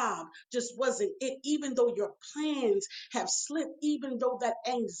job just wasn't it, even though your plans have slipped, even though that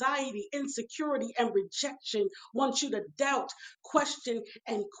anxiety, insecurity, and rejection want you to doubt, question,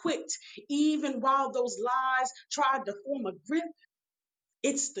 and quit, even while those lies tried to form a grip,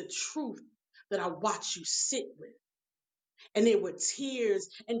 it's the truth that I watch you sit with. And there were tears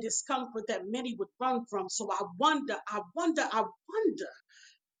and discomfort that many would run from. So I wonder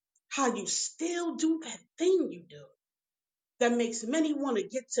how you still do that thing you do that makes many want to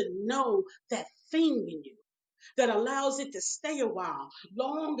get to know that thing in you, that allows it to stay a while,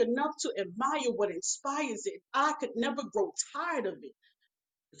 long enough to admire what inspires it. I could never grow tired of it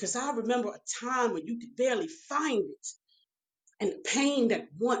because I remember a time when you could barely find it and the pain that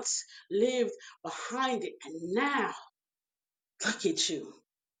once lived behind it. And now, look at you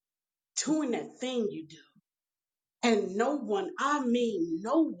doing that thing you do. And no one, I mean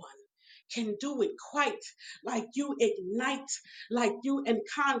no one, can do it quite like you ignite, like you, and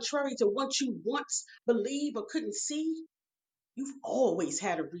contrary to what you once believed or couldn't see, you've always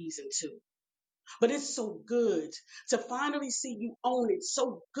had a reason to. But it's so good to finally see you own it.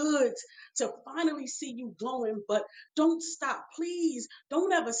 So good to finally see you glowing. But don't stop. Please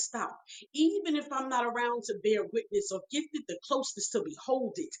don't ever stop. Even if I'm not around to bear witness or gifted the closest to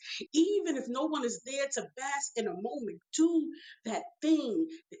behold it. Even if no one is there to bask in a moment, do that thing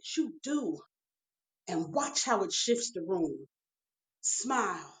that you do and watch how it shifts the room.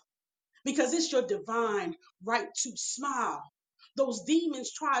 Smile. Because it's your divine right to smile. Those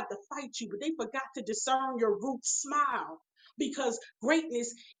demons tried to fight you, but they forgot to discern your root. Smile. Because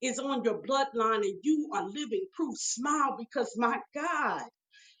greatness is on your bloodline and you are living proof. Smile because, my God,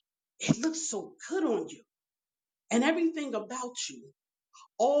 it looks so good on you. And everything about you,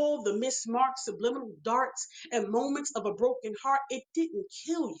 all the mismarked subliminal darts and moments of a broken heart, it didn't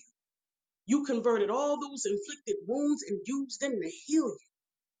kill you. You converted all those inflicted wounds and used them to heal you.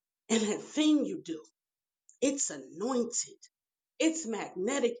 And that thing you do, it's anointed, it's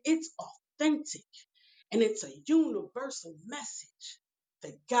magnetic, it's authentic, and it's a universal message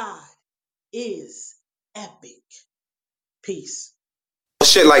that God is epic. Peace.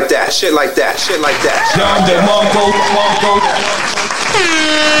 Shit like that, shit like that, shit like that.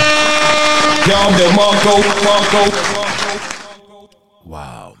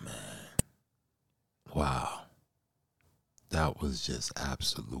 Wow, man. Wow. That was just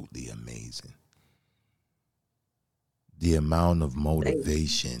absolutely amazing. The amount of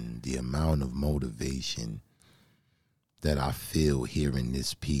motivation that I feel here in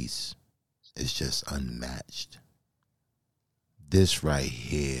this piece is just unmatched. This right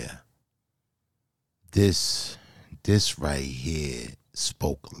here, this right here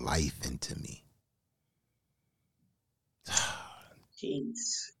spoke life into me.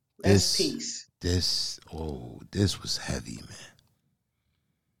 Peace. That's peace. This was heavy, man.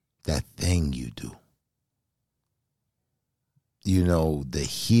 That thing you do. You know, the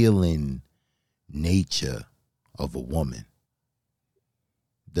healing nature of a woman.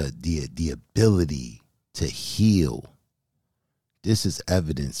 The ability to heal. This is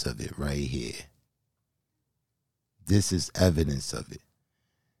evidence of it right here. This is evidence of it.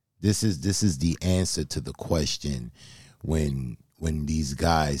 This is the answer to the question when these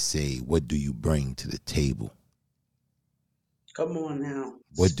guys say, what do you bring to the table? Come on now.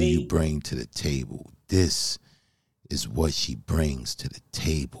 What do you bring to the table? This is what she brings to the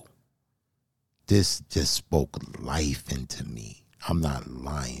table. This just spoke life into me. I'm not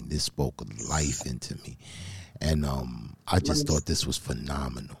lying. This spoke life into me. And I just thought this was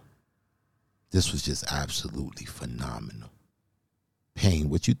phenomenal. This was just absolutely phenomenal. Pain,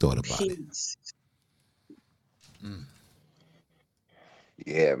 what you thought about it?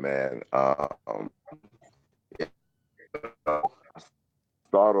 Yeah, man. I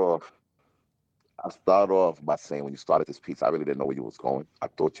start off by saying when you started this piece, I really didn't know where you was going. I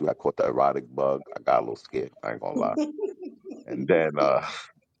thought you had caught the erotic bug. I got a little scared. I ain't gonna lie. And then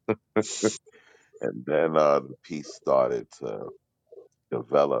the piece started to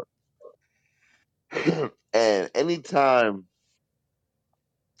develop. And anytime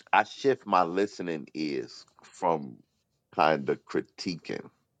I shift my listening ears from kind of critiquing,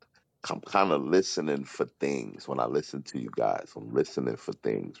 I'm kind of listening for things when I listen to you guys. I'm listening for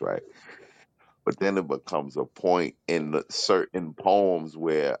things, right? But then it becomes a point in certain poems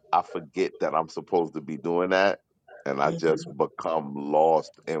where I forget that I'm supposed to be doing that. And I just become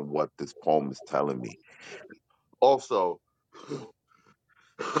lost in what this poem is telling me. Also,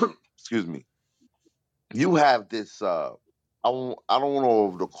 excuse me, you have this, I don't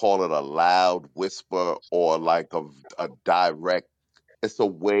know to call it a loud whisper or like a direct, it's a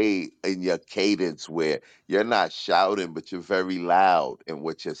way in your cadence where you're not shouting, but you're very loud in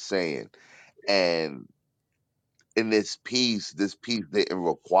what you're saying. And in this piece didn't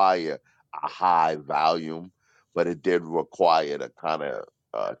require a high volume, but it did require the kind of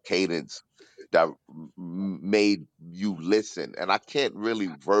cadence that made you listen. And I can't really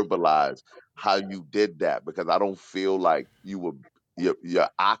verbalize how you did that because I don't feel like your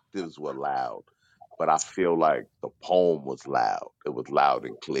octaves were loud, but I feel like the poem was loud. It was loud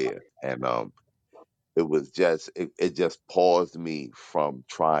and clear, and it was it just paused me from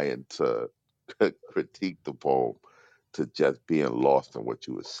trying to critique the poem to just being lost in what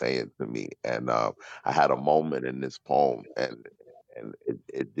you were saying to me. And I had a moment in this poem, and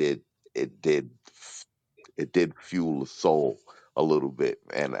it did it did fuel the soul a little bit,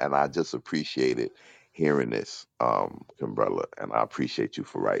 and I just appreciated hearing this, Kimbrella, and I appreciate you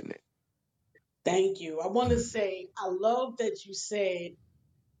for writing it. Thank you. I want to say I love that you said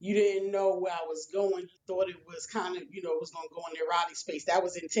you didn't know where I was going. You thought it was kind of, it was going to go in the erotic space. That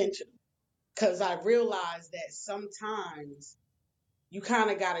was intentional because I realized that sometimes you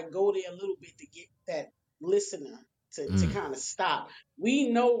kind of got to go there a little bit to get that listener to kind of stop. We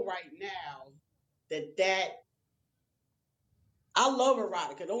know right now that I love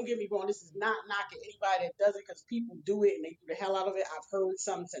erotica. Don't get me wrong. This is not knocking anybody that does it because people do it and they do the hell out of it. I've heard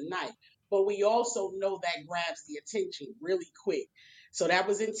some tonight. But we also know that grabs the attention really quick. So that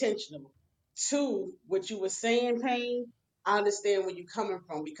was intentional. Two, what you were saying, Pain, I understand where you're coming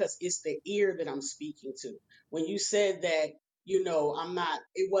from because it's the ear that I'm speaking to. When you said that,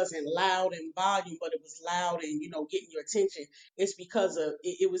 it wasn't loud in volume, but it was loud and, getting your attention, it's because of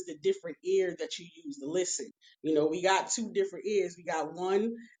it was the different ear that you use to listen. We got two different ears. We got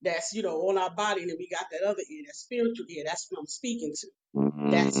one that's, on our body, and then we got that other ear, that spiritual ear. That's what I'm speaking to.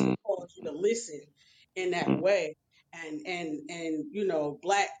 That's what caused you to listen in that way. And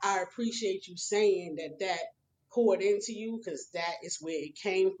Black, I appreciate you saying that poured into you because that is where it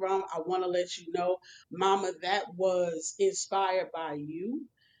came from. I want to let you know, Mama, that was inspired by you.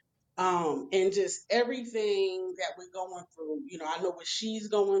 And just everything that we're going through, I know what she's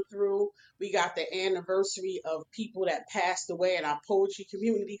going through. We got the anniversary of people that passed away in our poetry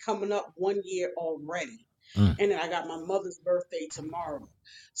community coming up 1 year already. And then I got my mother's birthday tomorrow.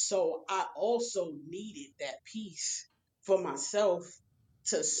 So I also needed that piece for myself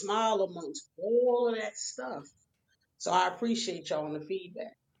to smile amongst all of that stuff. So I appreciate y'all on the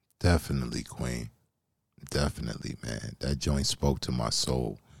feedback. Definitely, Queen. Definitely, man. That joint spoke to my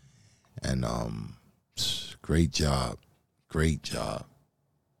soul. And great job. Great job.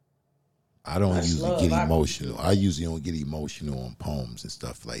 I don't usually get emotional. I usually don't get emotional on poems and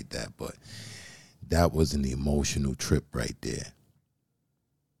stuff like that, but that was an emotional trip right there.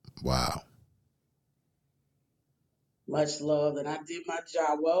 Wow. Much love, and I did my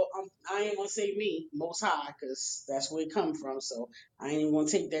job. Well, I ain't gonna say me, Most High, because that's where it come from. So I ain't even gonna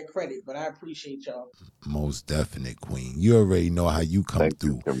take that credit, but I appreciate y'all. Most definite, Queen. You already know how you come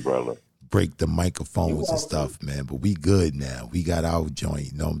through. Umbrella. Break the microphones and stuff, man. But we good now. We got our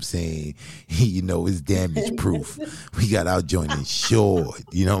joint, you know what I'm saying? It's damage proof. We got our joint insured,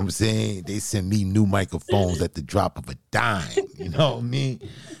 you know what I'm saying? They send me new microphones at the drop of a dime, you know what I mean?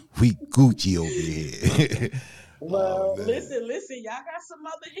 We Gucci over here. Well, listen, y'all got some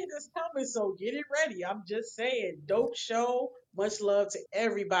other hitters coming, so get it ready. I'm just saying, dope show. Much love to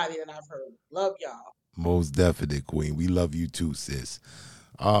everybody that I've heard. Love y'all. Most definite, Queen. We love you too, sis.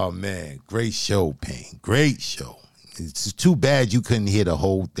 Oh, man. Great show, Pain. Great show. It's too bad you couldn't hear the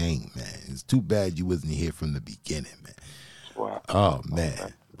whole thing, man. It's too bad you wasn't here from the beginning, man. Wow. Oh,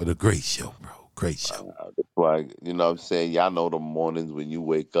 man. But a great show, bro. Great show. That's why, you know what I'm saying? Y'all know the mornings when you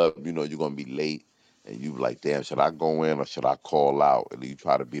wake up, you know you're going to be late. And you like, damn, should I go in or should I call out? And you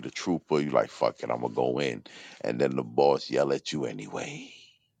try to be the trooper. You like, fuck it, I'm going to go in. And then the boss yell at you anyway.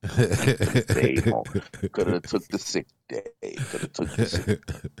 You could have stayed home. Could have took the sick day. Could have took the sick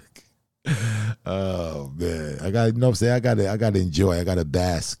day. Oh, man. I got, you know what I'm saying? I gotta enjoy. I gotta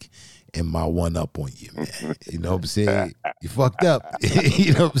bask in my one up on you, man. You know what I'm saying? You fucked up.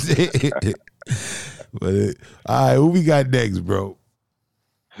 You know what I'm saying? But all right, who we got next, bro?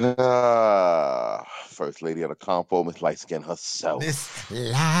 First lady of the compo, Miss Light Skin herself. Miss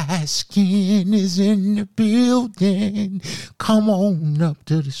Light Skin is in the building. Come on up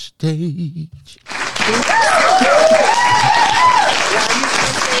to the stage.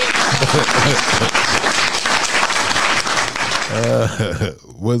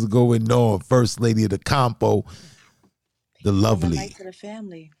 What's going on? First lady of the compo, the lovely. Light to the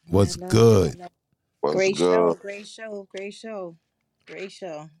family. What's good? Great show. Great show. Great show. Great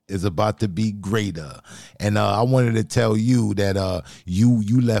show. Is about to be greater. And I wanted to tell you that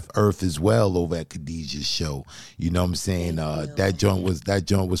you left Earth as well over at Khadijah's show. You know what I'm saying? That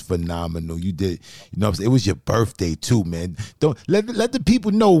joint was phenomenal. You did, you know what I'm saying? It was your birthday too, man. Don't let the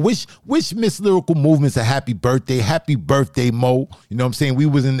people know. Wish Miss Lyrical Movements a happy birthday. Happy birthday, Mo. You know what I'm saying? We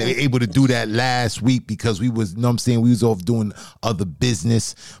wasn't able to do that last week because we was, you know what I'm saying, we was off doing other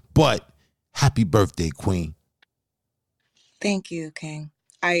business. But happy birthday, Queen. Thank you, King.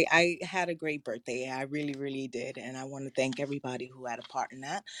 I had a great birthday. I really, really did. And I want to thank everybody who had a part in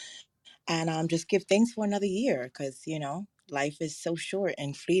that. And just give thanks for another year because, you know, life is so short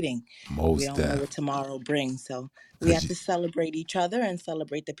and fleeting. We don't know what tomorrow brings. So we have to celebrate each other and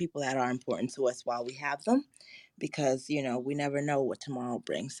celebrate the people that are important to us while we have them because, you know, we never know what tomorrow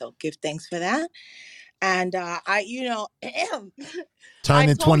brings. So give thanks for that. And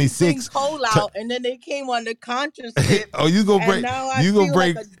turning 26. Cole out, and then they came on the contraceptive. Oh, you gonna break? Now I you feel gonna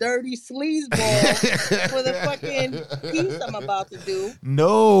break like a dirty sleazeball for the fucking piece I'm about to do.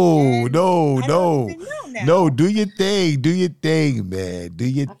 No. Do your thing, man. Do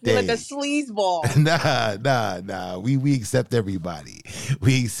your thing. I feel like a sleazeball. Nah. We accept everybody.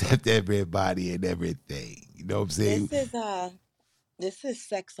 We accept everybody and everything. You know what I'm saying? This is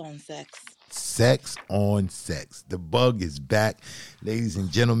sex on sex. Sex on sex. The bug is back. Ladies and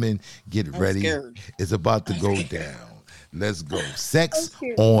gentlemen, get ready. Scared. It's about to go down. Let's go. Sex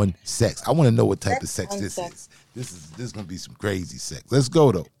on sex. I want to know what type of sex this is. This is going to be some crazy sex. Let's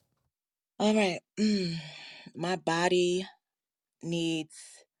go, though. All right. My body needs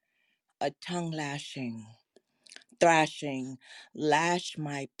a tongue lashing, thrashing. Lash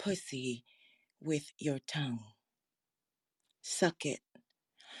my pussy with your tongue. Suck it.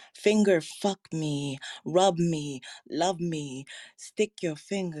 Finger fuck me, rub me, love me, stick your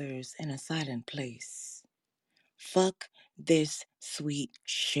fingers in a silent place. Fuck this sweet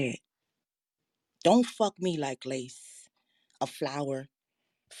shit. Don't fuck me like lace, a flower.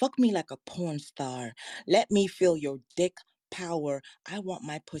 Fuck me like a porn star. Let me feel your dick power. I want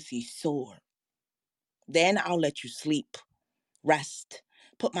my pussy sore. Then I'll let you sleep, rest,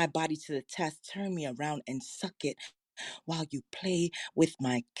 put my body to the test, turn me around and suck it. While you play with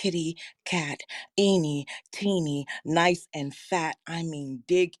my kitty cat, eeny, teeny, nice and fat, I mean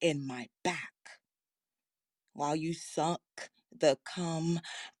dig in my back. While you suck the cum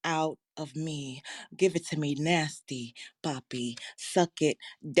out of me, give it to me nasty, Poppy, suck it,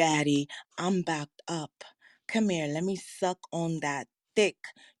 daddy, I'm backed up. Come here, let me suck on that thick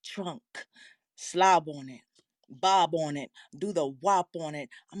trunk, slob on it. Bob on it, do the wop on it.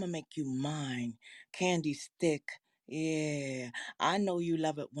 I'ma make you mine. Candy stick. Yeah, I know you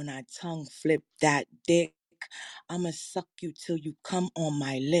love it when I tongue flip that dick. I'ma suck you till you come on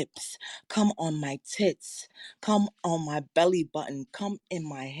my lips, come on my tits, come on my belly button, come in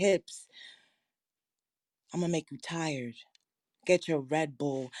my hips. I'ma make you tired. Get your Red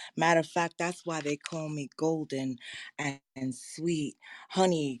Bull. Matter of fact, that's why they call me golden and sweet.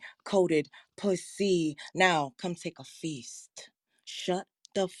 Honey coated pussy. Now come take a feast. Shut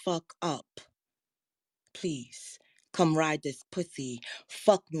the fuck up. Please. Come ride this pussy.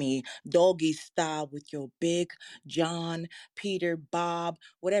 Fuck me. Doggy style with your big John, Peter, Bob,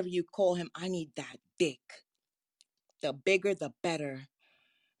 whatever you call him. I need that dick. The bigger, the better.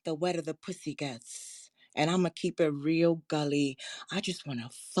 The wetter the pussy gets. And I'ma keep it real gully. I just wanna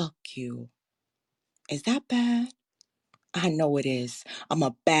fuck you. Is that bad? I know it is. I'm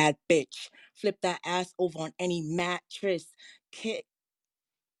a bad bitch. Flip that ass over on any mattress.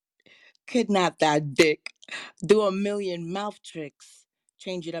 Kidnap that dick. Do a million mouth tricks.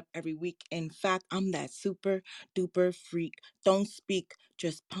 Change it up every week. In fact, I'm that super duper freak. Don't speak,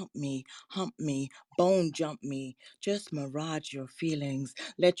 just pump me, hump me, bone jump me. Just mirage your feelings.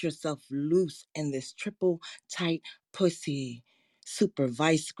 Let yourself loose in this triple tight pussy. Super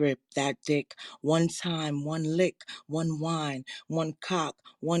vice grip that dick. One time, one lick, one wine, one cock,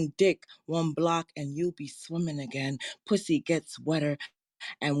 one dick, one block, and you'll be swimming again. Pussy gets wetter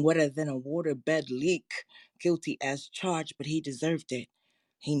and wetter than a waterbed leak. Guilty as charged, but he deserved it.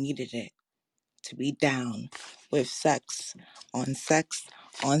 He needed it to be down with sex, on sex,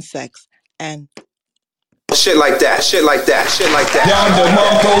 on sex, and Shit like that, shit like that, shit like that.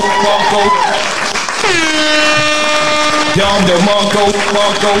 Down the Mongo,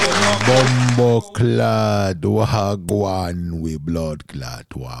 Bombo clad wagwan with blood clot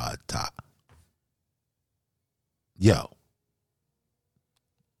water. Yo.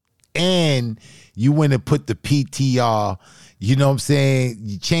 And you went and put the PTR, you know what I'm saying?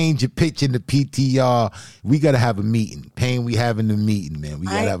 You change your pitch in the PTR. We got to have a meeting. Pain, we having a meeting, man. We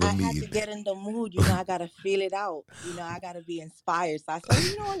got to have a meeting. I had to get in the mood. You know, I got to feel it out. You know, I got to be inspired. So I said,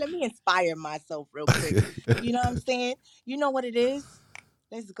 you know what? Let me inspire myself real quick. You know what I'm saying? You know what it is?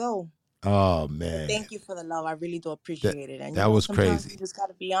 Let's go. Oh, man. Thank you for the love. I really do appreciate it. And that was sometimes crazy. You just got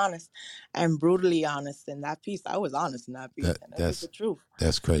to be honest and brutally honest in that piece. I was honest in that piece. And that's the truth.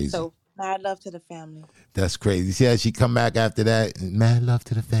 That's crazy. So, mad love to the family. That's crazy. See how she come back after that? Mad love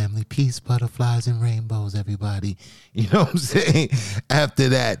to the family. Peace, butterflies, and rainbows, everybody. You know what I'm saying? After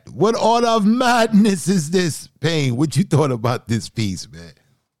that, what order of madness is this? Pain, what you thought about this piece, man?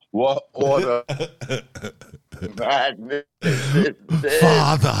 What order madness is this?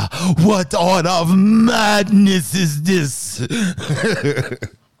 Father, what order of madness is this?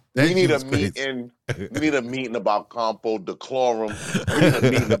 We need a meeting. We need a meeting about compo decorum. We need a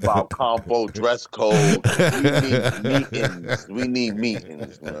meeting about compo dress code. We need meetings. We need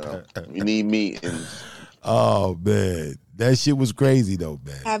meetings, man. We need meetings. Oh, man. That shit was crazy, though,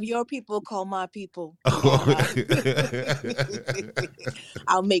 man. Have your people call my people.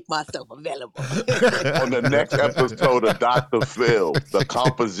 I'll make myself available. On the next episode of Dr. Phil, the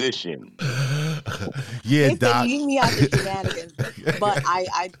composition. Yeah, Doc. Leave me out the shenanigans. But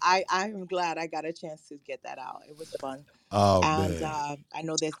I am glad I got a chance to get that out. It was fun. Oh, and man. I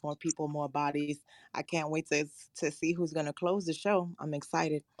know there's more people, more bodies. I can't wait to see who's going to close the show. I'm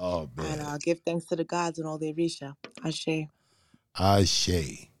excited. Oh, man. And give thanks to the gods and all their Risha. Ashe.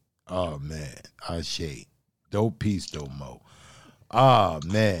 Ashe. Oh, man. Ashe. Dope piece, though, Mo. Oh,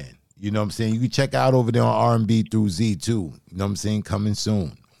 man. You know what I'm saying? You can check out over there on R&B through Z, too. You know what I'm saying? Coming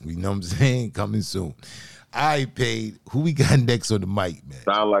soon. You know what I'm saying? Coming soon. I paid. Who we got next on the mic, man?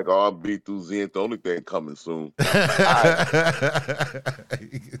 Sound like R&B through Z ain't the only thing coming soon.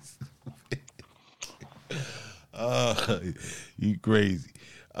 You crazy.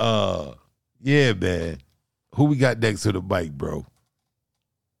 Yeah, man. Who we got next to the mic, bro?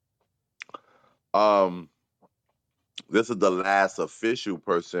 This is the last official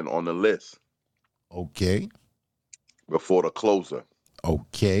person on the list. Okay. Before the closer.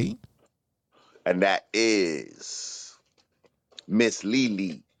 Okay. And that is Miss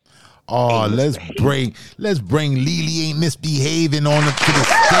Lily. Oh, let's bring Lily Ain't Misbehaving on up to the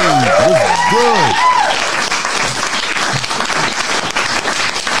stage. What's good?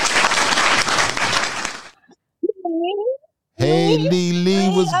 Hey, Lily,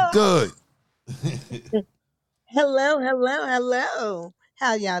 what's good? Hello.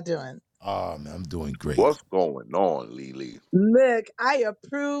 How y'all doing? Oh, man, I'm doing great. What's going on, Lily? Look, I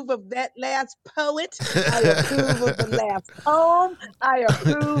approve of that last poet. I approve of the last poem. I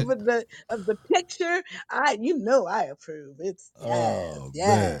approve of the picture. I approve. It's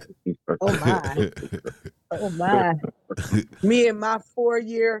yes. Oh my. Oh my. Me and my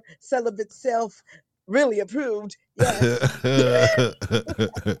 4-year celibate self really approved. Yes.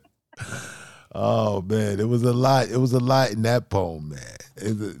 Oh, man, it was a lot. It was a lot in that poem, man.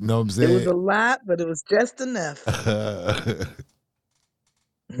 You know what I'm saying? It was a lot, but it was just enough.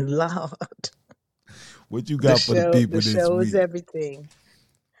 Lord. What you got for the people this week? The show is everything.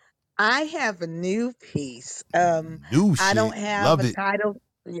 I have a new piece. New shit. I don't have Love a it. title.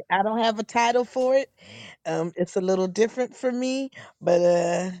 I don't have a title for it. It's a little different for me,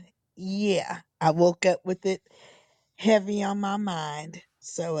 but yeah, I woke up with it heavy on my mind.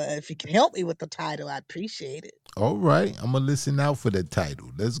 So if you can help me with the title, I'd appreciate it. All right, I'm gonna listen out for the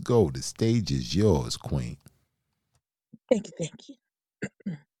title. Let's go. The stage is yours, Queen. Thank you.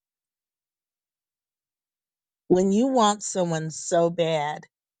 When you want someone so bad,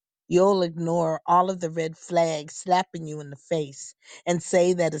 you'll ignore all of the red flags slapping you in the face and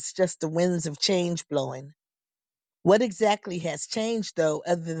say that it's just the winds of change blowing. What exactly has changed, though,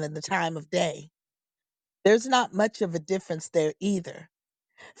 other than the time of day? There's not much of a difference there either.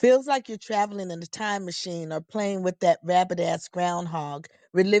 Feels like you're traveling in a time machine or playing with that rabbit ass groundhog,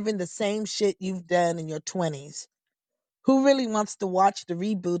 reliving the same shit you've done in your 20s. Who really wants to watch the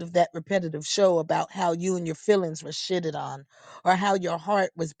reboot of that repetitive show about how you and your feelings were shitted on, or how your heart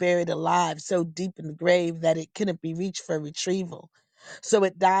was buried alive so deep in the grave that it couldn't be reached for retrieval? So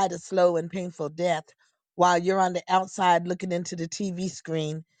it died a slow and painful death while you're on the outside looking into the TV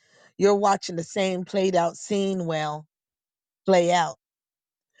screen. You're watching the same played out scene, well, play out,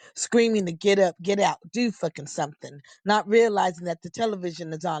 screaming to get up, get out, do fucking something, not realizing that the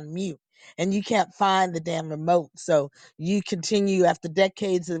television is on mute and you can't find the damn remote. So you continue after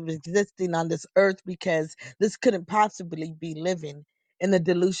decades of existing on this earth because this couldn't possibly be living in a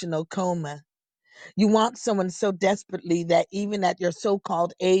delusional coma. You want someone so desperately that even at your so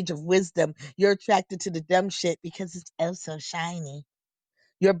called age of wisdom, you're attracted to the dumb shit because it's oh so shiny.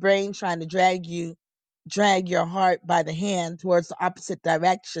 Your brain trying to drag your heart by the hand towards the opposite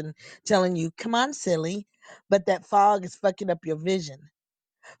direction, telling you, come on, silly. But that fog is fucking up your vision.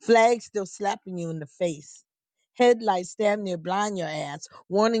 Flags still slapping you in the face. Headlights damn near blind your ass,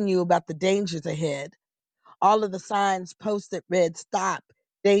 warning you about the dangers ahead. All of the signs posted read, stop,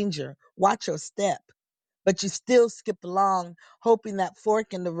 danger, watch your step. But you still skip along, hoping that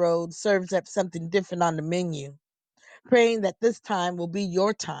fork in the road serves up something different on the menu, praying that this time will be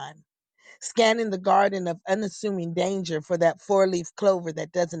your time, scanning the garden of unassuming danger for that four-leaf clover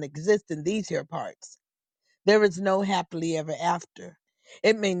that doesn't exist in these here parts. There is no happily ever after.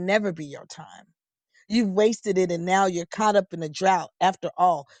 It may never be your time. You've wasted it and now you're caught up in a drought. After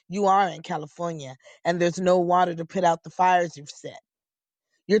all, you are in California and there's no water to put out the fires you've set.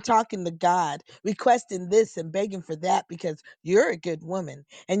 You're talking to God, requesting this and begging for that because you're a good woman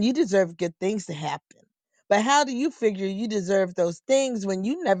and you deserve good things to happen. But how do you figure you deserve those things when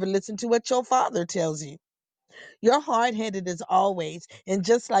you never listen to what your father tells you? You're hard headed as always, and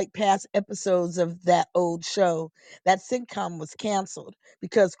just like past episodes of that old show, that sitcom was canceled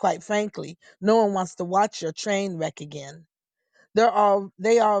because, quite frankly, no one wants to watch your train wreck again.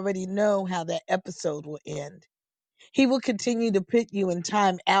 They already know how that episode will end. He will continue to put you in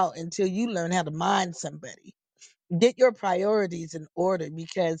time out until you learn how to mind somebody. Get your priorities in order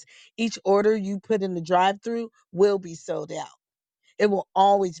because each order you put in the drive through will be sold out. It will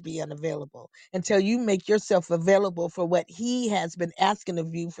always be unavailable until you make yourself available for what he has been asking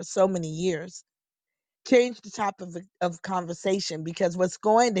of you for so many years. Change the topic of conversation because what's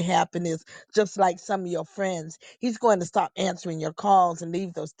going to happen is just like some of your friends, he's going to stop answering your calls and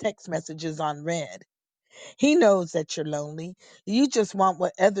leave those text messages on read. He knows that you're lonely. You just want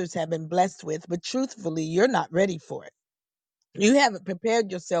what others have been blessed with, but truthfully, you're not ready for it. You haven't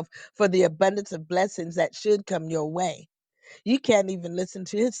prepared yourself for the abundance of blessings that should come your way. You can't even listen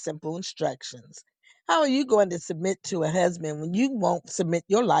to his simple instructions. How are you going to submit to a husband when you won't submit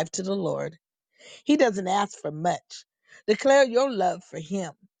your life to the Lord? He doesn't ask for much. Declare your love for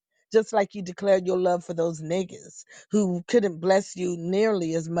him, just like you declared your love for those niggas who couldn't bless you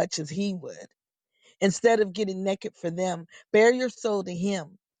nearly as much as he would. Instead of getting naked for them, bare your soul to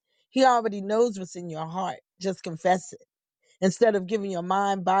him. He already knows what's in your heart. Just confess it. Instead of giving your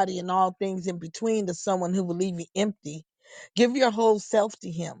mind, body, and all things in between to someone who will leave you empty, give your whole self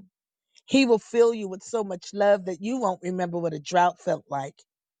to him. He will fill you with so much love that you won't remember what a drought felt like.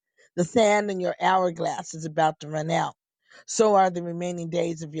 The sand in your hourglass is about to run out. So are the remaining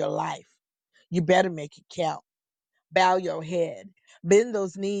days of your life. You better make it count. Bow your head, bend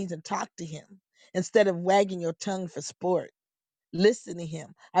those knees and talk to him instead of wagging your tongue for sport. Listen to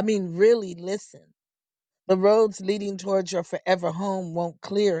him. I mean, really listen. The roads leading towards your forever home won't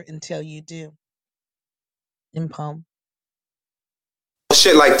clear until you do. In poem.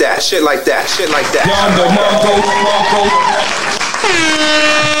 Shit like that, shit like that, shit like that.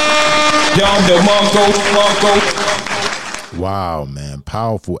 Wow, man.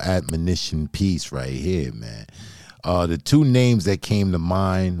 Powerful admonition piece right here, man. The two names that came to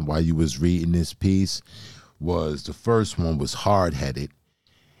mind while you was reading this piece was, the first one was hard-headed,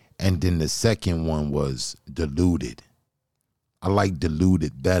 and then the second one was deluded. I like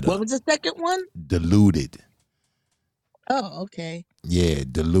deluded better. What was the second one? Deluded. Oh, okay. Yeah,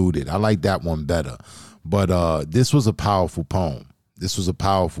 deluded. I like that one better. But this was a powerful poem. This was a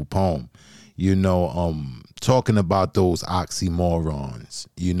powerful poem. You know, talking about those oxymorons,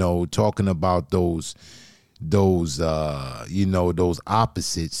 you know, talking about those you know, those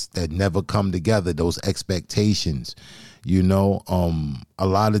opposites that never come together, those expectations, You know, a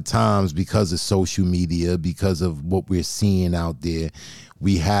lot of times because of social media, because of what we're seeing out there,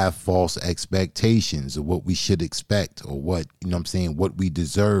 we have false expectations of what we should expect or what, you know what I'm saying, what we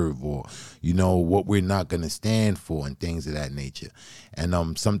deserve or, you know, what we're not going to stand for and things of that nature.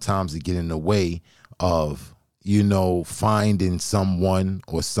 And sometimes it get in the way of, you know, finding someone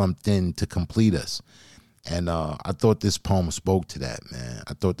or something to complete us. And I thought this poem spoke to that, man.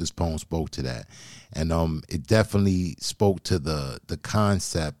 I thought this poem spoke to that. And it definitely spoke to the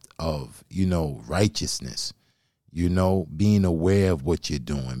concept of, you know, righteousness, you know, being aware of what you're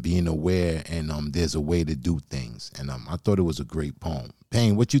doing, being aware, and there's a way to do things. And I thought it was a great poem.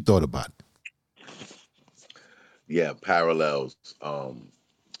 Payne, what you thought about it? Yeah, parallels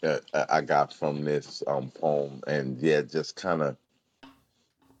I got from this poem, and yeah, just kind of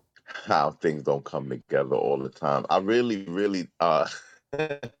how things don't come together all the time. I really, really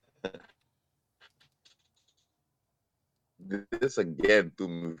this again threw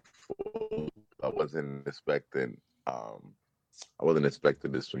me for I wasn't expecting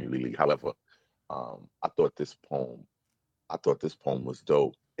this from you, Lily. However, I thought this poem was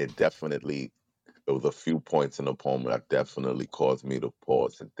dope. It was a few points in the poem that definitely caused me to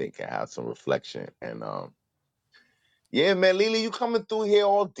pause and think and have some reflection. And yeah, man, Lily, you coming through here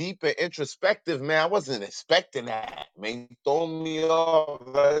all deep and introspective, man. I wasn't expecting that, man. You throwing me off.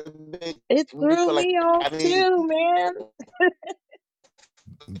 It Me threw feel like me off too, man.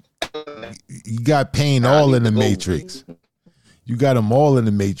 You got Payne all in the Matrix. You got him all in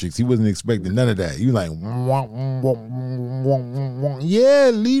the Matrix. He wasn't expecting none of that. You like, yeah,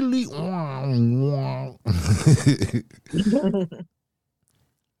 Lily.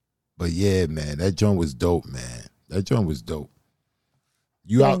 But yeah, man, that joint was dope, man. That joint was dope.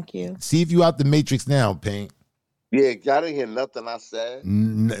 Thank you. See if you out the Matrix now, Payne. Yeah, y'all didn't hear nothing I said.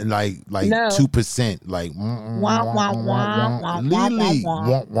 Like 2%. Like Lily.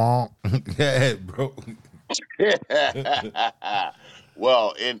 Go ahead, bro.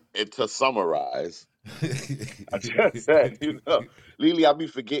 Well, to summarize, I just said, you know, Lily, I be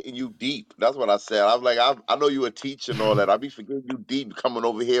forgetting you deep. That's what I said. I'm like, I know you a teacher and all that. I be forgetting you deep, coming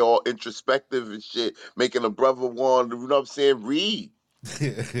over here all introspective and shit, making a brother want, you know what I'm saying, read.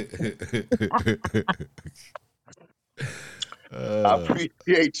 I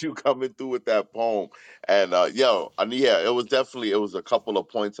appreciate you coming through with that poem. And it was a couple of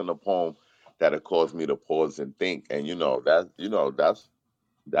points in the poem that it caused me to pause and think. And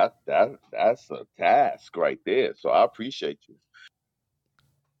that's a task right there. So I appreciate you.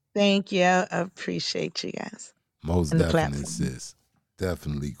 Thank you. I appreciate you guys. Most definitely, sis.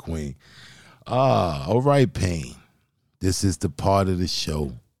 Definitely, Queen. All right, Payne. This is the part of the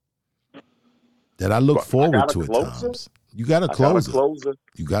show that I look forward to at times. You got a closer.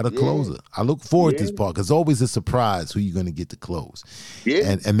 You got a closer. I look forward to this part because it's always a surprise who you're going to get to close.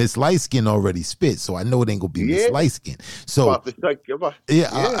 Yeah. And Miss Lightskin already spit, so I know it ain't going to be Miss Lightskin. So, I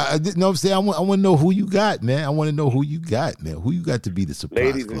know what I'm saying? I want to know who you got, man. I want to know who you got, man. Who you got to be the surprise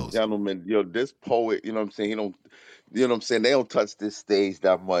Ladies closer. and gentlemen, this poet, you know what I'm saying? You know what I'm saying? They don't touch this stage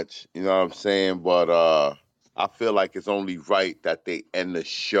that much, you know what I'm saying? But I feel like it's only right that they end the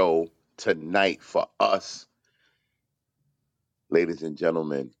show tonight for us. Ladies and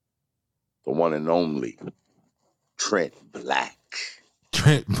gentlemen, the one and only Trent Black.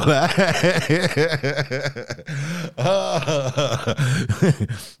 Trent Black.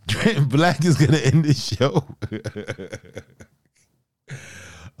 Trent Black is going to end the show.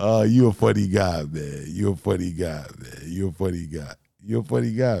 You a funny guy, man. You a funny guy, man. You a funny guy. You a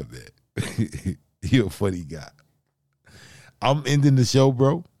funny guy, man. You a funny guy. I'm ending the show,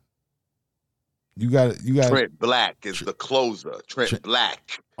 bro. You got Trent Black is the closer. Trent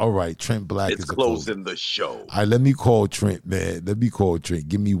Black. All right, Trent Black is the closer. Closing the show. All right, let me call Trent, man. Let me call Trent.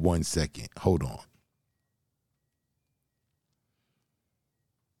 Give me 1 second. Hold on.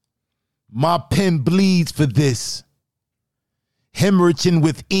 My pen bleeds for this. Hemorrhaging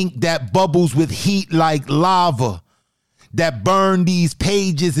with ink that bubbles with heat like lava. That burn these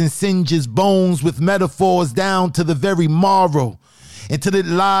pages and singes bones with metaphors down to the very marrow. Until it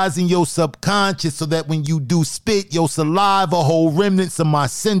lies in your subconscious so that when you do spit, your saliva hold remnants of my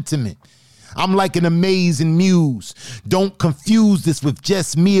sentiment. I'm like an amazing muse. Don't confuse this with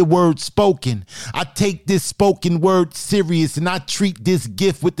just mere words spoken. I take this spoken word serious and I treat this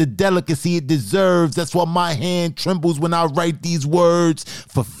gift with the delicacy it deserves. That's why my hand trembles when I write these words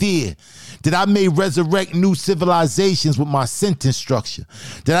for fear. That I may resurrect new civilizations with my sentence structure.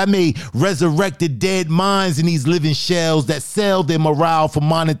 That I may resurrect the dead minds in these living shells that sell their morale for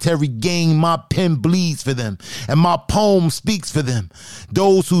monetary gain. My pen bleeds for them and my poem speaks for them.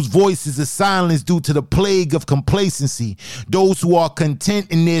 Those whose voices are silence due to the plague of complacency. Those who are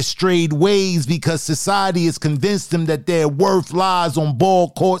content in their strayed ways because society has convinced them that their worth lies on ball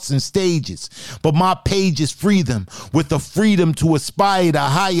courts and stages. But my pages free them with the freedom to aspire to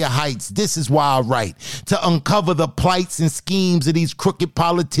higher heights. This is why I write, to uncover the plights and schemes of these crooked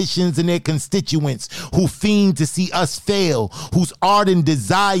politicians and their constituents who fiend to see us fail, whose ardent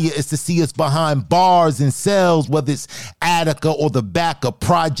desire is to see us behind bars and cells, whether it's Attica or the back of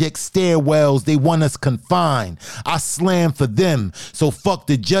project stairwells. They want us confined. I slam for them, so fuck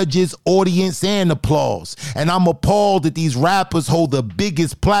the judges, audience, and applause. And I'm appalled that these rappers hold the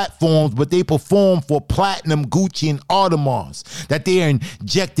biggest platforms, but they perform for platinum, Gucci, and Audemars. That they are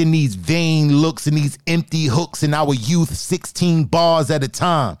injecting these vain looks and these empty hooks in our youth, 16 bars at a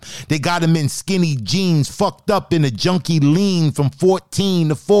time. They got them in skinny jeans, fucked up in a junkie lean from 14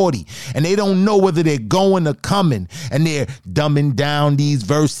 to 40. And they don't know whether they're going or coming. And they're dumbing down these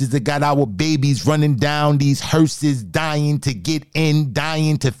verses that got our babies running down these hearses, dying to get in,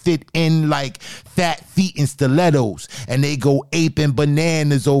 dying to fit in like fat feet and stilettos. And they go aping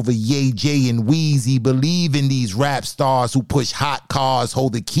bananas over Ye, Jay, and Wheezy, believing these rap stars who push hot cars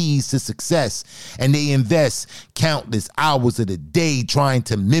hold the keys to success. And they invest countless hours of the day trying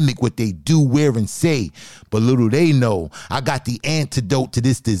to mimic what they do, wear, and say. But little they know, I got the antidote to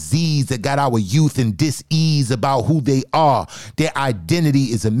this disease that got our youth in dis-ease about who they are. Their identity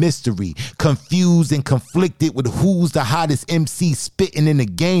is a mystery, confused and conflicted with who's the hottest MC spitting in the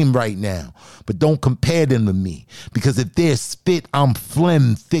game right now. But don't compare them to me, because if they're spit, I'm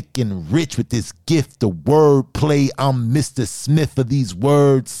phlegm, thick and rich with this gift of wordplay. I'm Mr. Smith of these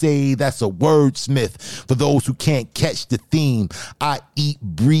words, say that's a wordsmith. For those who can't catch the theme, I eat,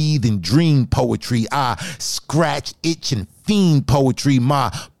 breathe, and dream poetry. I scratch, itch, and fiend poetry.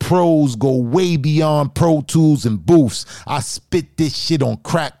 My prose go way beyond Pro Tools and booths. I spit this shit on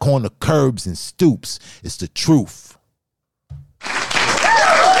crack corner curbs and stoops. It's the truth.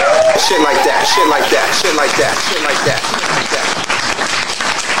 Shit like that, shit like that, shit like that, shit like that, shit like that.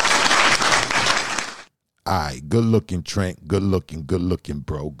 All right, good looking, Trent. Good looking,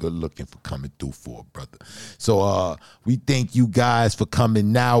 bro. Good looking for coming through for it, brother. So we thank you guys for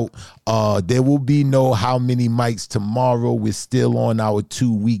coming out. There will be no How Many Mics tomorrow. We're still on our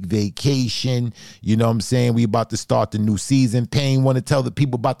 2-week vacation. You know what I'm saying? We about to start the new season. Payne, want to tell the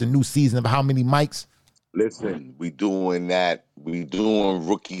people about the new season of How Many Mics? Listen, we doing that. We doing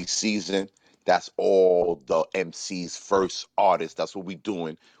rookie season. That's all the MC's first artist. That's what we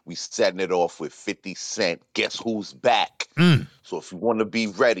doing. We setting it off with 50 Cent. Guess who's back? So if you want to be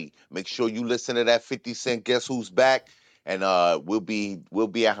ready, make sure you listen to that 50 Cent Guess Who's Back. And we'll be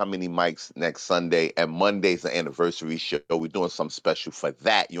at How Many Mics next Sunday. And Monday's the anniversary show. We're doing something special for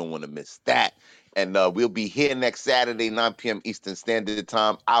that. You don't want to miss that. And we'll be here next Saturday, 9 p.m. Eastern Standard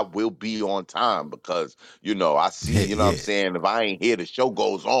Time. I will be on time because, you know, I see, you know what I'm saying? If I ain't here, the show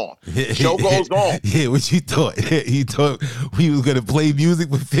goes on. The show goes on. Yeah, what you thought? You thought we was going to play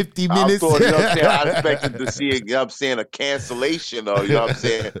music for 50 minutes? I thought, you know what I'm saying? I expected to see, you know what I'm saying, a cancellation or, you know what I'm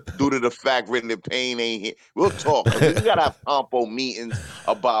saying, due to the fact Written in Pain ain't here. We'll talk. We got to have compo meetings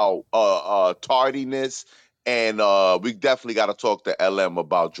about tardiness. And we definitely got to talk to LM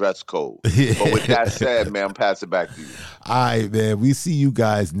about dress code. But with that said, man, I'm passing it back to you. All right, man. We see you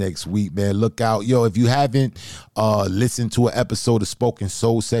guys next week, man. Look out. Yo, if you haven't listened to an episode of Spoken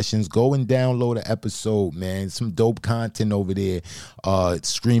Soul Sessions, go and download an episode, man. Some dope content over there. It's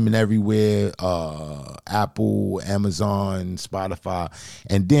streaming everywhere. Apple, Amazon, Spotify.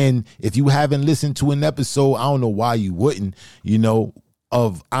 And then if you haven't listened to an episode, I don't know why you wouldn't, you know,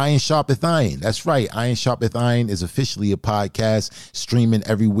 of Iron Sharpeth Iron. That's right. Iron Sharpeth Iron is officially a podcast streaming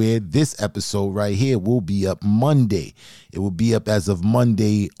everywhere. This episode right here will be up Monday. It will be up as of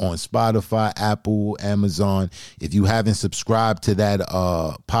Monday on Spotify, Apple, Amazon. If you haven't subscribed to that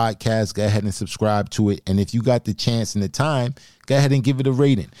podcast, go ahead and subscribe to it. And if you got the chance and the time, go ahead and give it a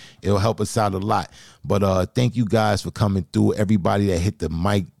rating. It'll help us out a lot. But thank you guys for coming through. Everybody that hit the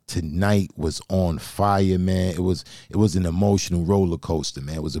mic tonight was on fire, man. It was an emotional roller coaster,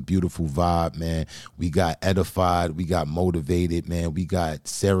 man. It was a beautiful vibe, man. We got edified, we got motivated, man. We got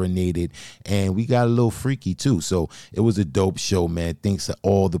serenaded, and we got a little freaky too. So it was a dope show, man. Thanks to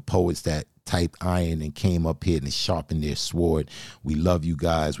all the poets that typed iron and came up here and sharpened their sword. We love you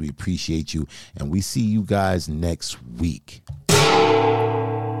guys. We appreciate you, and we see you guys next week.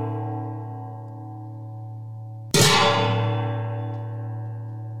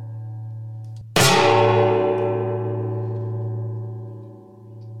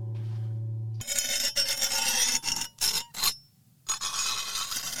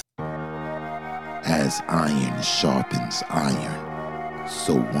 As iron sharpens iron,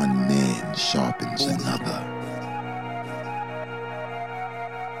 so one man sharpens another.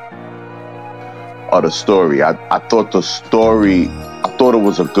 Or the story. I thought it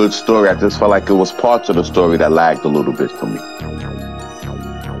was a good story. I just felt like it was parts of the story that lagged a little bit for me.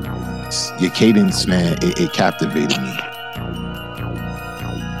 Your cadence, man, it captivated me.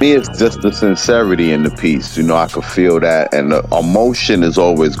 Me, it's just the sincerity in the piece. You know, I could feel that, and the emotion is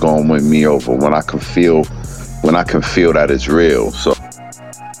always going to win me over when I can feel that it's real. So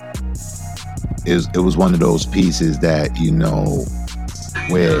it was one of those pieces that, you know,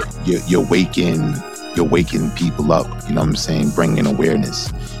 where you're waking people up, you know what I'm saying, bringing awareness.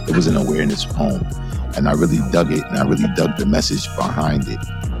 It was an awareness poem, and I really dug it, and I really dug the message behind it.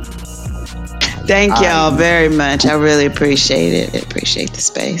 Thank y'all very much. I really appreciate it. I appreciate the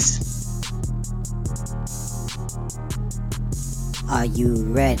space. Are you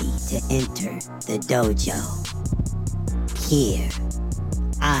ready to enter the dojo? Here,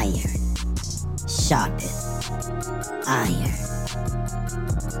 iron, sharpen iron.